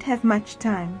I don't have much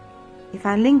time. If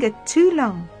I linger too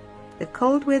long, the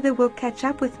cold weather will catch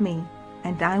up with me,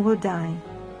 and I will die.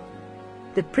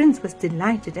 The prince was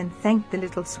delighted and thanked the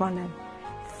little swallow.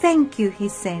 Thank you, he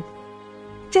said.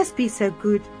 Just be so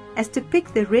good as to pick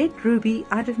the red ruby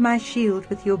out of my shield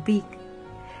with your beak,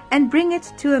 and bring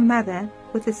it to a mother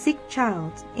with a sick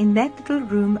child in that little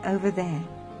room over there.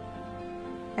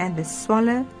 And the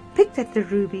swallow picked at the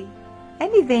ruby,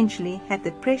 and eventually had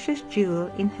the precious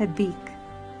jewel in her beak.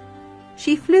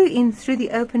 She flew in through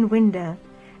the open window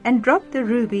and dropped the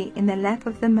ruby in the lap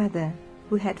of the mother,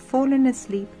 who had fallen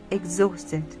asleep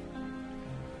exhausted.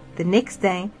 The next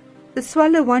day, the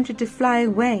swallow wanted to fly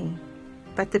away,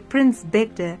 but the prince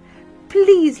begged her,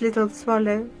 Please, little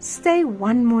swallow, stay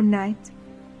one more night.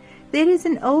 there is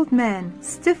an old man,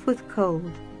 stiff with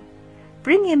cold.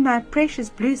 Bring him my precious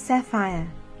blue sapphire.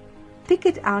 Pick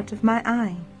it out of my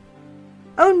eye."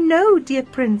 "Oh no, dear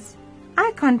prince,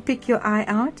 I can't pick your eye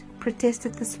out,"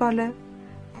 protested the swallow.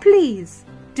 "Please,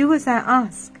 do as I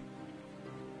ask."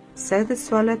 So the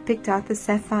swallow picked out the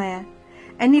sapphire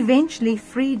and eventually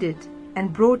freed it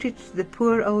and brought it to the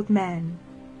poor old man.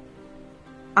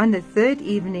 On the third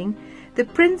evening, the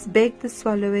prince begged the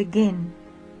swallow again.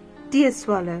 "Dear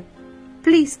swallow,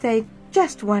 please stay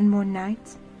just one more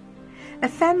night. A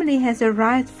family has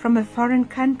arrived from a foreign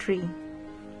country.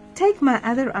 Take my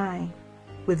other eye.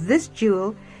 With this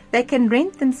jewel, they can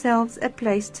rent themselves a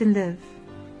place to live."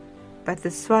 But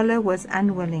the swallow was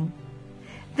unwilling.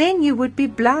 "Then you would be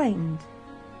blind."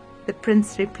 The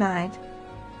prince replied,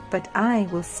 "But I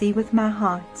will see with my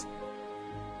heart."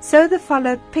 So the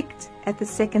swallow picked at the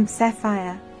second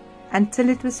sapphire until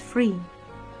it was free,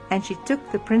 and she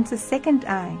took the prince's second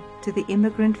eye to the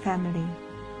immigrant family.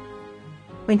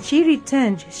 When she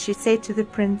returned, she said to the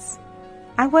prince,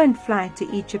 "I won't fly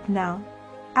to Egypt now.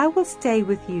 I will stay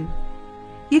with you.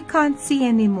 You can't see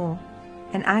any more,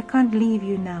 and I can't leave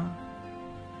you now."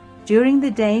 During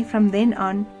the day from then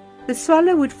on, the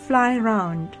swallow would fly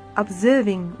around,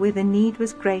 observing where the need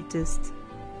was greatest.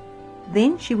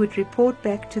 Then she would report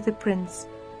back to the prince,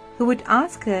 who would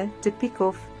ask her to pick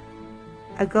off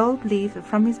a gold leaf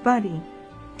from his body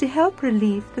to help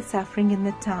relieve the suffering in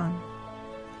the town.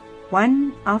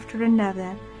 One after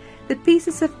another, the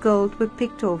pieces of gold were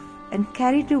picked off and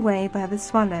carried away by the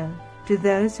swallow to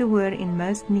those who were in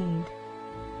most need.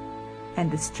 And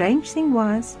the strange thing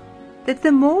was that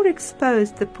the more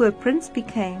exposed the poor prince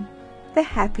became, the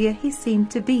happier he seemed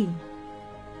to be.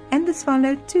 And the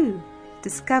swallow, too,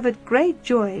 discovered great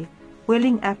joy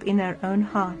welling up in her own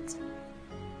heart.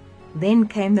 Then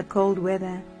came the cold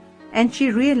weather, and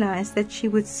she realized that she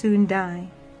would soon die.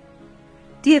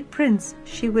 "Dear prince,"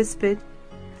 she whispered,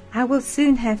 "I will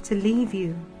soon have to leave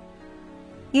you."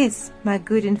 "Yes, my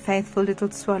good and faithful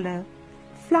little swallow,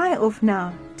 fly off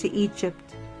now to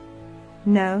Egypt."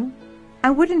 "No,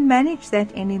 I wouldn't manage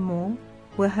that any more,"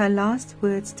 were her last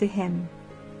words to him,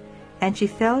 and she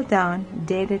fell down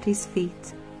dead at his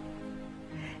feet.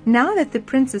 Now that the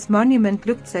prince's monument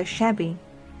looked so shabby,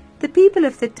 the people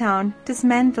of the town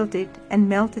dismantled it and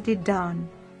melted it down.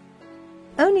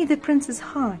 Only the prince's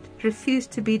heart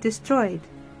refused to be destroyed,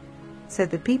 so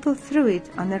the people threw it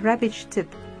on the rubbish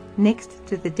tip next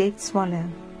to the dead swallow.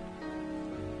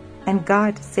 And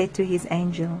God said to his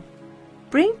angel,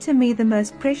 "Bring to me the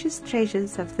most precious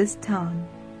treasures of this town."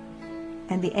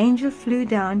 And the angel flew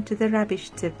down to the rubbish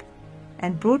tip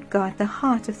and brought God the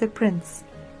heart of the prince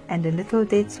and a little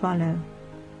dead swallow.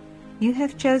 "You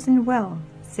have chosen well,"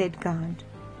 said God.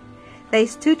 "They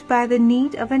stood by the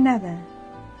need of another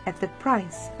at the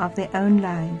price of their own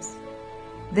lives.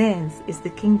 Theirs is the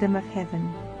kingdom of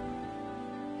heaven."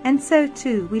 And so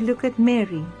too we look at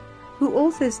Mary, who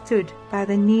also stood by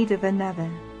the need of another.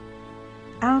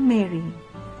 Our Mary,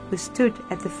 who stood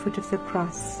at the foot of the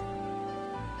cross.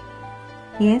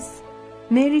 Yes,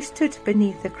 Mary stood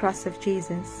beneath the cross of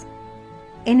Jesus.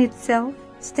 In itself,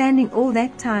 standing all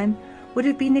that time would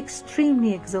have been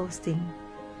extremely exhausting.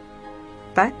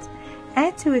 But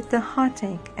add to it the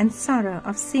heartache and sorrow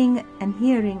of seeing and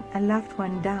hearing a loved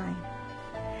one die.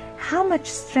 How much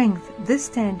strength this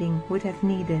standing would have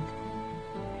needed.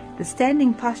 The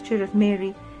standing posture of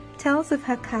Mary tells of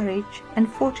her courage and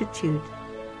fortitude.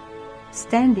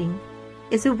 Standing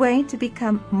is a way to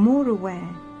become more aware,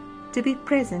 to be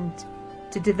present,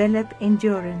 to develop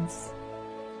endurance.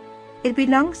 It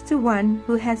belongs to one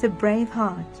who has a brave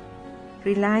heart,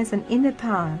 relies on inner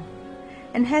power,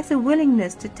 and has a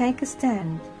willingness to take a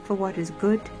stand for what is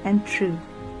good and true.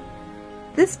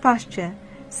 This posture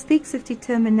speaks of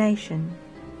determination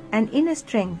and inner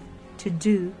strength to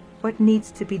do what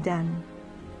needs to be done.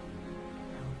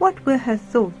 What were her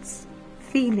thoughts,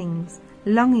 feelings,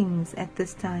 longings at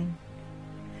this time?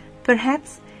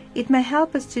 Perhaps it may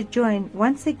help us to join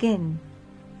once again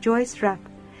Joyce Rupp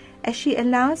as she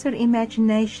allows her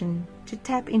imagination to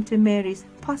tap into Mary's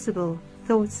possible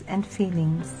thoughts and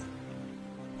feelings.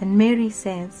 And Mary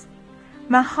says,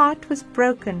 "My heart was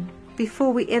broken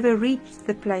before we ever reached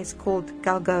the place called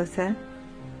Golgotha.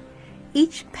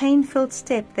 Each pain-filled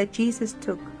step that Jesus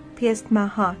took pierced my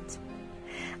heart.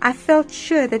 I felt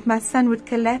sure that my son would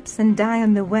collapse and die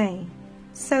on the way.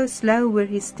 So slow were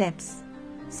his steps,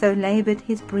 so labored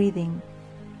his breathing.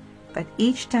 But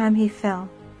each time he fell,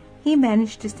 he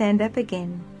managed to stand up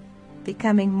again,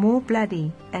 becoming more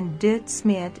bloody and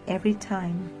dirt-smeared every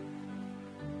time.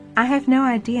 I have no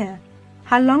idea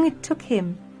how long it took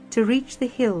him to reach the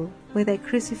hill where they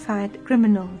crucified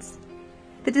criminals,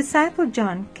 The disciple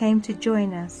John came to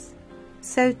join us.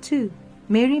 So too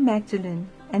Mary Magdalene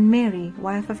and Mary,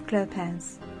 wife of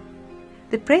Clopas.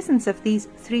 The presence of these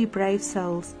 3 brave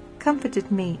souls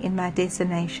comforted me in my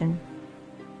desolation.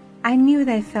 I knew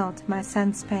they felt my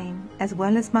son's pain as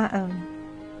well as my own.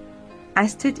 I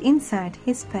stood inside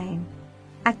his pain.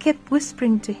 I kept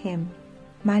whispering to him,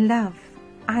 "My love,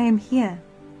 I am here.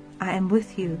 I am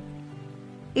with you."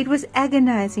 It was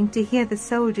agonizing to hear the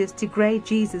soldiers degrade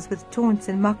Jesus with taunts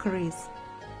and mockeries.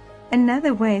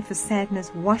 Another wave of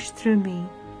sadness washed through me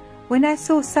when I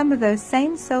saw some of those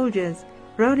same soldiers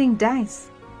rolling dice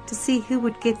to see who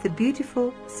would get the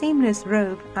beautiful, seamless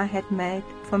robe I had made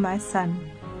for my son.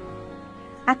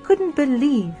 I couldn't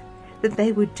believe that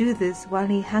they would do this while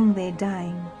he hung there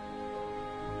dying.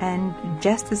 And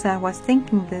just as I was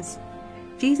thinking this,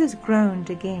 Jesus groaned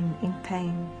again in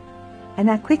pain, and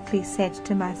I quickly said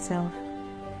to myself,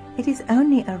 "It is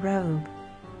only a robe,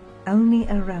 only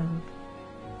a robe."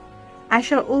 I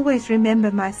shall always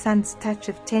remember my son's touch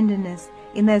of tenderness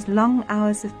in those long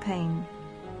hours of pain.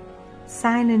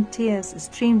 Silent tears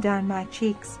streamed down my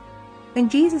cheeks when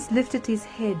Jesus lifted his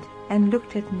head and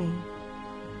looked at me.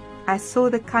 I saw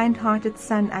the kind-hearted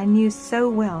son I knew so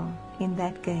well in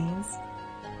that gaze.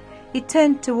 He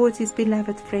turned towards his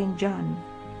beloved friend John,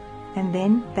 and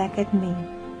then back at me.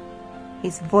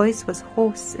 His voice was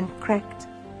hoarse and cracked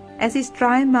as his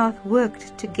dry mouth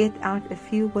worked to get out a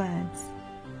few words,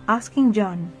 asking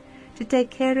John to take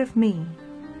care of me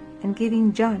and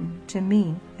giving John to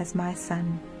me as my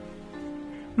son.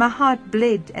 My heart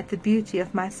bled at the beauty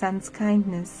of my son's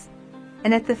kindness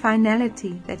and at the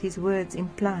finality that his words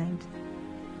implied.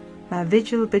 My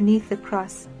vigil beneath the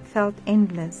cross felt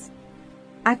endless.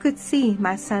 I could see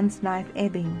my son's life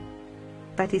ebbing,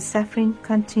 but his suffering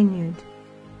continued.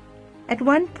 At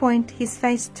one point his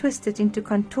face twisted into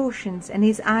contortions and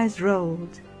his eyes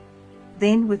rolled.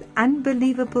 Then, with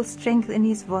unbelievable strength in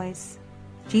his voice,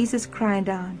 Jesus cried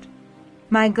out,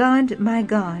 my God,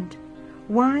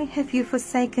 why have you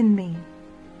forsaken me?"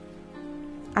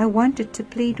 I wanted to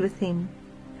plead with him,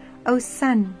 "Oh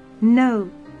son, no,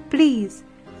 please,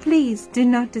 please do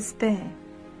not despair.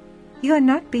 You are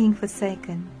not being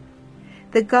forsaken.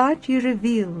 The God you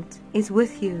revealed is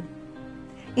with you.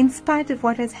 In spite of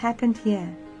what has happened here,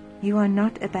 you are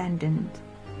not abandoned."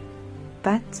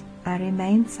 But I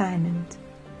remained silent.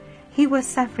 He was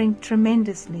suffering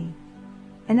tremendously,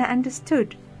 and I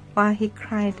understood why he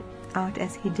cried out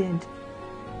as he did.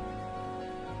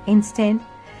 Instead,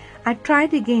 I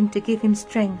tried again to give him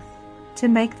strength to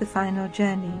make the final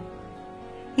journey.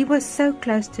 He was so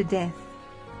close to death.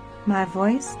 My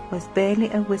voice was barely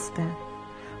a whisper,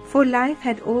 for life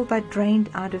had all but drained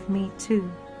out of me too.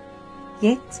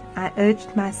 Yet I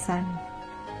urged my son,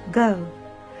 Go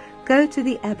to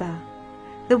the Abba,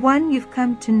 the one you've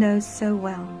come to know so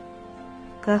well.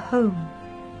 Go home,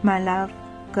 my love,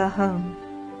 go home.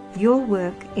 Your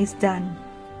work is done.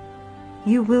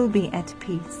 You will be at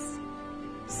peace.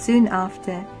 Soon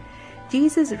after,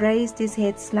 Jesus raised his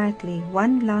head slightly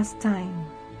one last time,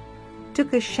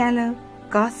 took a shallow,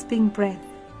 gasping breath,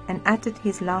 and uttered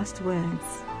his last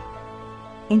words.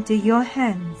 Into your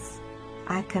hands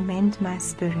I commend my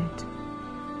spirit.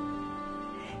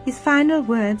 His final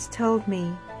words told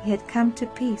me he had come to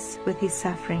peace with his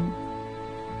suffering.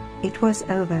 It was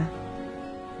over.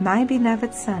 My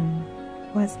beloved son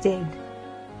was dead.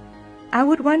 I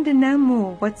would wonder no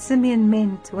more what Simeon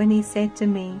meant when he said to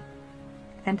me,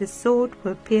 "And a sword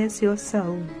will pierce your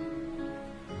soul."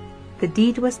 The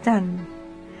deed was done.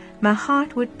 My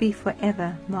heart would be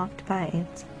forever marked by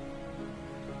it.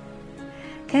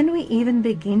 Can we even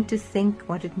begin to think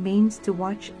what it means to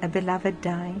watch a beloved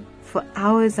die for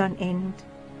hours on end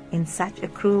in such a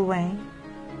cruel way?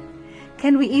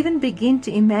 Can we even begin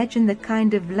to imagine the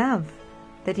kind of love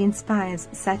that inspires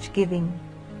such giving?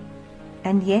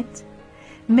 And yet,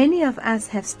 many of us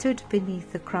have stood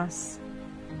beneath the cross.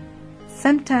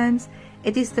 Sometimes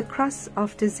it is the cross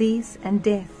of disease and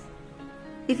death.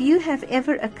 If you have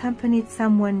ever accompanied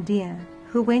someone dear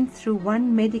who went through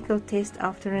one medical test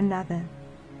after another,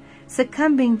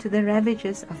 succumbing to the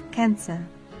ravages of cancer,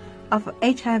 of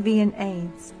HIV and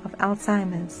AIDS, of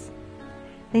Alzheimer's,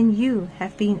 then you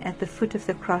have been at the foot of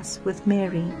the cross with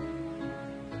Mary.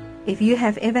 If you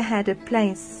had ever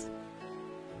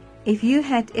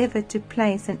to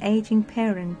place an aging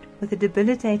parent with a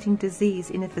debilitating disease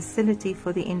in a facility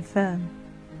for the infirm,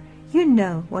 you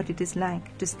know what it is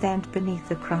like to stand beneath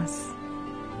the cross.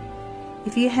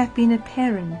 If you have been a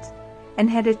parent and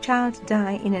had a child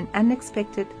die in an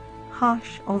unexpected,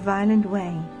 harsh or violent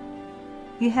way,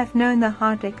 you have known the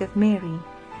heartache of Mary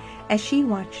as she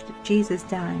watched Jesus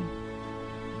die.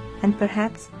 And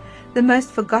perhaps The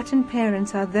most forgotten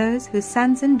parents are those whose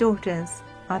sons and daughters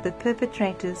are the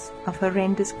perpetrators of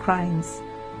horrendous crimes.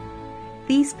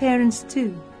 These parents,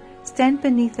 too, stand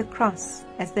beneath a cross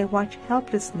as they watch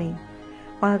helplessly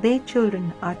while their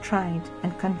children are tried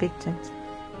and convicted.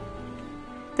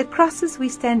 The crosses we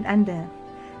stand under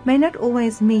may not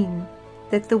always mean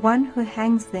that the one who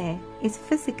hangs there is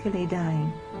physically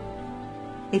dying.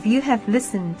 If you have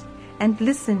listened and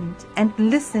listened and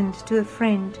listened to a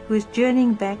friend who is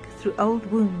journeying back through old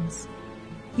wounds,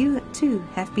 you too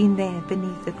have been there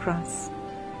beneath the cross.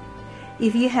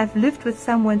 If you have lived with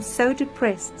someone so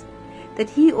depressed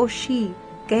that he or she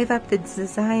gave up the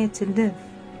desire to live,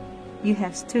 you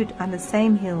have stood on the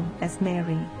same hill as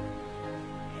Mary.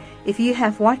 If you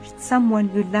have watched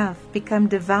someone you love become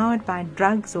devoured by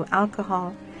drugs or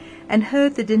alcohol and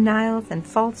heard the denials and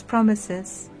false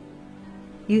promises,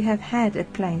 you have had a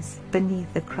place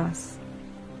beneath the cross.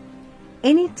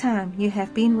 Any time you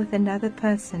have been with another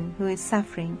person who is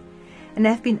suffering and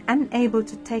have been unable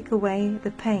to take away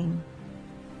the pain,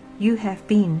 you have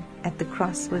been at the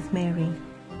cross with Mary.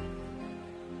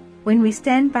 When we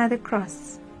stand by the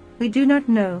cross, we do not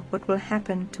know what will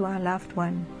happen to our loved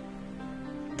one.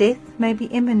 Death may be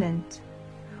imminent,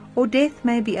 or death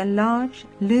may be a large,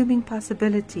 looming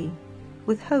possibility,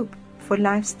 with hope for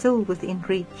life still within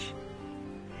reach.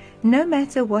 No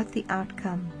matter what the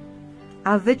outcome,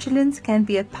 our vigilance can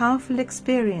be a powerful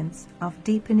experience of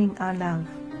deepening our love.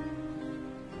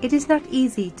 It is not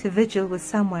easy to vigil with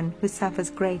someone who suffers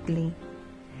greatly,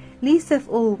 least of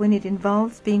all when it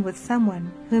involves being with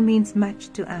someone who means much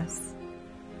to us.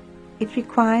 It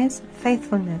requires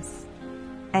faithfulness,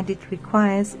 and it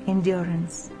requires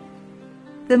endurance.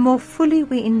 The more fully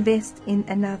we invest in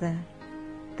another,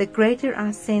 the greater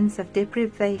our sense of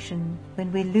deprivation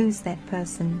when we lose that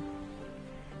person.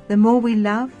 The more we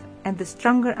love and the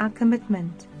stronger our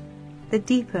commitment, the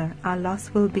deeper our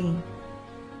loss will be.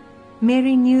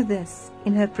 Mary knew this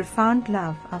in her profound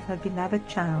love of her beloved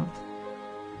child.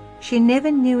 She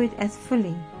never knew it as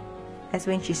fully as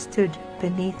when she stood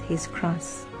beneath his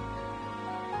cross.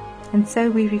 And so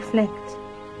we reflect.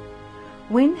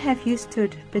 When have you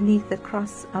stood beneath the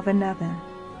cross of another?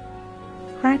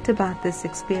 Write about this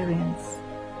experience.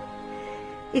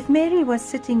 If Mary was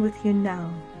sitting with you now,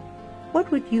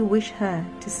 what would you wish her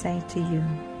to say to you?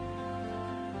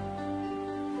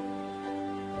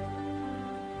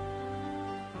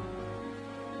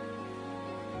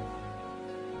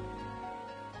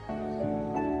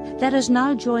 Let us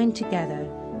now join together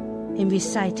in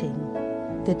reciting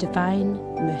the Divine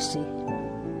Mercy.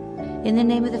 In the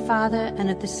name of the Father, and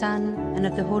of the Son, and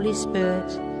of the Holy Spirit.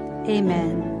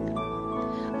 Amen.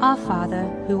 Our Father,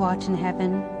 who art in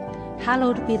heaven,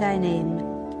 hallowed be thy name.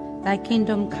 Thy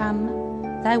kingdom come,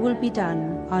 thy will be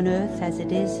done, on earth as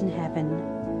it is in heaven.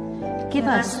 Give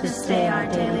us this day our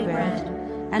daily bread,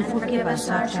 and forgive us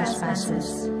our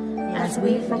trespasses, as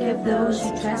we forgive those who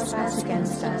trespass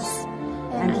against us.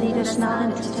 And lead us not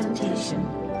into temptation,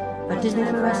 but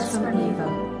deliver us from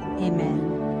evil. Amen.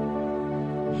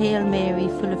 Hail Mary,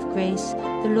 full of grace,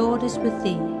 the Lord is with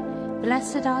thee.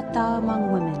 Blessed art thou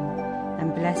among women,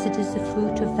 and blessed is the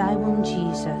fruit of thy womb,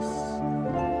 Jesus.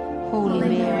 Holy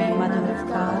Mary, Mother of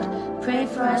God, pray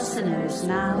for us sinners,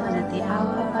 now and at the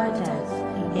hour of our death.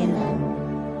 Amen.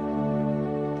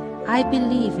 I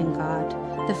believe in God,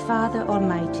 the Father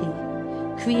Almighty,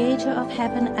 creator of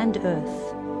heaven and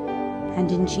earth,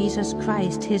 and in Jesus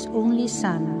Christ, his only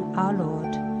Son, our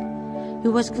Lord,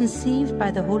 who was conceived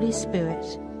by the Holy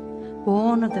Spirit,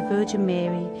 born of the Virgin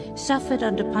Mary, suffered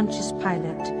under Pontius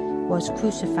Pilate, was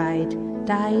crucified,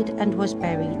 died, and was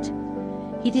buried.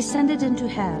 He descended into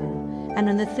hell, and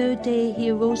on the third day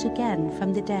he arose again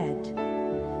from the dead.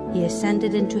 He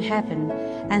ascended into heaven,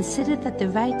 and sitteth at the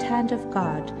right hand of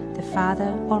God, the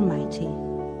Father Almighty.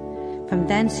 From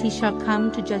thence he shall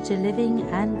come to judge the living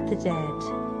and the dead.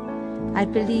 I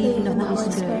believe in the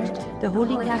Holy Spirit, the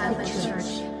Holy Catholic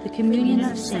Church, the communion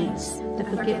of saints, the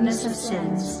forgiveness of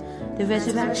sins, the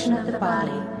resurrection of the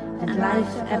body, and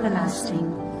life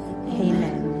everlasting.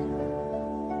 Amen.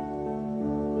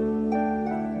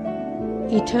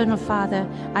 Eternal Father,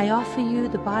 I offer you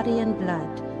the body and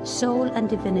blood, soul and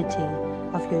divinity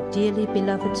of your dearly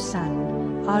beloved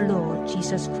Son, our Lord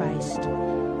Jesus Christ,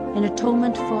 in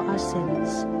atonement for our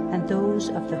sins and those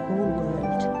of the whole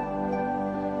world.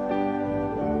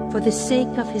 For the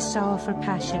sake of his sorrowful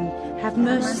passion, have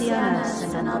mercy on us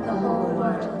and on the whole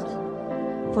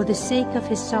world. For the sake of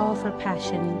his sorrowful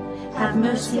passion, have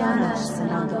mercy on us and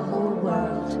on the whole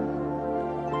world.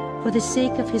 For the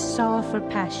sake of his sorrowful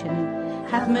passion,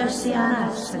 have mercy on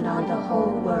us and on the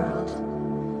whole world.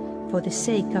 For the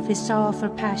sake of his sorrowful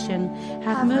passion,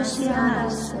 have mercy on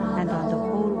us and on the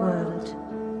whole world.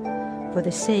 For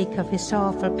the sake of his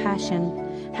sorrowful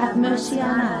passion, have mercy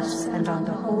on us and on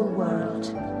the whole world.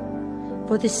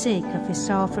 For the sake of his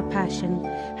sorrowful passion,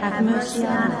 have mercy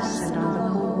on us and on the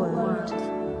whole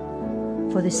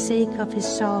world. For the sake of his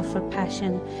sorrowful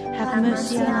passion, have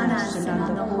mercy on us and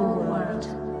on the whole world.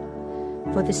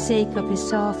 For the sake of his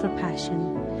sorrowful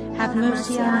passion, have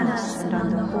mercy on us and on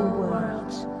the whole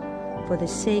world. For the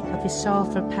sake of his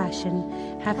sorrowful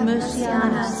passion, have mercy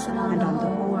on us and on the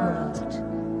whole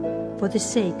world. For the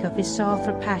sake of his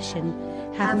sorrowful passion,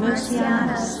 have mercy on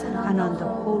us and on the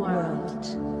whole world.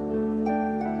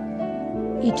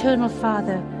 Eternal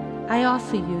Father, I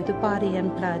offer you the body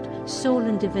and blood, soul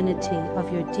and divinity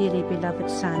of your dearly beloved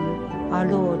Son, our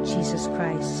Lord Jesus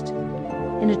Christ,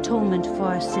 in atonement for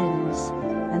our sins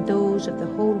and those of the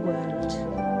whole world.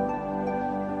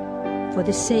 For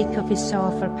the sake of his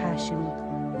sorrowful passion,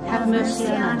 have mercy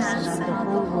on us and on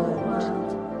the whole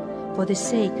world. For the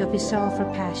sake of his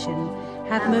sorrowful passion,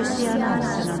 have mercy on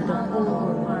us and on the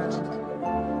whole world.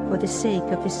 For the sake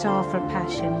of his sorrowful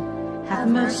passion, have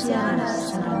mercy on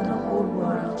us and on the whole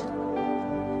world.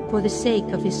 For the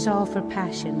sake of his sorrowful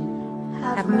passion,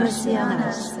 have mercy on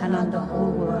us and on the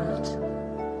whole world.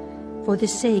 For the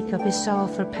sake of his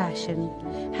sorrowful passion,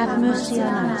 have mercy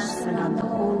on us and on the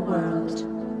whole world.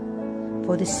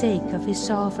 For the sake of his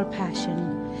sorrowful passion,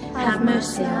 have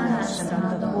mercy on us and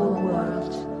on the whole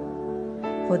world.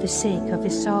 For the sake of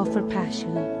his sorrowful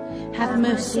passion, have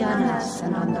mercy on us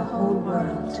and on the whole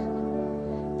world.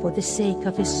 For the sake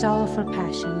of his sorrowful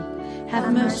passion,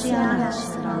 have mercy on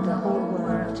us and on the whole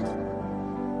world.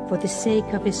 For the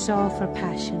sake of his sorrowful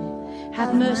passion,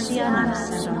 have mercy on us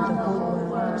and on the whole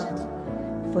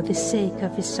world. For the sake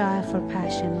of his sorrowful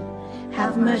passion,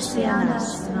 have mercy on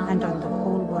us and on the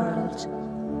whole world.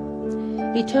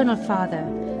 Eternal Father,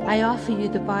 I offer you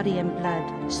the body and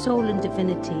blood, soul and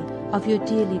divinity of your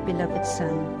dearly beloved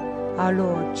Son, our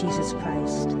Lord Jesus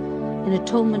Christ, in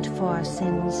atonement for our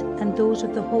sins and those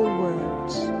of the whole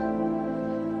world.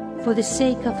 For the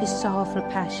sake of his sorrowful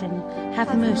passion,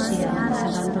 have mercy on us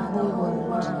and on the whole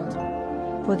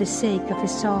world. For the sake of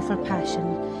his sorrowful passion,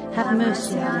 have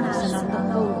mercy on us and on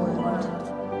the whole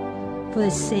world. For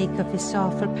the sake of his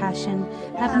sorrowful passion,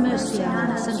 have mercy on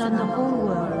us and on the whole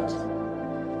world.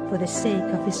 For the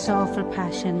sake of his sorrowful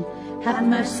passion, have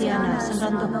mercy on us and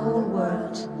on the whole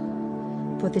world.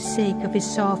 For the sake of his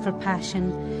sorrowful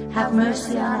passion, have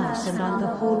mercy on us and on the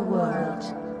whole world.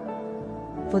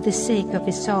 For the sake of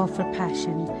his sorrowful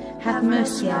passion, have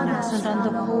mercy on us and on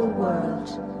the whole world.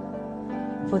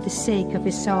 For the sake of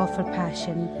his sorrowful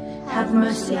passion, have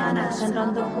mercy on us and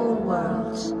on the whole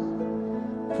world.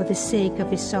 For the sake of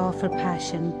his sorrowful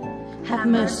passion, have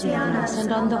mercy on us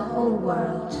and on the whole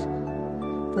world.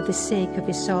 For the sake of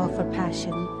his sorrowful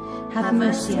passion, have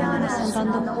mercy on us and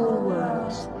on the whole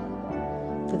world.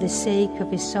 For the sake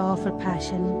of his sorrowful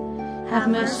passion, have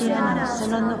mercy on us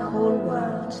and on the whole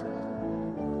world.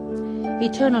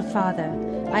 Eternal Father,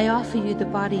 I offer you the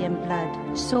body and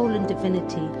blood, soul and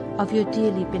divinity of your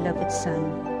dearly beloved Son,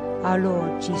 our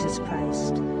Lord Jesus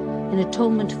Christ, in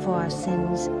atonement for our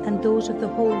sins and those of the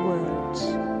whole world.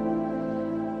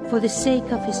 For the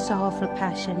sake of his sorrowful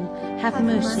passion, have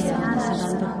mercy on us and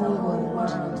on the whole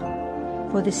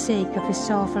world. For the sake of his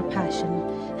sorrowful passion,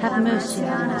 have mercy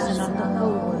on us and on the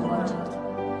whole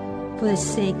world. For the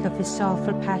sake of his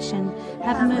sorrowful passion,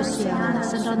 have mercy on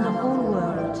us and on the whole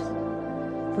world.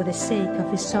 For the sake of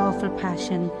his sorrowful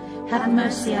passion, have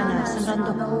mercy on us and on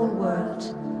the whole world.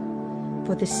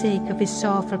 For the sake of his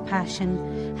sorrowful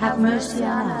passion, have mercy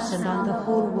on us and on the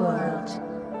whole world.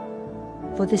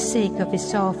 For the sake of his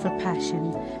sorrowful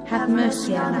passion, have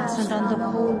mercy on us and on the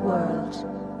whole world.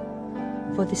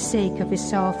 For the sake of his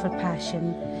sorrowful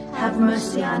passion, have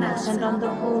mercy on us and on the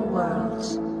whole world.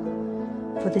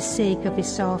 For the sake of his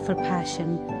sorrowful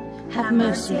passion, have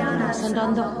mercy on us and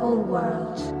on the whole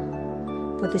world.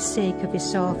 For the sake of his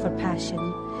sorrowful passion,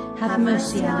 have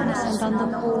mercy on us and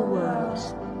on the whole world.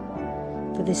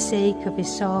 For the sake of his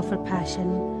sorrowful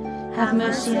passion, have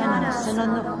mercy on us and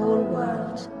on the whole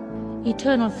world.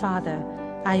 Eternal Father,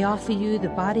 I offer you the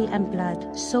body and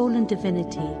blood, soul and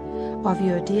divinity of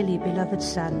your dearly beloved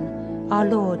Son, our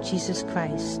Lord Jesus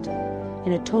Christ,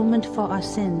 in atonement for our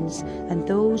sins and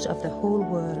those of the whole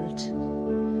world.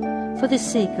 For the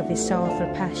sake of his sorrowful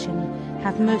passion,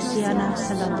 have mercy on us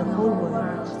and on the whole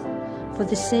world. For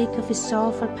the sake of his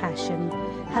sorrowful passion,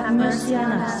 have mercy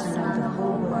on us and on the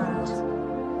whole world.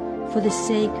 For the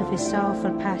sake of his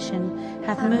sorrowful passion,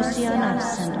 have mercy on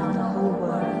us and on the whole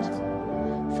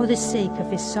world. For the sake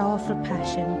of his sorrowful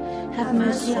passion, have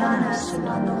mercy on us and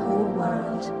on the whole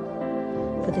world.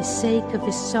 For the sake of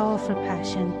his sorrowful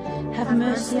passion, have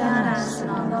mercy on us and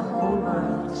on the whole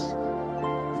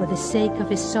world. For the sake of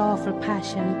his sorrowful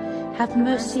passion, have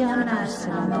mercy on us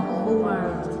and on the whole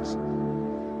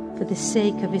world. For the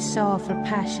sake of his sorrowful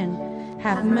passion,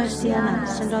 have mercy on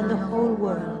us and on the whole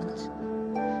world.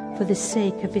 For the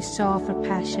sake of his sorrowful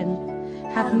passion,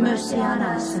 have mercy on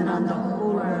us and on the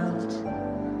whole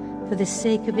world. For the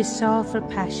sake of his sorrowful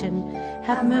passion,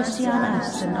 have mercy on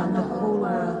us and on the whole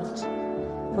world.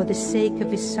 For the sake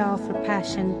of his sorrowful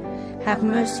passion, have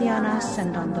mercy on us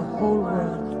and on the whole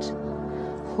world.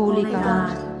 Holy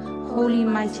God, Holy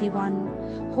Mighty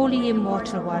One, Holy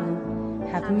Immortal One,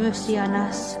 have mercy on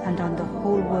us and on the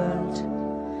whole world.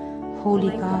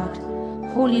 Holy God,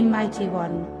 Holy Mighty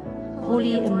One,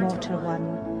 Holy Immortal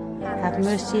One, have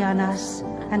mercy on us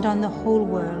and on the whole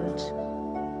world.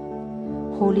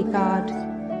 Holy God,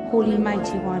 Holy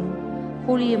Mighty One,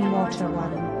 Holy Immortal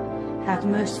One, have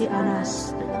mercy on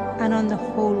us and on the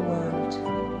whole world.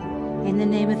 In the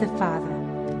name of the Father,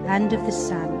 and of the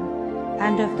Son,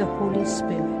 and of the Holy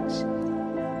Spirit.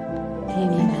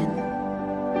 Amen.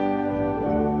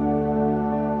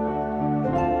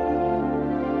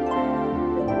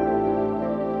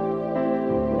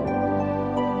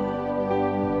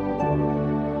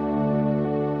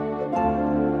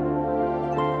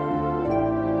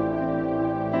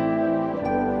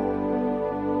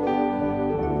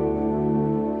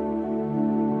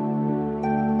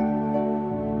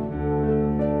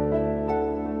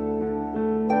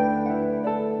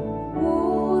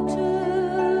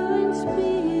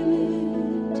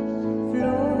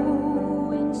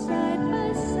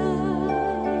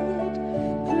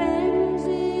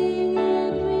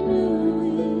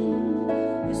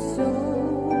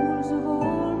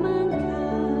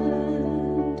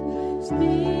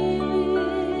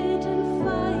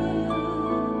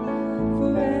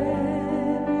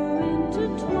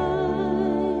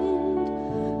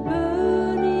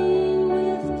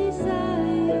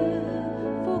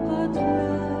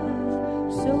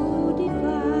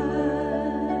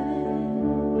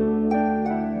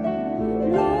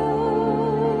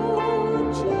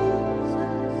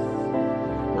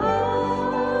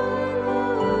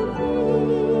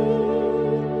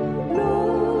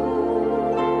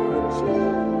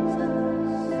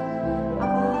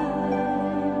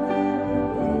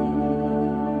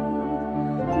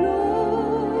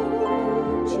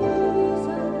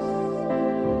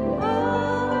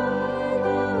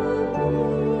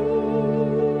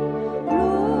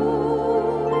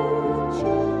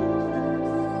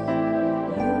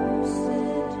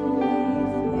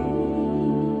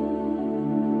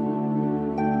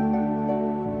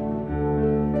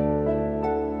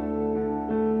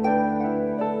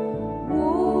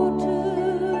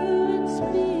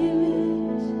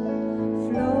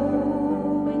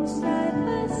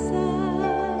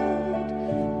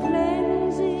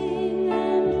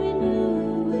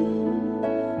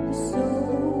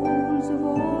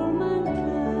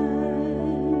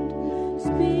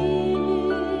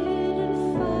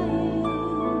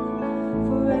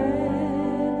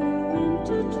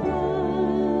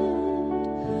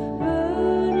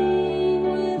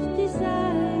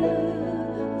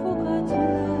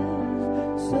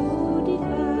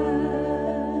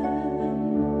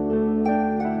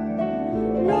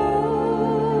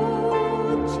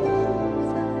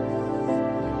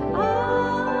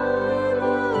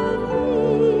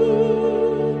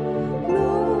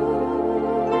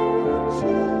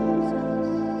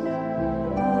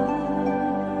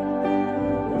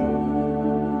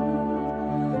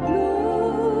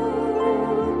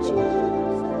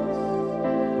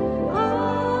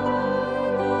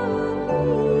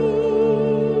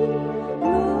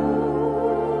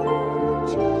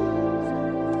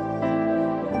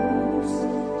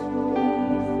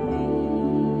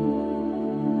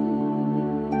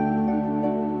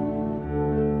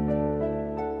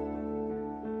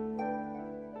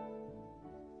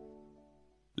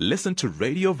 Listen to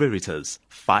Radio Veritas,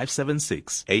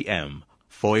 576 AM,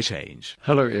 for a change.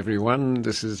 Hello everyone,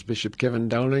 this is Bishop Kevin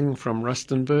Dowling from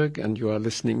Rustenburg and you are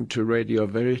listening to Radio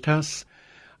Veritas.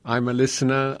 I'm a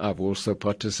listener. I've also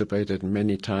participated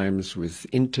many times with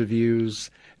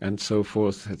interviews and so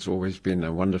forth. It's always been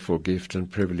a wonderful gift and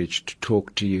privilege to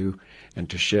talk to you and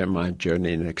to share my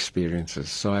journey and experiences.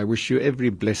 So I wish you every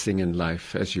blessing in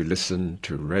life as you listen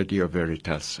to Radio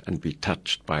Veritas and be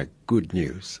touched by good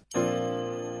news.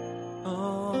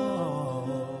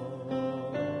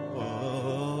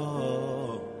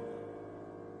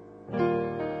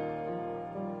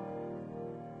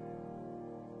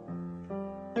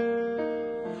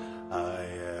 I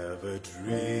have a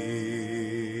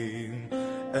dream,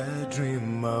 a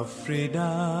dream of freedom.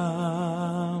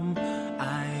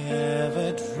 I have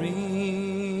a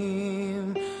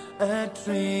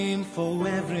dream for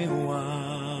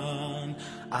everyone.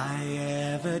 I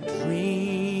have a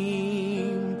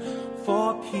dream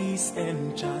for peace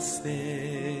and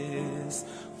justice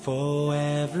for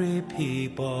every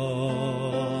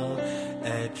people.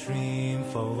 A dream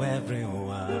for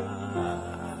everyone.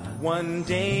 One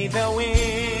day there will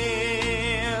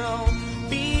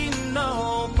be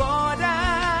no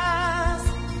borders,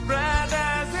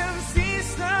 brothers and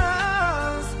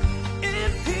sisters,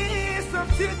 in peace of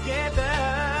together.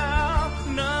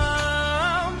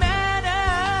 No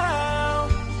matter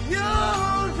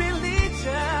your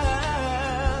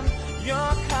religion,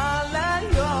 your color,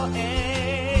 your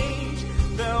age,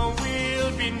 there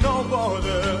will be no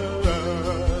borders.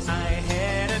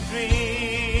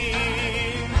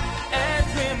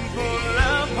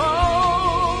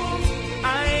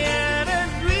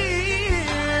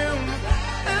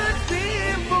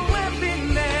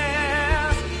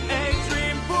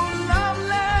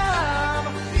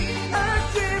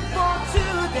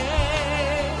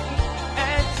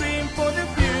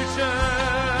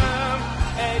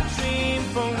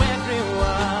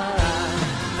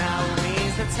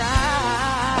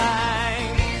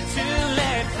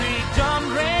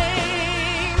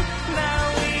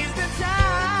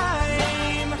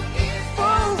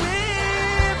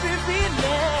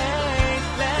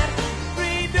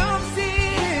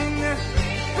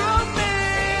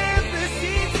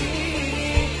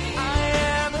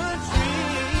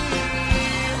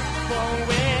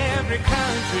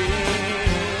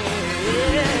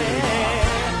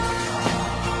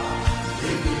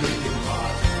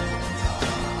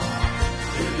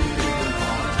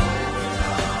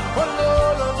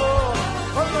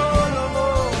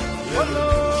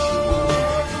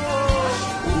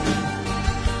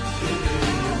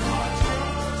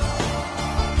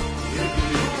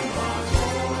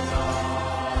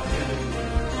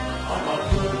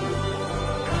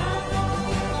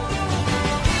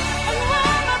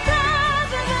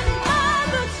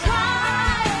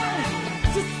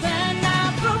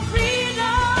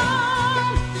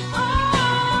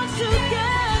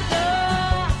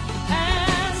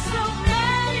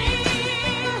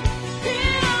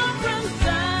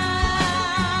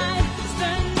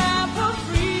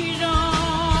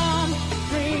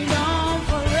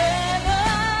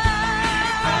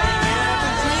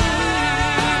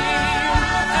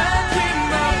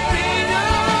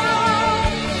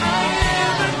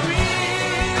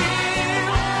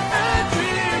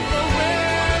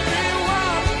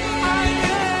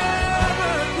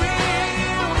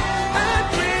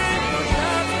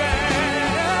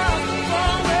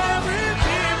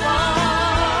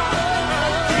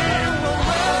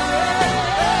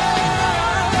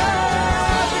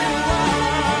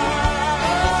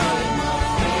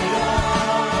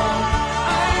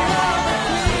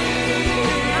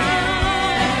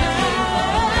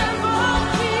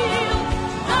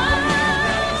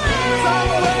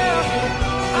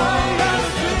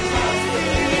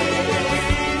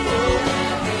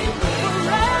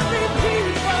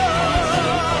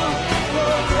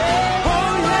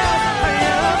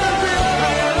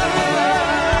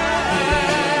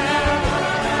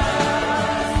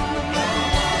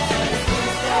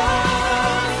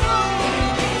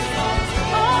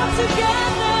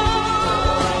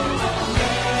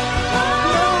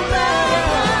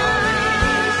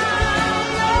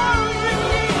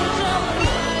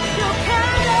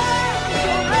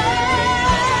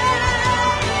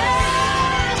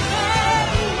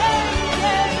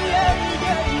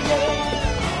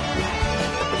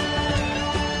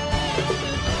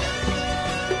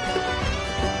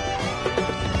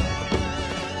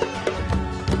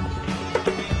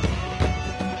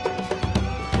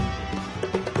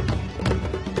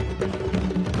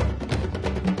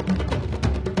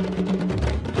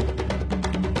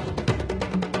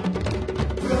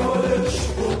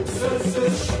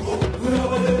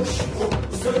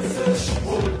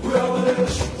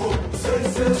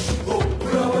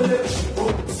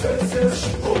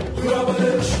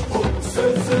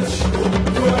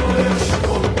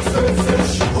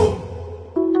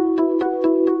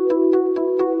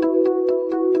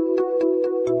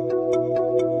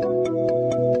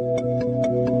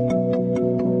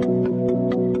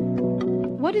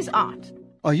 What is art?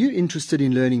 Are you interested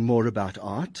in learning more about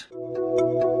art?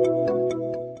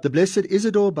 The Blessed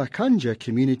Isidore Bakanja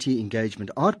Community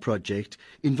Engagement Art Project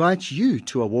invites you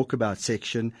to a walkabout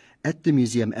section at the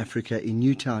Museum Africa in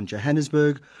Newtown,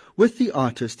 Johannesburg, with the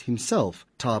artist himself,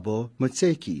 Thabo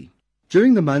Motseki.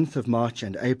 During the month of March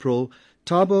and April,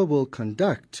 Thabo will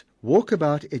conduct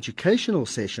walkabout educational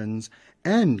sessions,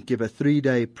 and give a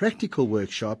 3-day practical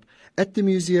workshop at the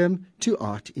museum to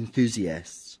art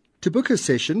enthusiasts. To book a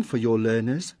session for your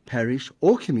learners, parish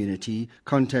or community,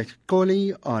 contact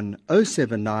Xoli on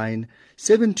 079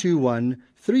 721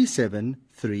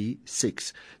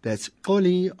 3736. That's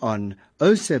Xoli on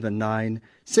 079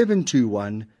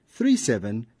 721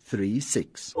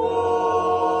 3736.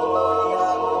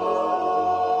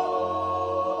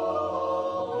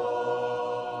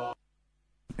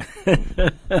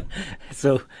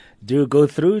 So do go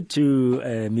through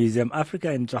to Museum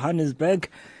Africa in Johannesburg,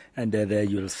 and there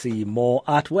you'll see more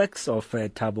artworks of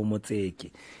Thabo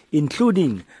Motseki,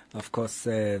 including, of course,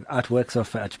 artworks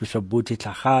of Archbishop Buti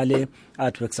Tlhagale,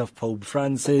 artworks of Pope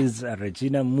Francis,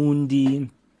 Regina Mundi,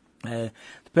 the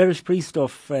parish priest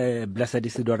of Blessed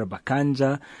Isidore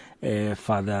Bakanja,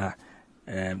 Father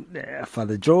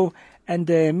Joe, and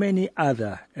many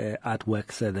other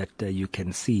artworks that you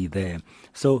can see there.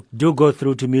 So do go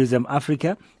through to Museum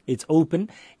Africa. It's open.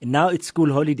 Now it's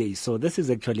school holidays, so this is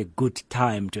actually a good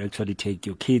time to actually take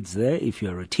your kids there. If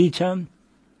you're a teacher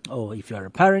or if you're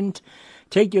a parent,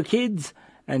 take your kids,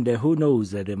 and who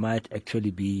knows, they might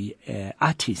actually be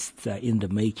artists in the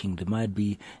making. They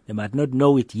might not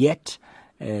know it yet,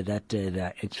 that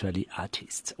they're actually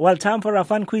artists. Well, time for our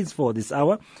fun quiz for this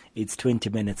hour. It's 20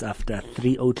 minutes after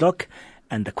 3 o'clock,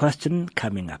 and the question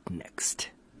coming up next.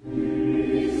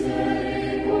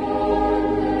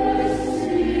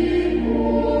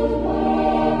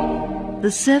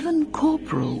 The 7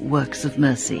 corporal works of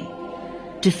mercy: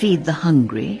 to feed the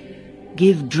hungry,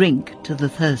 give drink to the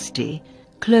thirsty,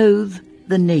 clothe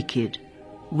the naked,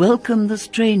 welcome the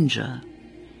stranger,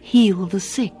 heal the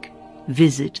sick,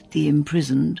 visit the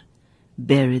imprisoned,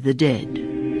 bury the dead.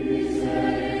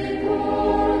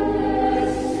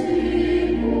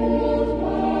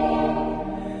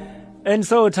 And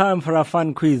so time for our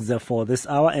fun quiz for this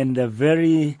hour, and a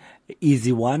very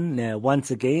easy one once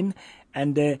again.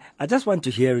 And I just want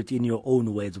to hear it in your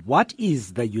own words. What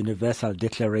is the Universal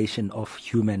Declaration of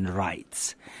Human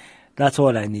Rights? That's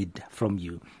all I need from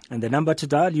you. And the number to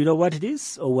dial, you know what it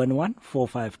is?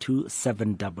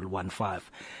 011-452-7115.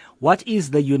 What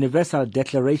is the Universal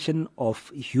Declaration of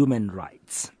Human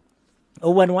Rights?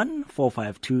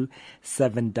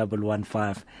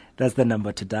 011-452-7115. That's the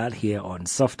number to dial here on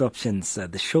Soft Options,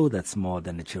 the show that's more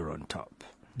than a cheer on top.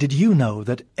 Did you know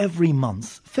that every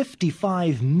month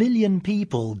 55 million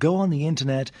people go on the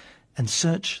internet and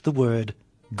search the word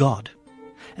God?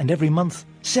 And every month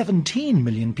 17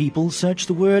 million people search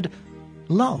the word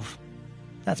love.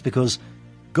 That's because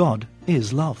God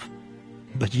is love.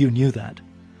 But you knew that.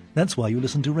 That's why you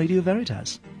listen to Radio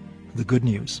Veritas. The good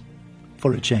news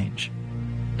for a change.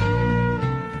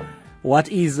 What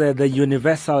is the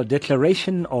Universal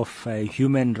Declaration of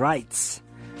Human Rights?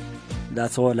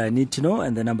 That's all I need to know,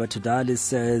 and the number to dial is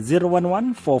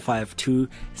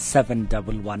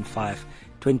 011-452-7115.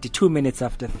 22 minutes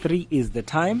after 3 is the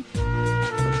time.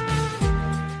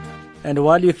 And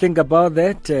while you think about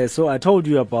that, so I told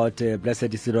you about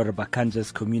Blessed Isidore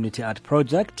Bakanja's Community Art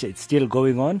Project. It's still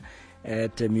going on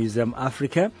at Museum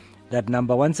Africa. That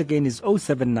number once again is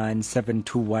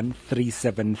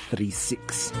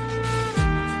 079-721-3736.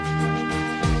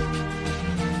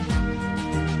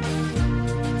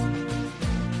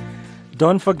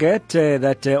 Don't forget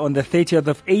that on the 30th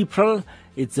of April,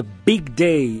 it's a big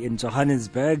day in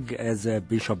Johannesburg, as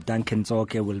Bishop Duncan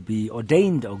Tsoke will be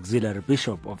ordained Auxiliary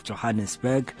Bishop of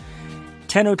Johannesburg.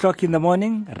 10 o'clock in the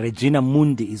morning, Regina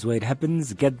Mundi is where it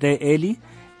happens. Get there early,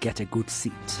 get a good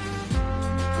seat.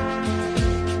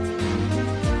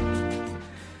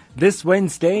 This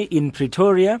Wednesday in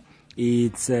Pretoria,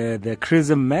 it's the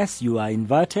Chrism Mass. You are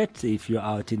invited, if you're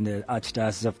out in the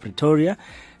Archdiocese of Pretoria,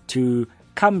 to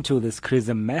come to this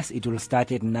Chrism Mass. It will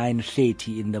start at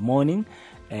 9:30 in the morning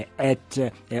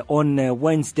on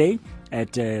Wednesday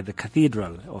at the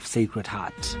Cathedral of Sacred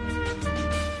Heart.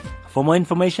 For more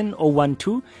information,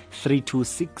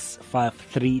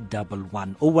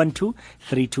 012-326-5311.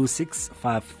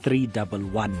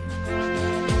 012-326-5311.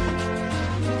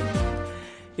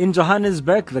 In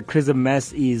Johannesburg, the Chrism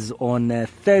Mass is on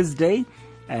Thursday,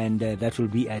 and that will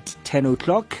be at 10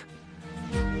 o'clock.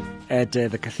 At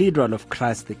the Cathedral of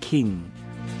Christ the King.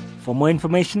 For more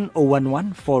information,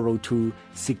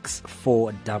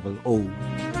 011-402-6400.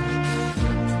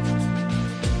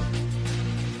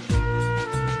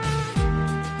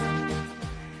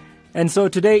 And so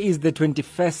today is the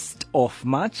 21st of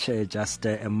March, just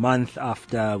a month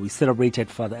after we celebrated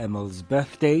Father Emil's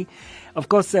birthday. Of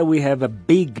course, we have a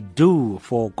big do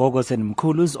for Gogos and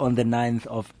Mkulus on the 9th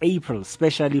of April,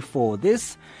 especially for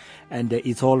this. And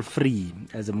it's all free.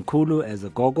 As a Mkulu, as a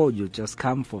Gogo, you just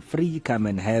come for free. Come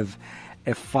and have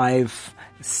a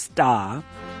 5-star,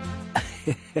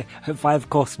 a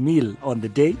 5-course meal on the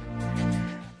day.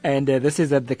 And this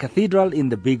is at the cathedral in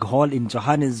the big hall in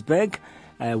Johannesburg.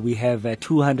 We have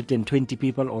 220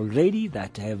 people already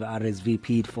that have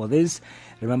RSVP'd for this.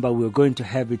 Remember, we were going to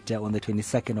have it on the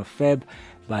 22nd of Feb,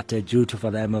 but due to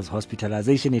Father Emil's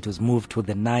hospitalization, it was moved to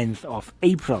the 9th of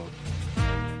April.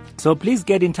 So please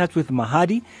get in touch with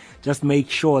Mahadi. Just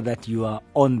make sure that you are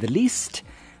on the list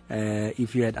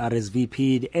if you had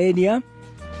RSVP'd earlier.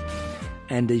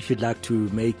 And if you'd like to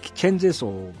make changes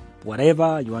or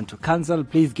whatever you want to cancel,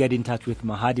 please get in touch with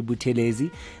Mahadi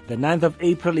Buthelezi. The 9th of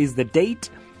April is the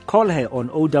date. Call her on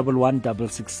 011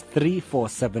 663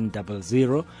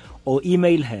 4700 or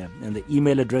email her. And the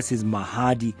email address is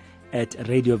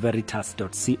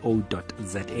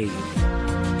mahadi@radioveritas.co.za.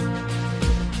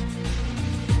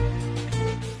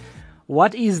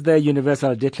 What is the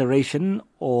Universal Declaration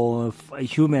of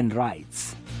Human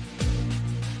Rights?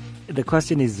 The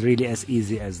question is really as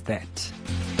easy as that.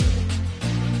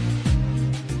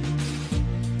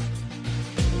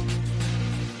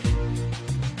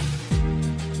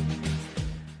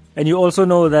 And you also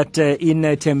know that in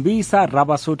Tembisa,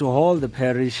 Rabasoto Hall, the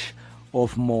parish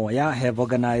of Moya, have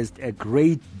organized a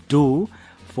great do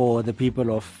for the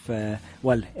people of,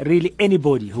 really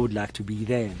anybody who would like to be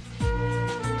there.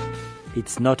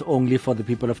 It's not only for the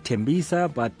people of Tembisa,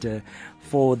 but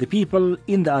for the people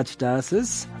in the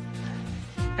Archdiocese.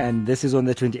 And this is on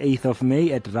the 28th of May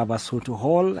at Rabasoto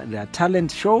Hall, their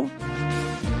talent show.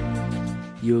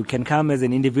 You can come as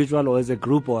an individual or as a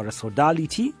group or a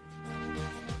sodality.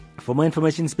 For more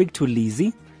information, speak to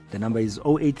Lizzie. The number is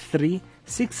 083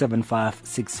 675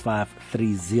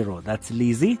 6530. That's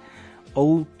Lizzie,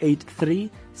 083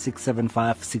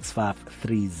 675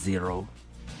 6530.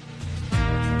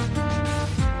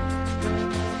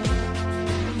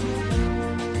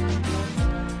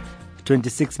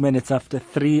 .26 after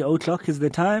 3 o'clock is the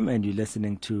time, and you're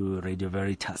listening to Radio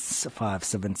Veritas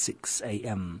 576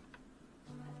 AM.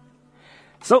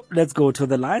 So let's go to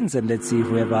the lines and let's see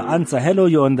if we have an answer. Hello,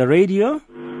 you're on the radio.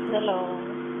 Hello.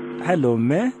 Hello,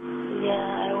 me. Yeah,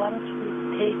 I want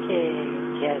to take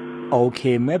a guess.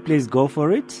 Okay, me, please go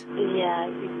for it. Yeah,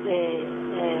 it's a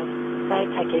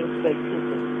fight against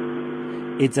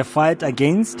racism. It's a fight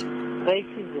against?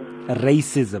 Racism.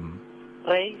 Racism.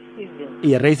 Racism.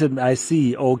 Yeah, racism, I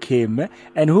see. Okay, me.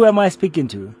 And who am I speaking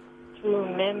to? To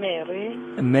Memory.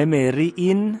 Memory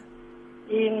in?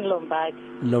 In Lombardy.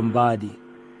 Lombardy.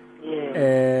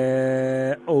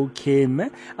 Yeah. Okay, man.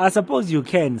 I suppose you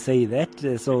can say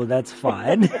that, so that's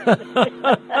fine.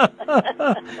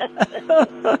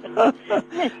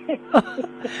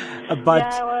 But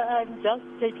yeah, well, I'm just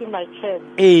taking my chance.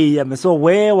 Hey, so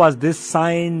where was this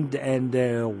signed and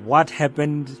what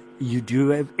happened? Do you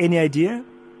have any idea?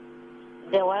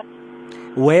 The what?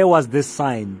 Where was this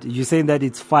signed? You're saying that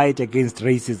it's fight against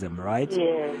racism, right?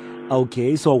 Yes.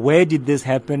 Okay, so where did this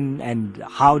happen and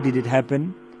how did it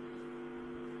happen?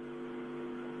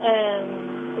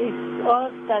 It's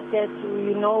all started,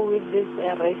 with this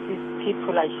racist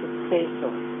people, I should say so.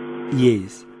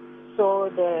 Yes. So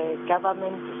the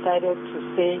government decided to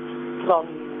say from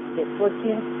the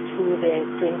 14th to the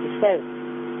 21st,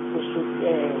 we should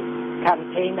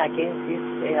campaign against this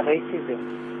racism.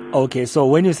 Okay, so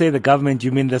when you say the government,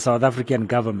 you mean the South African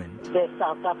government? The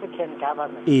South African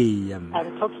government.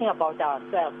 I'm talking about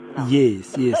ourselves now.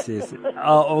 Yes.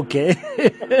 Oh, okay.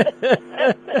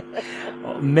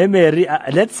 Memory,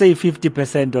 let's say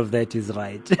 50% of that is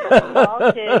right.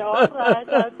 Okay, all right,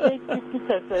 I'll take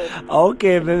 50%.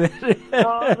 Okay, Memory.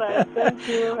 All right, thank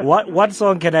you. What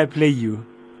song can I play you?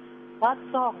 What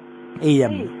song? Please,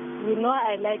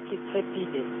 I like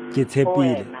Kitepile.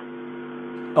 Kitepile.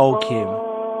 Okay.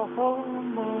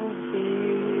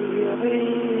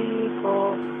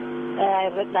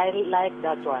 I like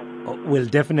that one. We'll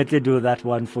definitely do that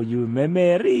one for you,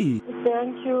 Memory.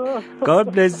 Thank you.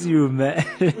 God bless you, man.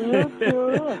 You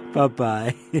too.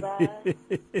 Bye-bye. Bye.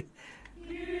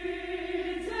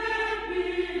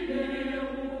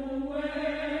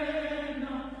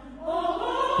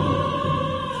 Oh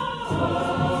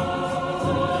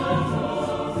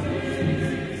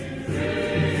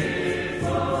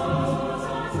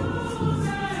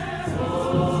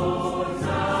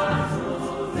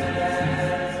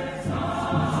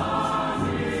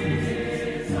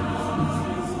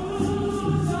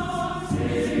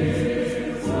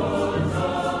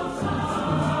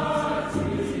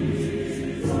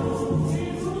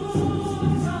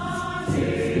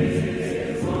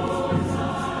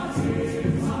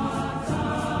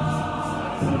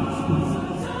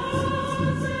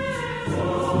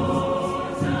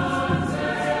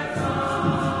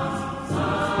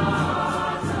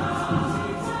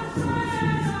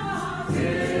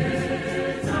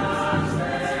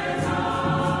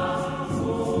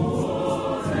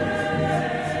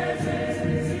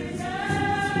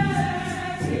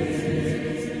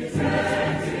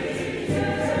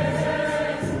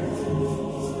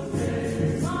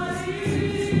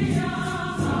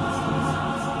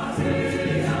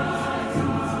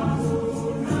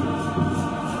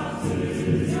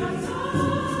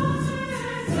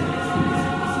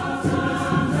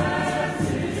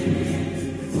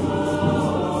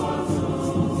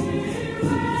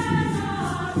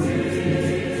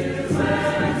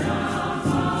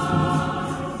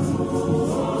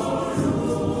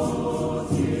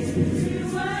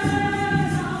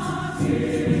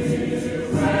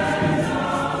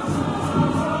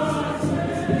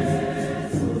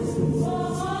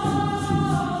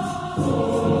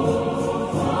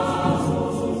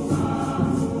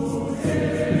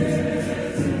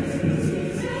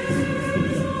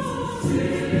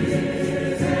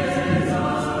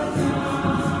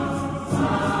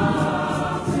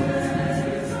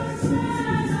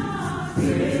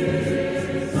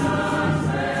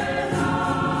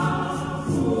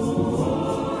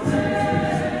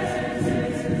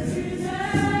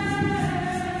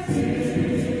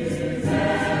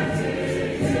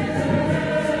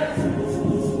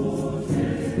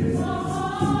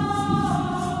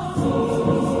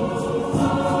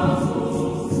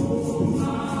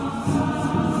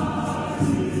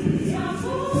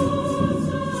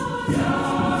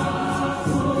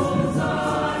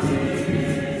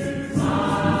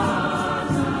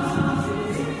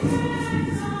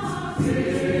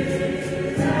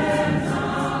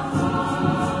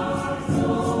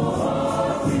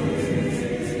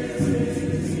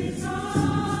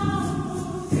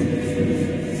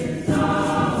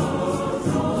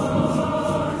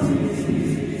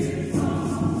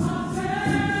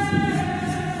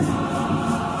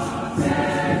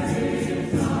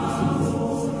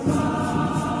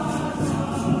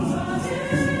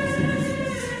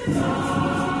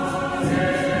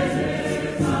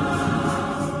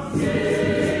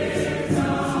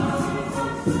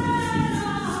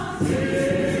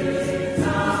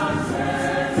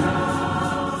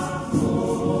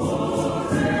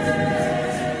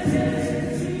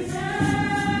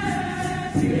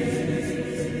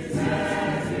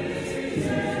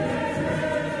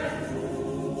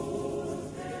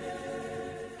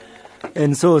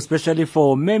And so, especially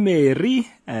for Memeri,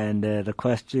 and the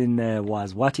question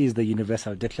was, what is the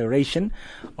Universal Declaration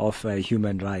of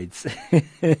Human Rights?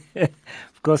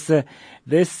 Of course,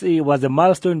 this was a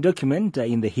milestone document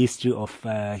in the history of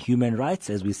human rights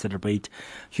as we celebrate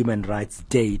Human Rights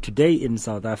Day today in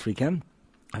South Africa.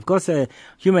 Of course,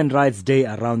 Human Rights Day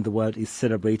around the world is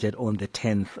celebrated on the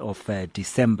 10th of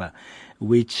December,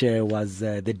 which was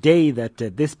the day that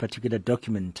this particular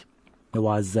document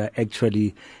was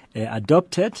actually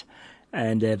adopted,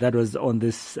 and that was on the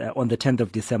 10th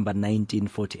of December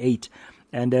 1948.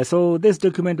 And so this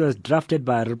document was drafted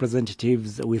by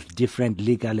representatives with different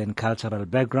legal and cultural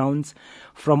backgrounds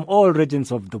from all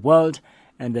regions of the world.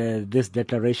 And this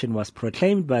declaration was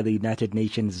proclaimed by the United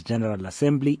Nations General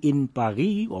Assembly in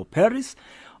Paris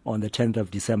on the 10th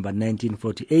of December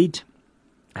 1948,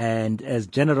 and as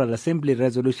General Assembly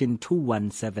Resolution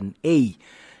 217A,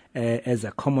 as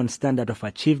a common standard of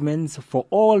achievements for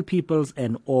all peoples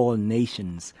and all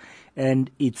nations.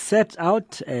 And it set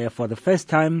out for the first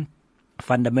time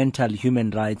fundamental human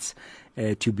rights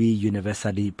to be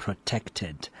universally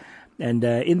protected. And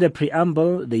in the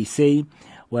preamble, they say,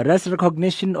 whereas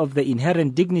recognition of the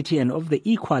inherent dignity and of the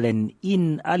equal and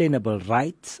inalienable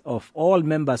rights of all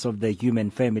members of the human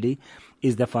family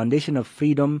is the foundation of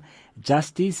freedom,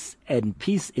 justice, and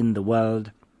peace in the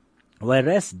world,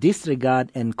 whereas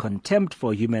disregard and contempt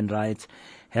for human rights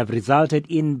have resulted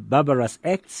in barbarous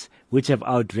acts which have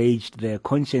outraged the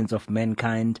conscience of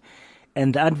mankind,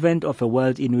 and the advent of a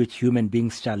world in which human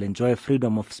beings shall enjoy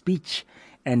freedom of speech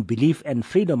and belief and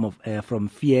freedom of, from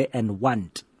fear and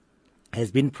want has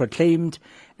been proclaimed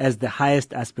as the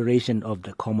highest aspiration of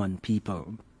the common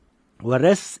people.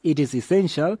 Whereas it is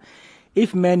essential,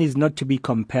 if man is not to be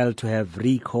compelled to have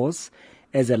recourse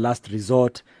as a last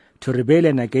resort to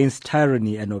rebellion against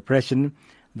tyranny and oppression,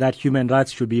 that human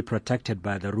rights should be protected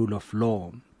by the rule of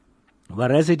law.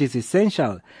 Whereas it is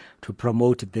essential to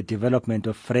promote the development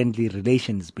of friendly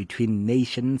relations between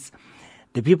nations,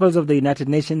 the peoples of the United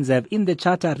Nations have in the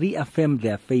Charter reaffirmed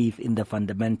their faith in the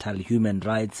fundamental human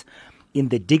rights, in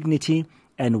the dignity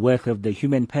and worth of the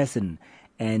human person,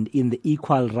 and in the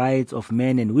equal rights of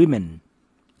men and women,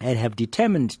 and have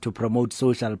determined to promote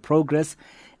social progress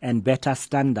and better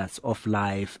standards of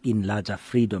life in larger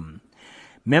freedom.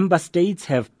 Member states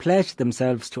have pledged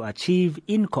themselves to achieve,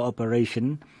 in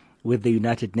cooperation with the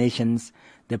United Nations,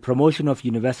 the promotion of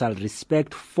universal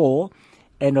respect for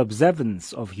and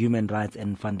observance of human rights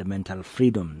and fundamental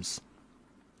freedoms.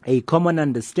 A common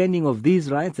understanding of these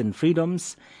rights and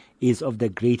freedoms is of the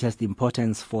greatest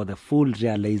importance for the full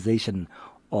realization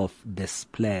of this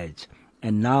pledge.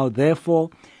 And now, therefore,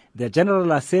 the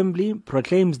General Assembly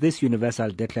proclaims this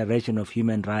Universal Declaration of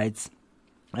Human Rights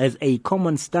as a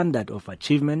common standard of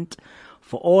achievement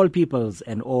for all peoples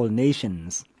and all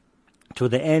nations, to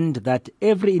the end that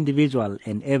every individual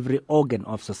and every organ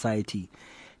of society,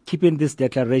 keeping this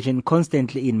declaration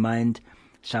constantly in mind,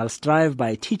 shall strive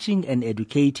by teaching and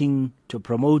educating to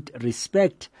promote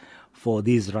respect for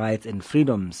these rights and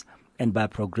freedoms, and by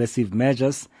progressive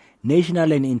measures,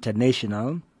 national and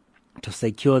international, to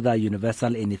secure their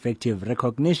universal and effective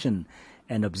recognition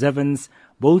and observance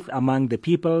both among the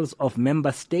peoples of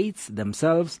member states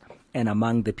themselves and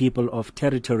among the people of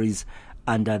territories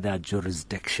under their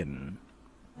jurisdiction.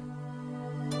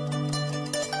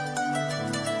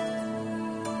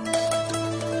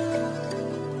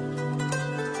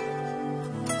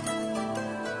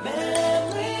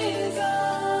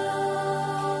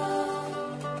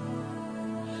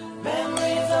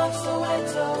 Memories of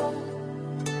Soweto.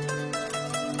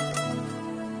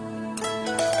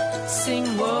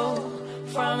 Sing woe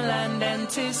from London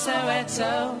to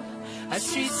Soweto, a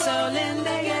street soul in the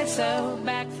ghetto,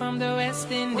 back from the West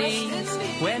Indies.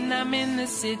 When I'm in the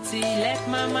city, let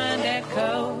my mind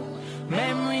echo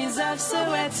memories of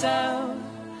Soweto.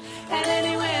 And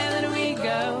anywhere that we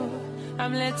go,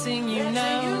 I'm letting you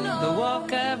know the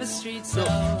walk of a street soul.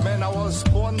 Man, I was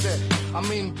born there,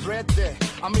 bred there,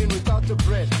 without the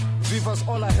bread. Viva's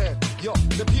all I had. Yo,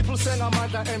 the people sang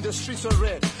Amanda and the streets were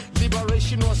red.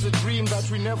 Liberation was a dream that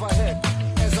we never had.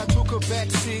 As I took a back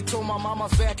seat on my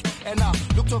mama's back, and I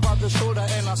looked over the shoulder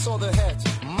and I saw the hat.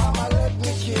 Mama, let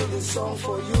me kill this song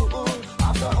for you.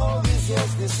 After all these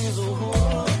years, this is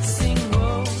Sing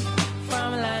woe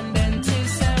from London to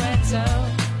Soweto,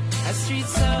 a street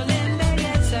soul in the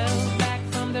ghetto, back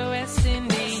from the West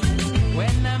Indies.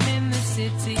 When I'm in the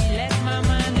city, let my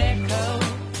mind echo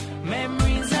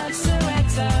memories of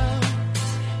Soweto.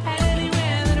 And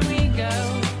anywhere that we go,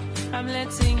 I'm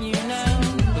letting you know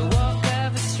the walk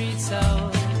of a street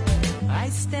soul. I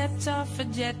stepped off a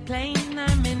jet plane,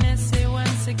 I'm in SA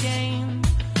once again,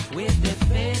 with the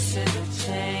faces that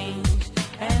change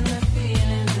and the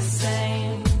feeling's the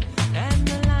same, and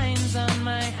the lines on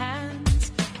my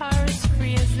hands are as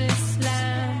free as this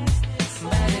land.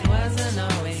 But it wasn't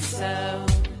always so,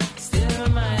 still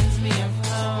reminds me of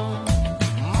home.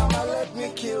 Mama, let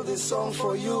me kill this song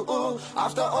for you.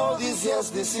 After all these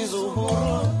years, this is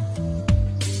Uhuru.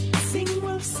 Sing,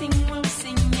 we'll sing, we'll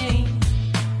sing, yeah.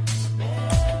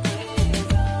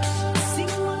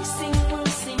 Sing, we'll sing, we'll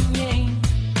sing, yeah.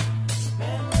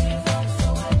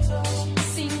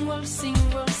 Sing, we'll sing,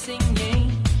 we'll sing, yeah.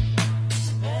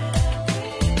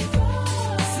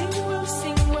 Sing, we'll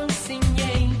sing, we'll sing,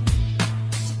 yeah.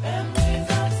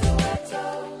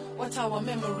 What our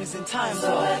memories in time,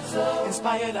 though,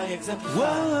 inspired, I exemplify.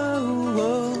 Whoa,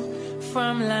 whoa,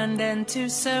 from London to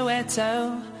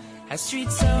Soweto, a street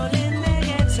soul in the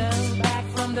ghetto, back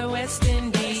from the West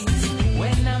Indies.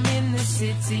 When I'm in the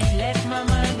city, let my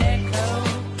mind echo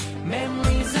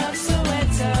memories of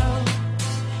Soweto.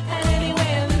 And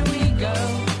anywhere that we go,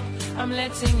 I'm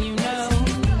letting you know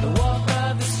the walk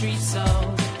of the street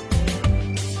soul.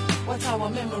 What our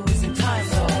memories in time,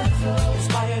 though,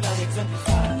 inspired, I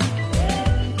exemplify.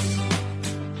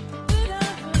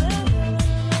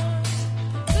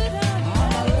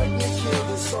 Mama, let me kill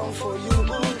this song for you.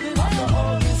 After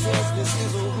all these years, this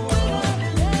is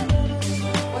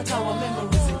What our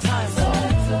memories in time, though,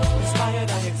 inspired,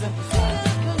 I exemplify.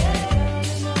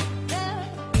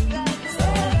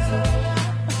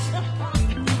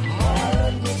 Mama,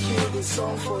 let me kill this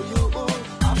song for you.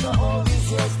 After all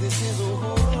these years, this is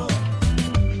Uhuru.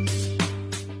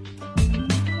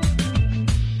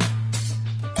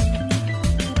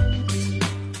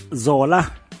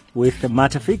 Zola with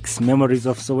Matafix, Memories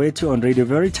of Soweto on Radio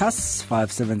Veritas,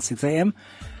 576 AM.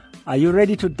 Are you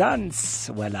ready to dance?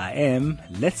 Well, I am.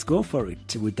 Let's go for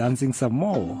it. We're dancing some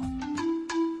more.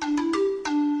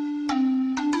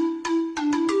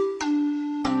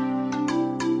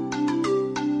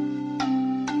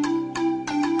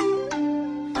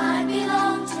 I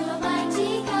belong to a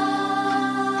mighty God.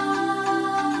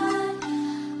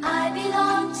 I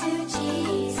belong to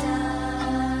Jesus.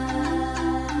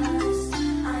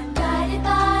 I'm guided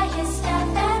by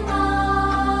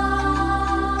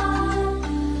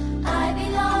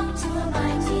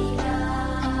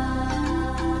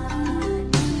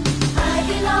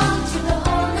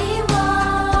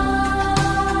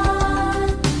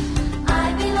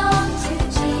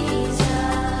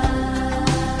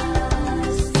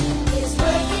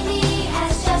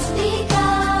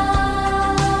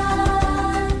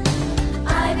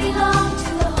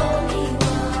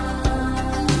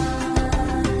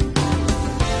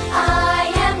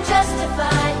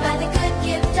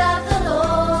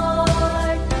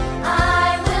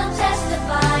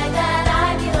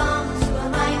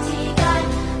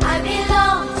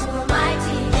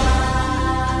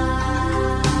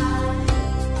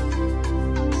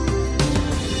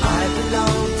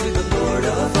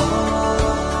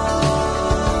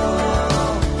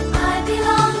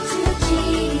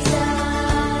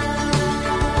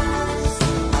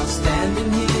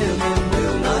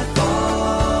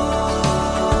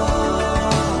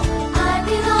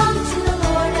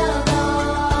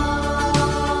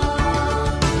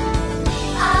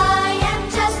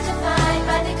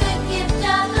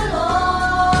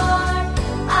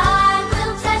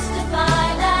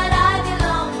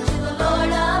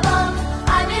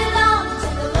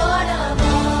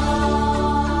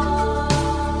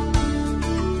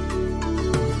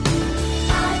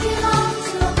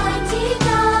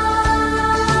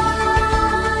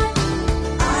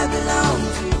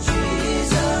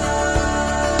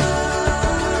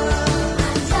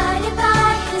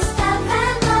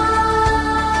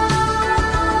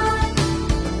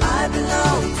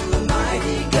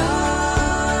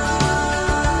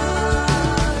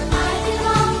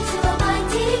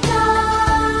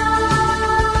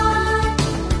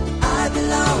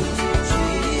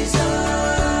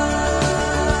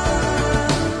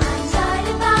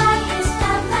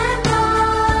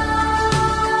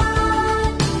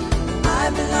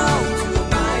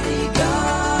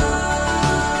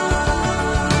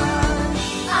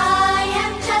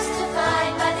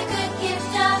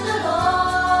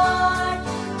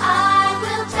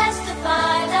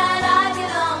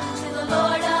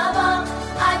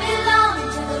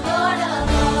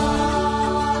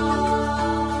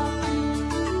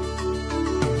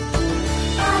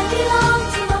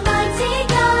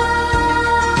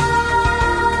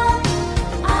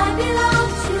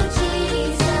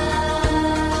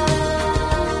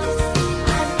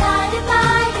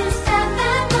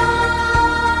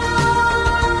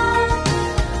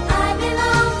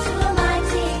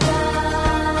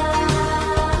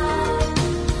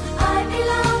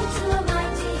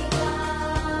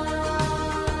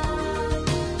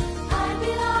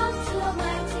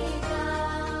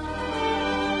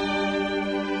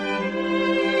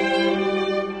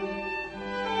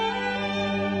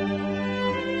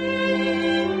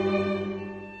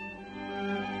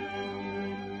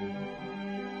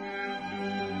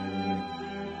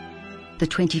the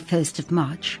 21st of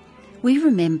March, we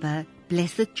remember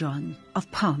Blessed John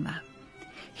of Parma.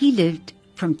 He lived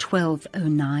from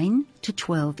 1209 to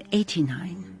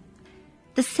 1289.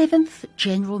 The seventh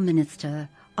General Minister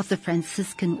of the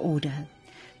Franciscan Order,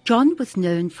 John was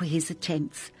known for his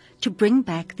attempts to bring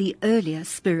back the earlier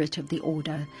spirit of the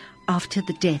order after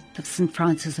the death of St.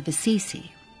 Francis of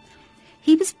Assisi.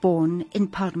 He was born in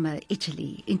Parma,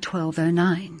 Italy in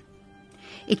 1209.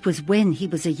 It was when he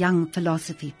was a young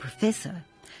philosophy professor,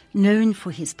 known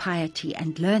for his piety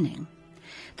and learning,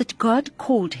 that God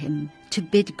called him to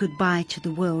bid goodbye to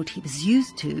the world he was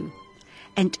used to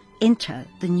and enter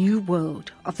the new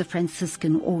world of the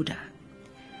Franciscan order.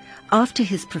 After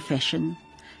his profession,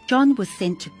 John was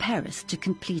sent to Paris to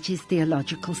complete his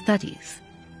theological studies.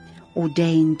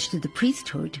 Ordained to the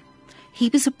priesthood, he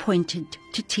was appointed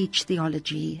to teach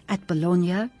theology at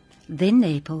Bologna, then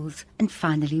Naples, and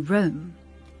finally Rome.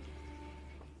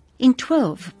 In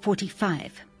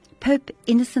 1245, Pope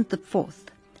Innocent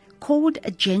IV called a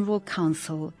general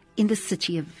council in the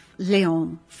city of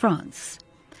Lyon, France.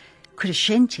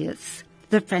 Crescentius,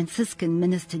 the Franciscan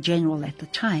minister general at the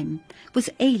time,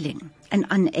 was ailing and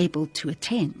unable to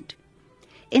attend.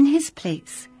 In his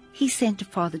place, he sent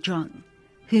Father John,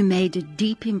 who made a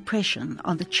deep impression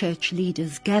on the church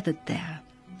leaders gathered there.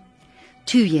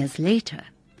 2 years later,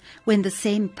 when the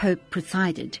same Pope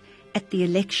presided at the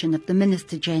election of the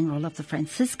Minister General of the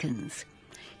Franciscans,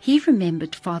 he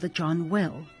remembered Father John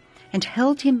well and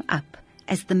held him up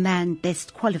as the man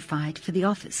best qualified for the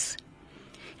office.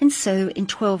 And so in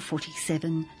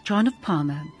 1247, John of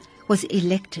Parma was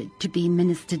elected to be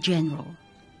Minister General.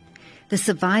 The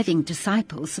surviving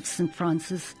disciples of St.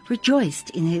 Francis rejoiced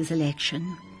in his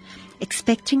election,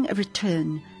 expecting a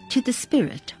return to the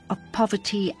spirit of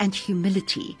poverty and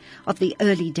humility of the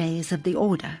early days of the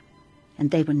order, and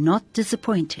they were not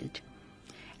disappointed.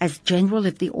 As General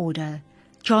of the order,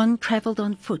 John travelled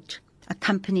on foot,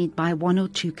 accompanied by 1 or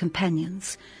 2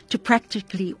 companions, to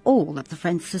practically all of the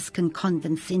Franciscan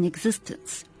convents in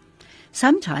existence.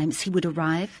 Sometimes he would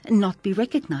arrive and not be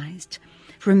recognized,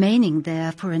 remaining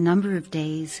there for a number of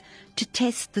days to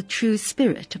test the true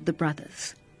spirit of the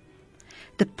brothers.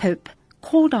 The Pope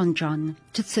called on John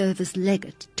to serve as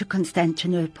legate to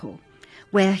Constantinople,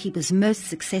 where he was most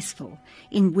successful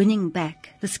in winning back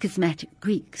the schismatic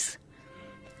Greeks.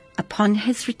 Upon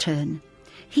his return,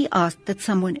 he asked that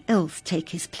someone else take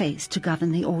his place to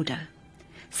govern the order.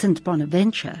 St.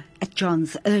 Bonaventure, at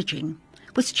John's urging,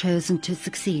 was chosen to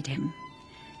succeed him,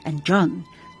 and John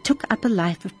took up a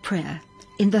life of prayer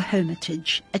in the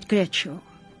hermitage at Greccio.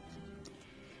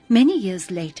 Many years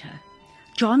later,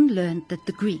 John learned that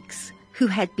the Greeks, who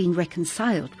had been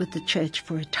reconciled with the church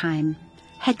for a time,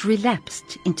 had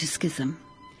relapsed into schism.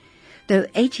 Though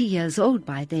 80 years old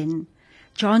by then,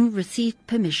 John received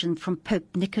permission from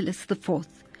Pope Nicholas IV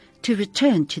to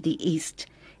return to the East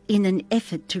in an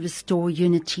effort to restore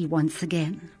unity once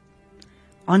again.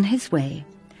 On his way,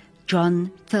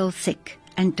 John fell sick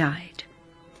and died.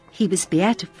 He was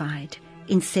beatified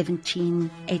in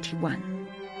 1781.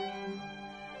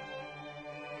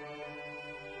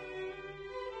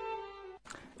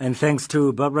 And thanks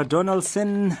to Barbara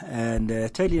Donaldson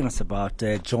and telling us about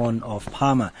John of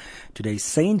Parma, today's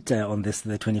saint on this,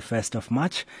 the 21st of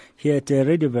March, here at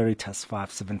Radio Veritas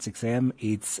 576 AM.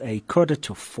 It's a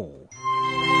 3:45.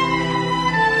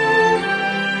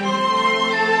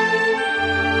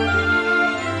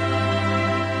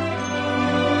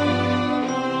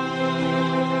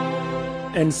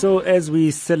 And so as we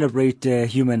celebrate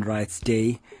Human Rights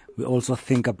Day, we also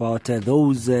think about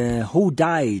those who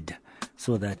died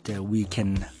so that we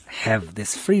can have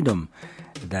this freedom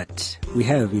that we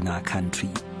have in our country.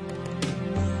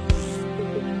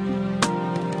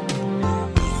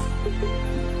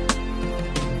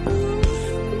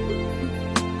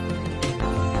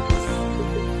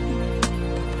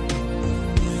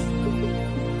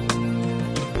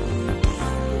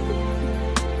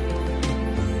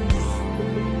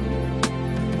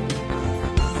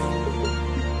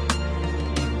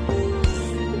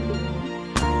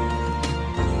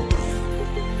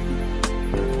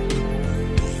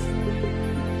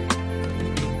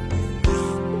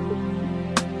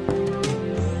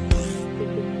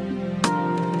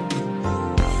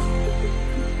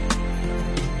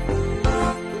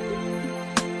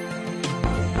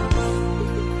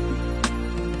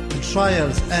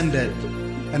 Trials ended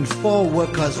and 4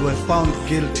 workers were found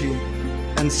guilty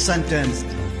and sentenced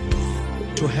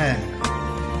to hang.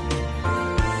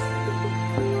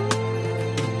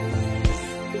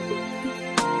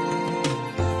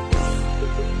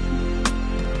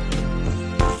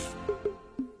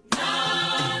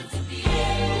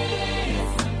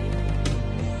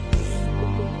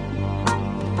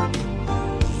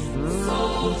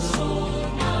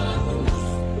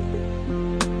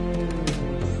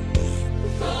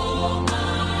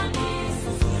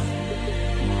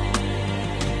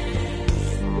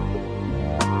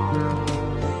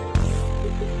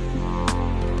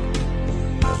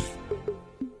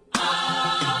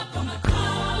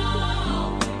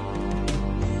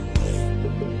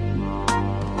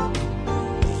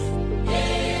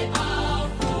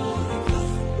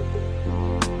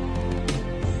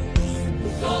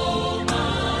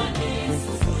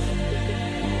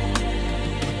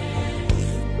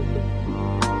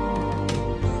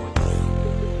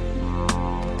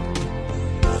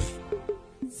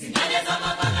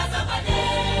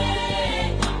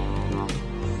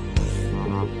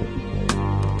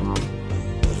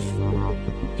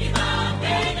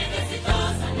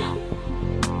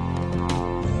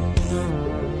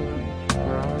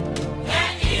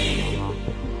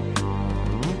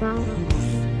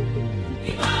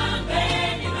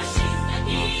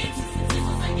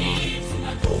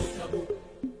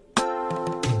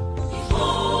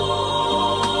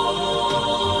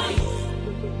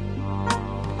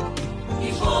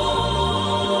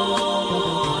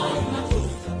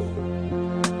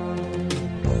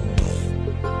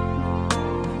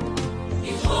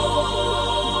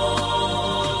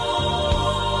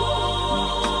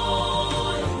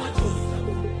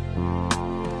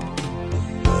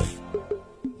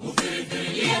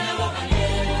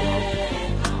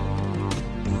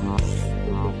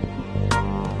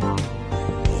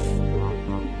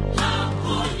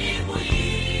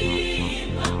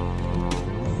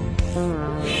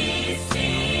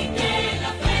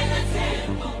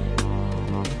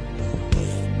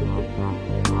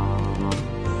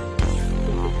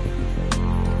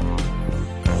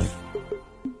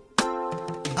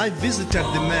 I visited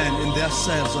the men in their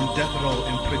cells on death row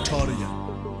in Pretoria.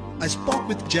 I spoke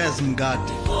with Jazz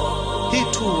Mngadi. He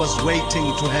too was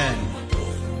waiting to hang.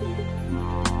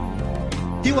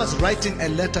 He was writing a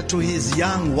letter to his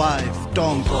young wife,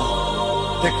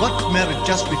 Tongo. They got married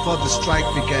just before the strike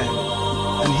began,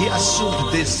 and he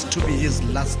assumed this to be his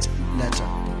last letter.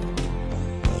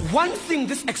 One thing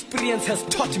this experience has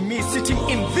taught me sitting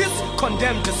in this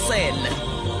condemned cell: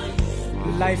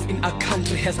 life in our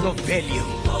country has no value.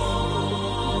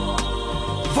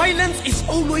 Violence is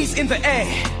always in the air.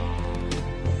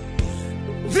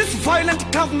 This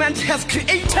violent government has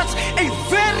created a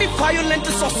very violent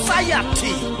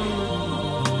society.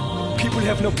 People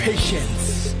have no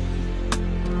patience.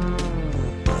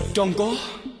 Dongo,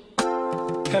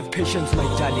 have patience, my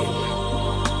darling.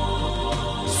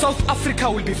 South Africa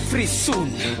will be free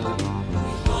soon.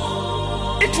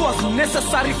 It was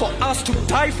necessary for us to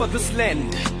die for this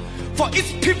land, for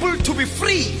its people to be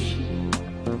free.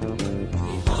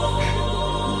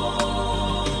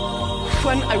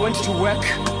 When I went to work,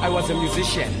 I was a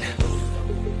musician.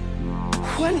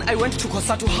 When I went to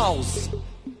Kosatu House,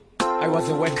 I was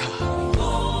a worker.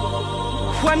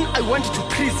 When I went to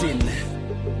prison,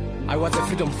 I was a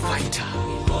freedom fighter.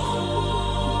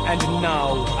 And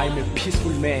now I'm a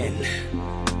peaceful man.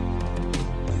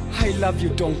 I love you,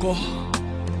 Dongo.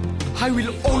 I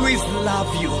will always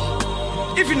love you.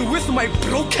 Even with my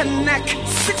broken neck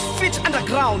 6 feet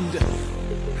underground,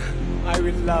 I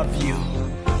will love you.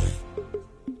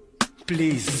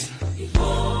 Please,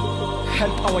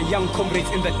 help our young comrades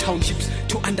in the townships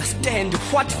to understand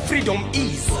what freedom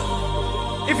is.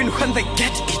 Even when they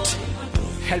get it,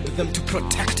 help them to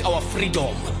protect our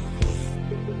freedom.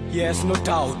 Yes, no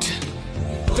doubt,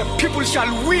 the people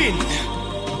shall win.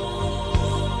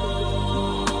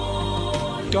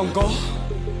 Dongo,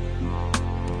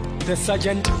 the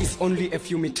sergeant is only a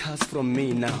few meters from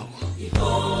me now.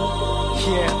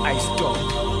 Here I stop.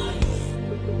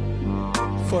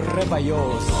 Forever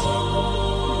yours,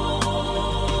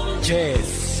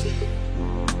 Jazz.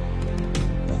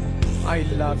 I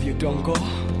love you, Dongo.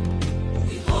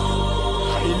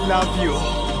 I love you.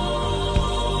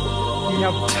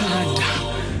 Ngiyakuthanda,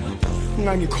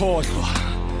 ungangikhohlwa.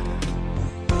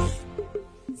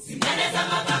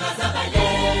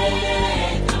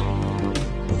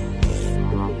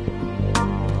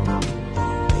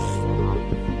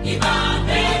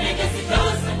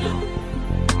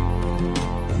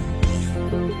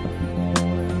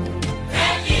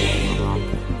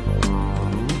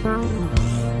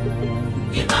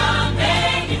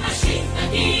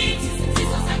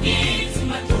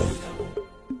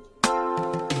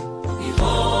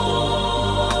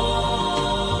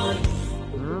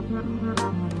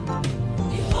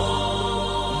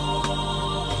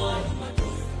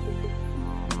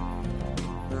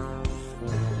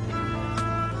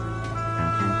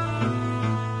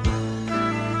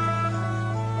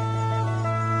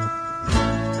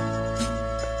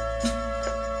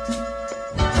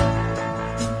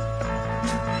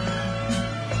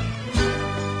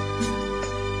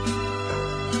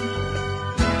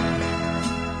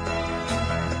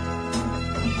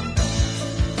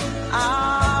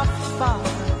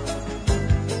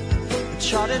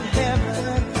 Shot in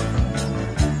heaven,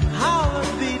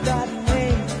 hallowed be thy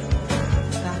name,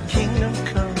 thy kingdom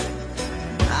come,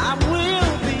 thy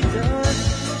will be done,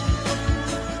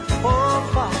 oh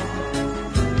Father,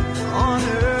 on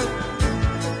earth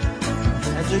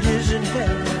as it is in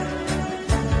heaven.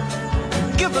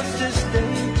 Give us this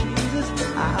day, Jesus,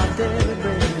 our daily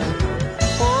bread.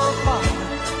 Oh Father,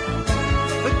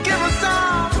 forgive us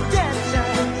our debts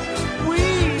as we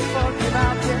forgive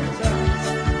our debtors.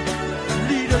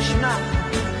 Not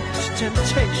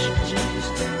temptation, Jesus,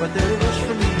 but deliver us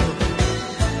from evil.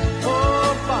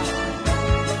 Oh, Father,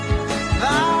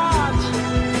 thou art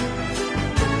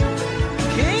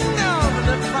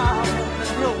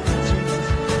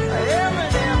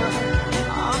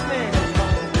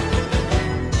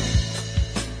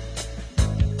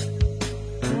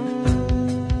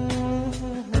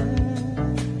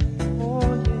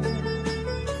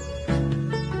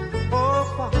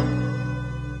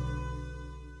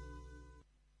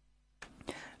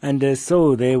And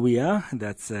so there we are.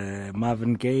 That's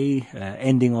Marvin Gaye,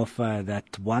 ending off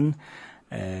that one,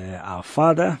 Our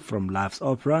Father from Life's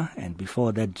Opera, and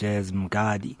before that, Jazz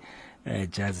Mgadi,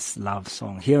 jazz love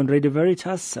song. Here on Radio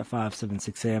Veritas,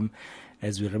 576 AM,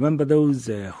 as we remember those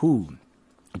who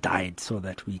died so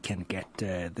that we can get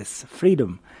this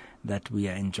freedom that we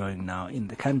are enjoying now in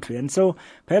the country. And so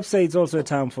perhaps it's also a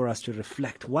time for us to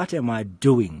reflect, what am I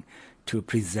doing to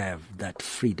preserve that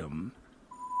freedom?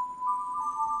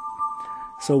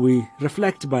 So we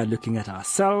reflect by looking at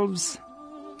ourselves,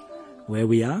 where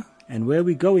we are and where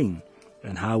we're going,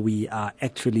 and how we are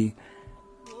actually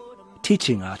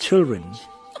teaching our children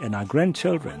and our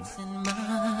grandchildren.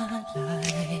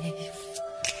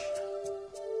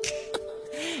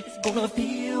 It's gonna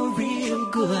feel real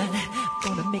good,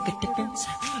 gonna make a difference,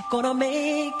 gonna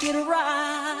make it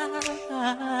right.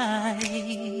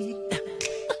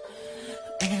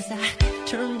 As I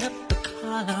turn up the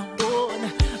collar on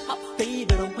my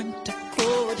favorite winter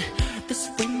coat, this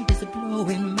wind is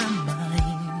blowing my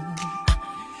mind.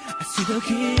 I see the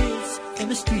kids in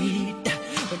the street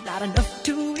with not enough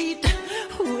to eat.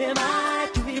 Who am I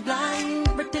to be blind,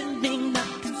 pretending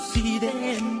not to see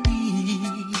their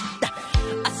need?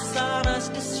 I saw us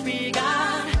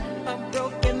disregard a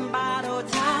broken bottle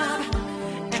top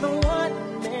and a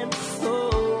one-man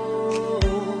soul.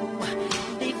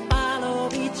 They follow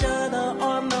each other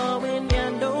on the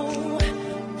window,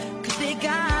 'cause they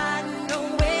got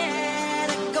nowhere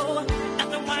to go.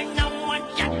 That's why no one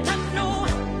got to know.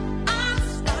 I'm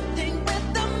starting with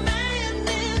the man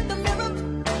in the mirror.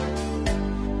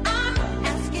 I'm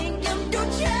asking him to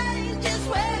change his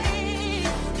ways,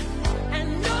 and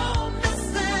no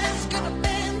message could have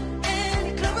been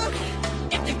any clearer.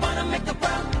 If you wanna make the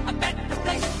world a better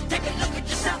place, take a look at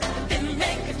yourself and then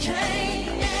make a change.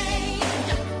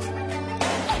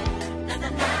 Na na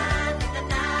na na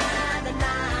na na na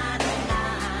na.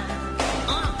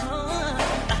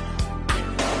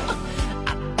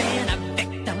 I've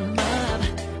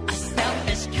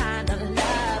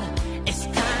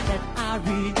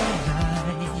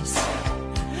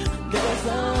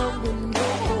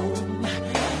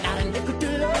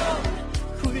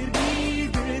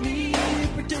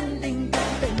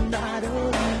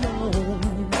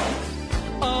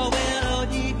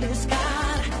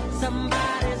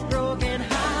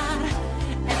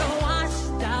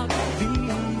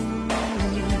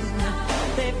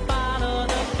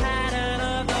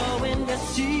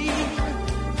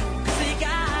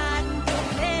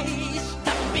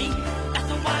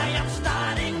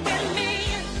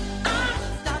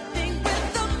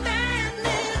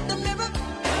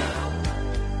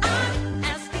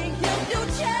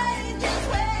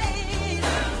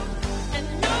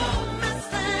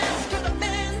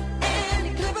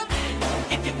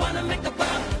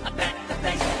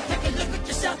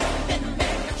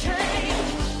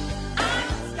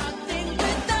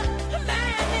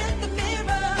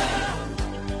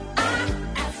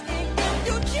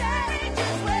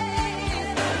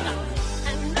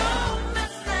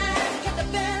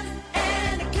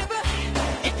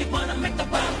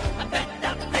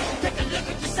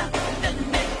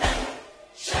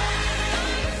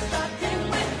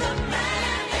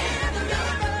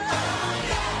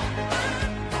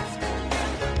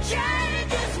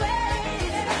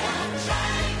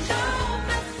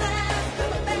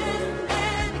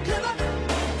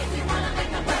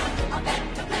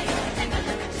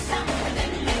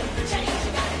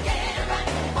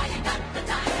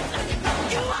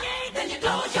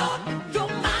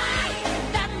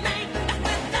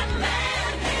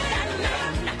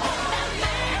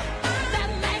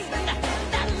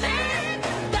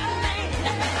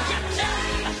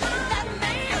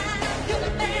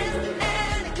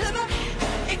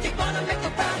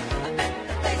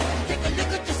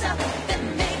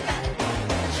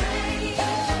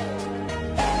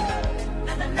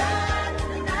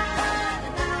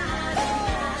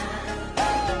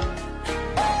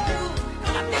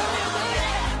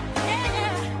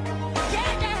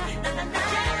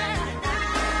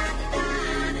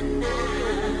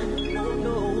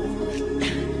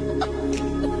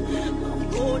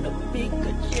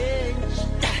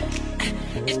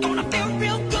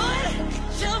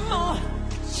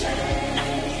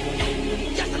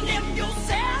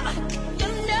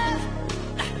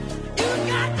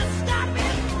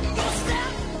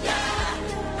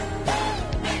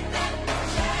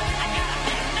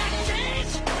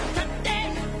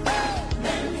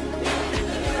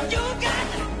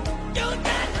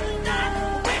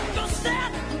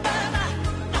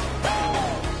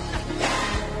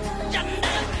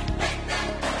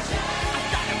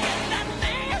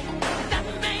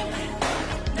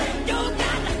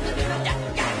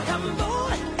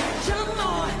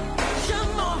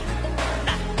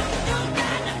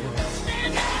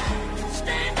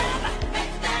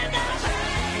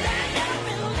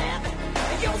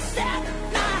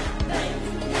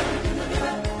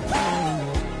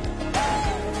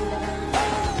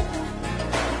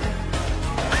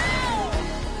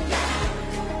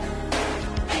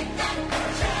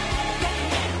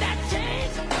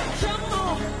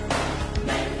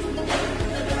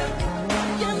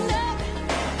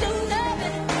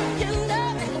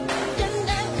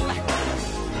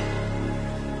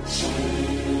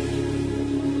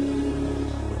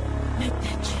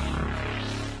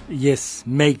Yes,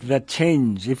 make that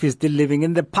change. If you're still living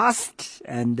in the past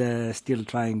and still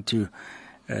trying to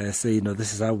say,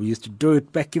 this is how we used to do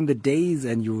it back in the days,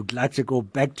 and you would like to go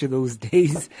back to those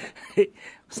days,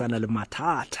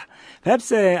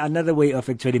 perhaps another way of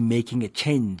actually making a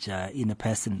change in a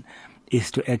person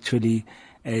is to actually,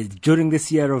 during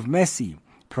this year of mercy,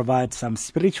 provide some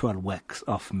spiritual works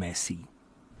of mercy.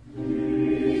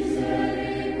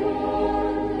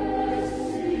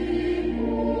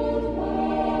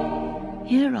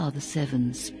 Here are the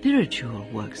 7 spiritual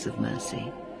works of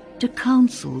mercy: to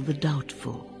counsel the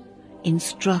doubtful,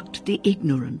 instruct the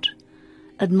ignorant,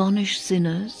 admonish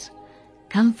sinners,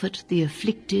 comfort the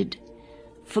afflicted,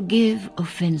 forgive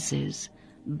offences,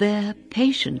 bear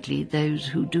patiently those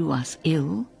who do us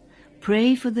ill,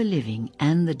 pray for the living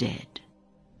and the dead.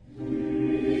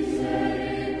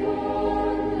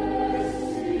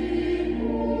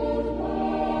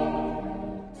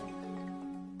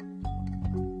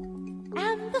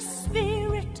 And the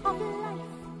spirit of life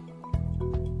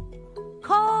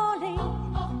calling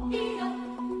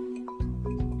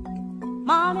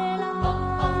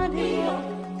Marmelade,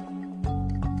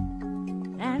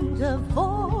 and a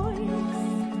voice,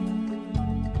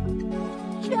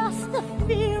 just the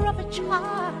fear of a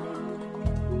child,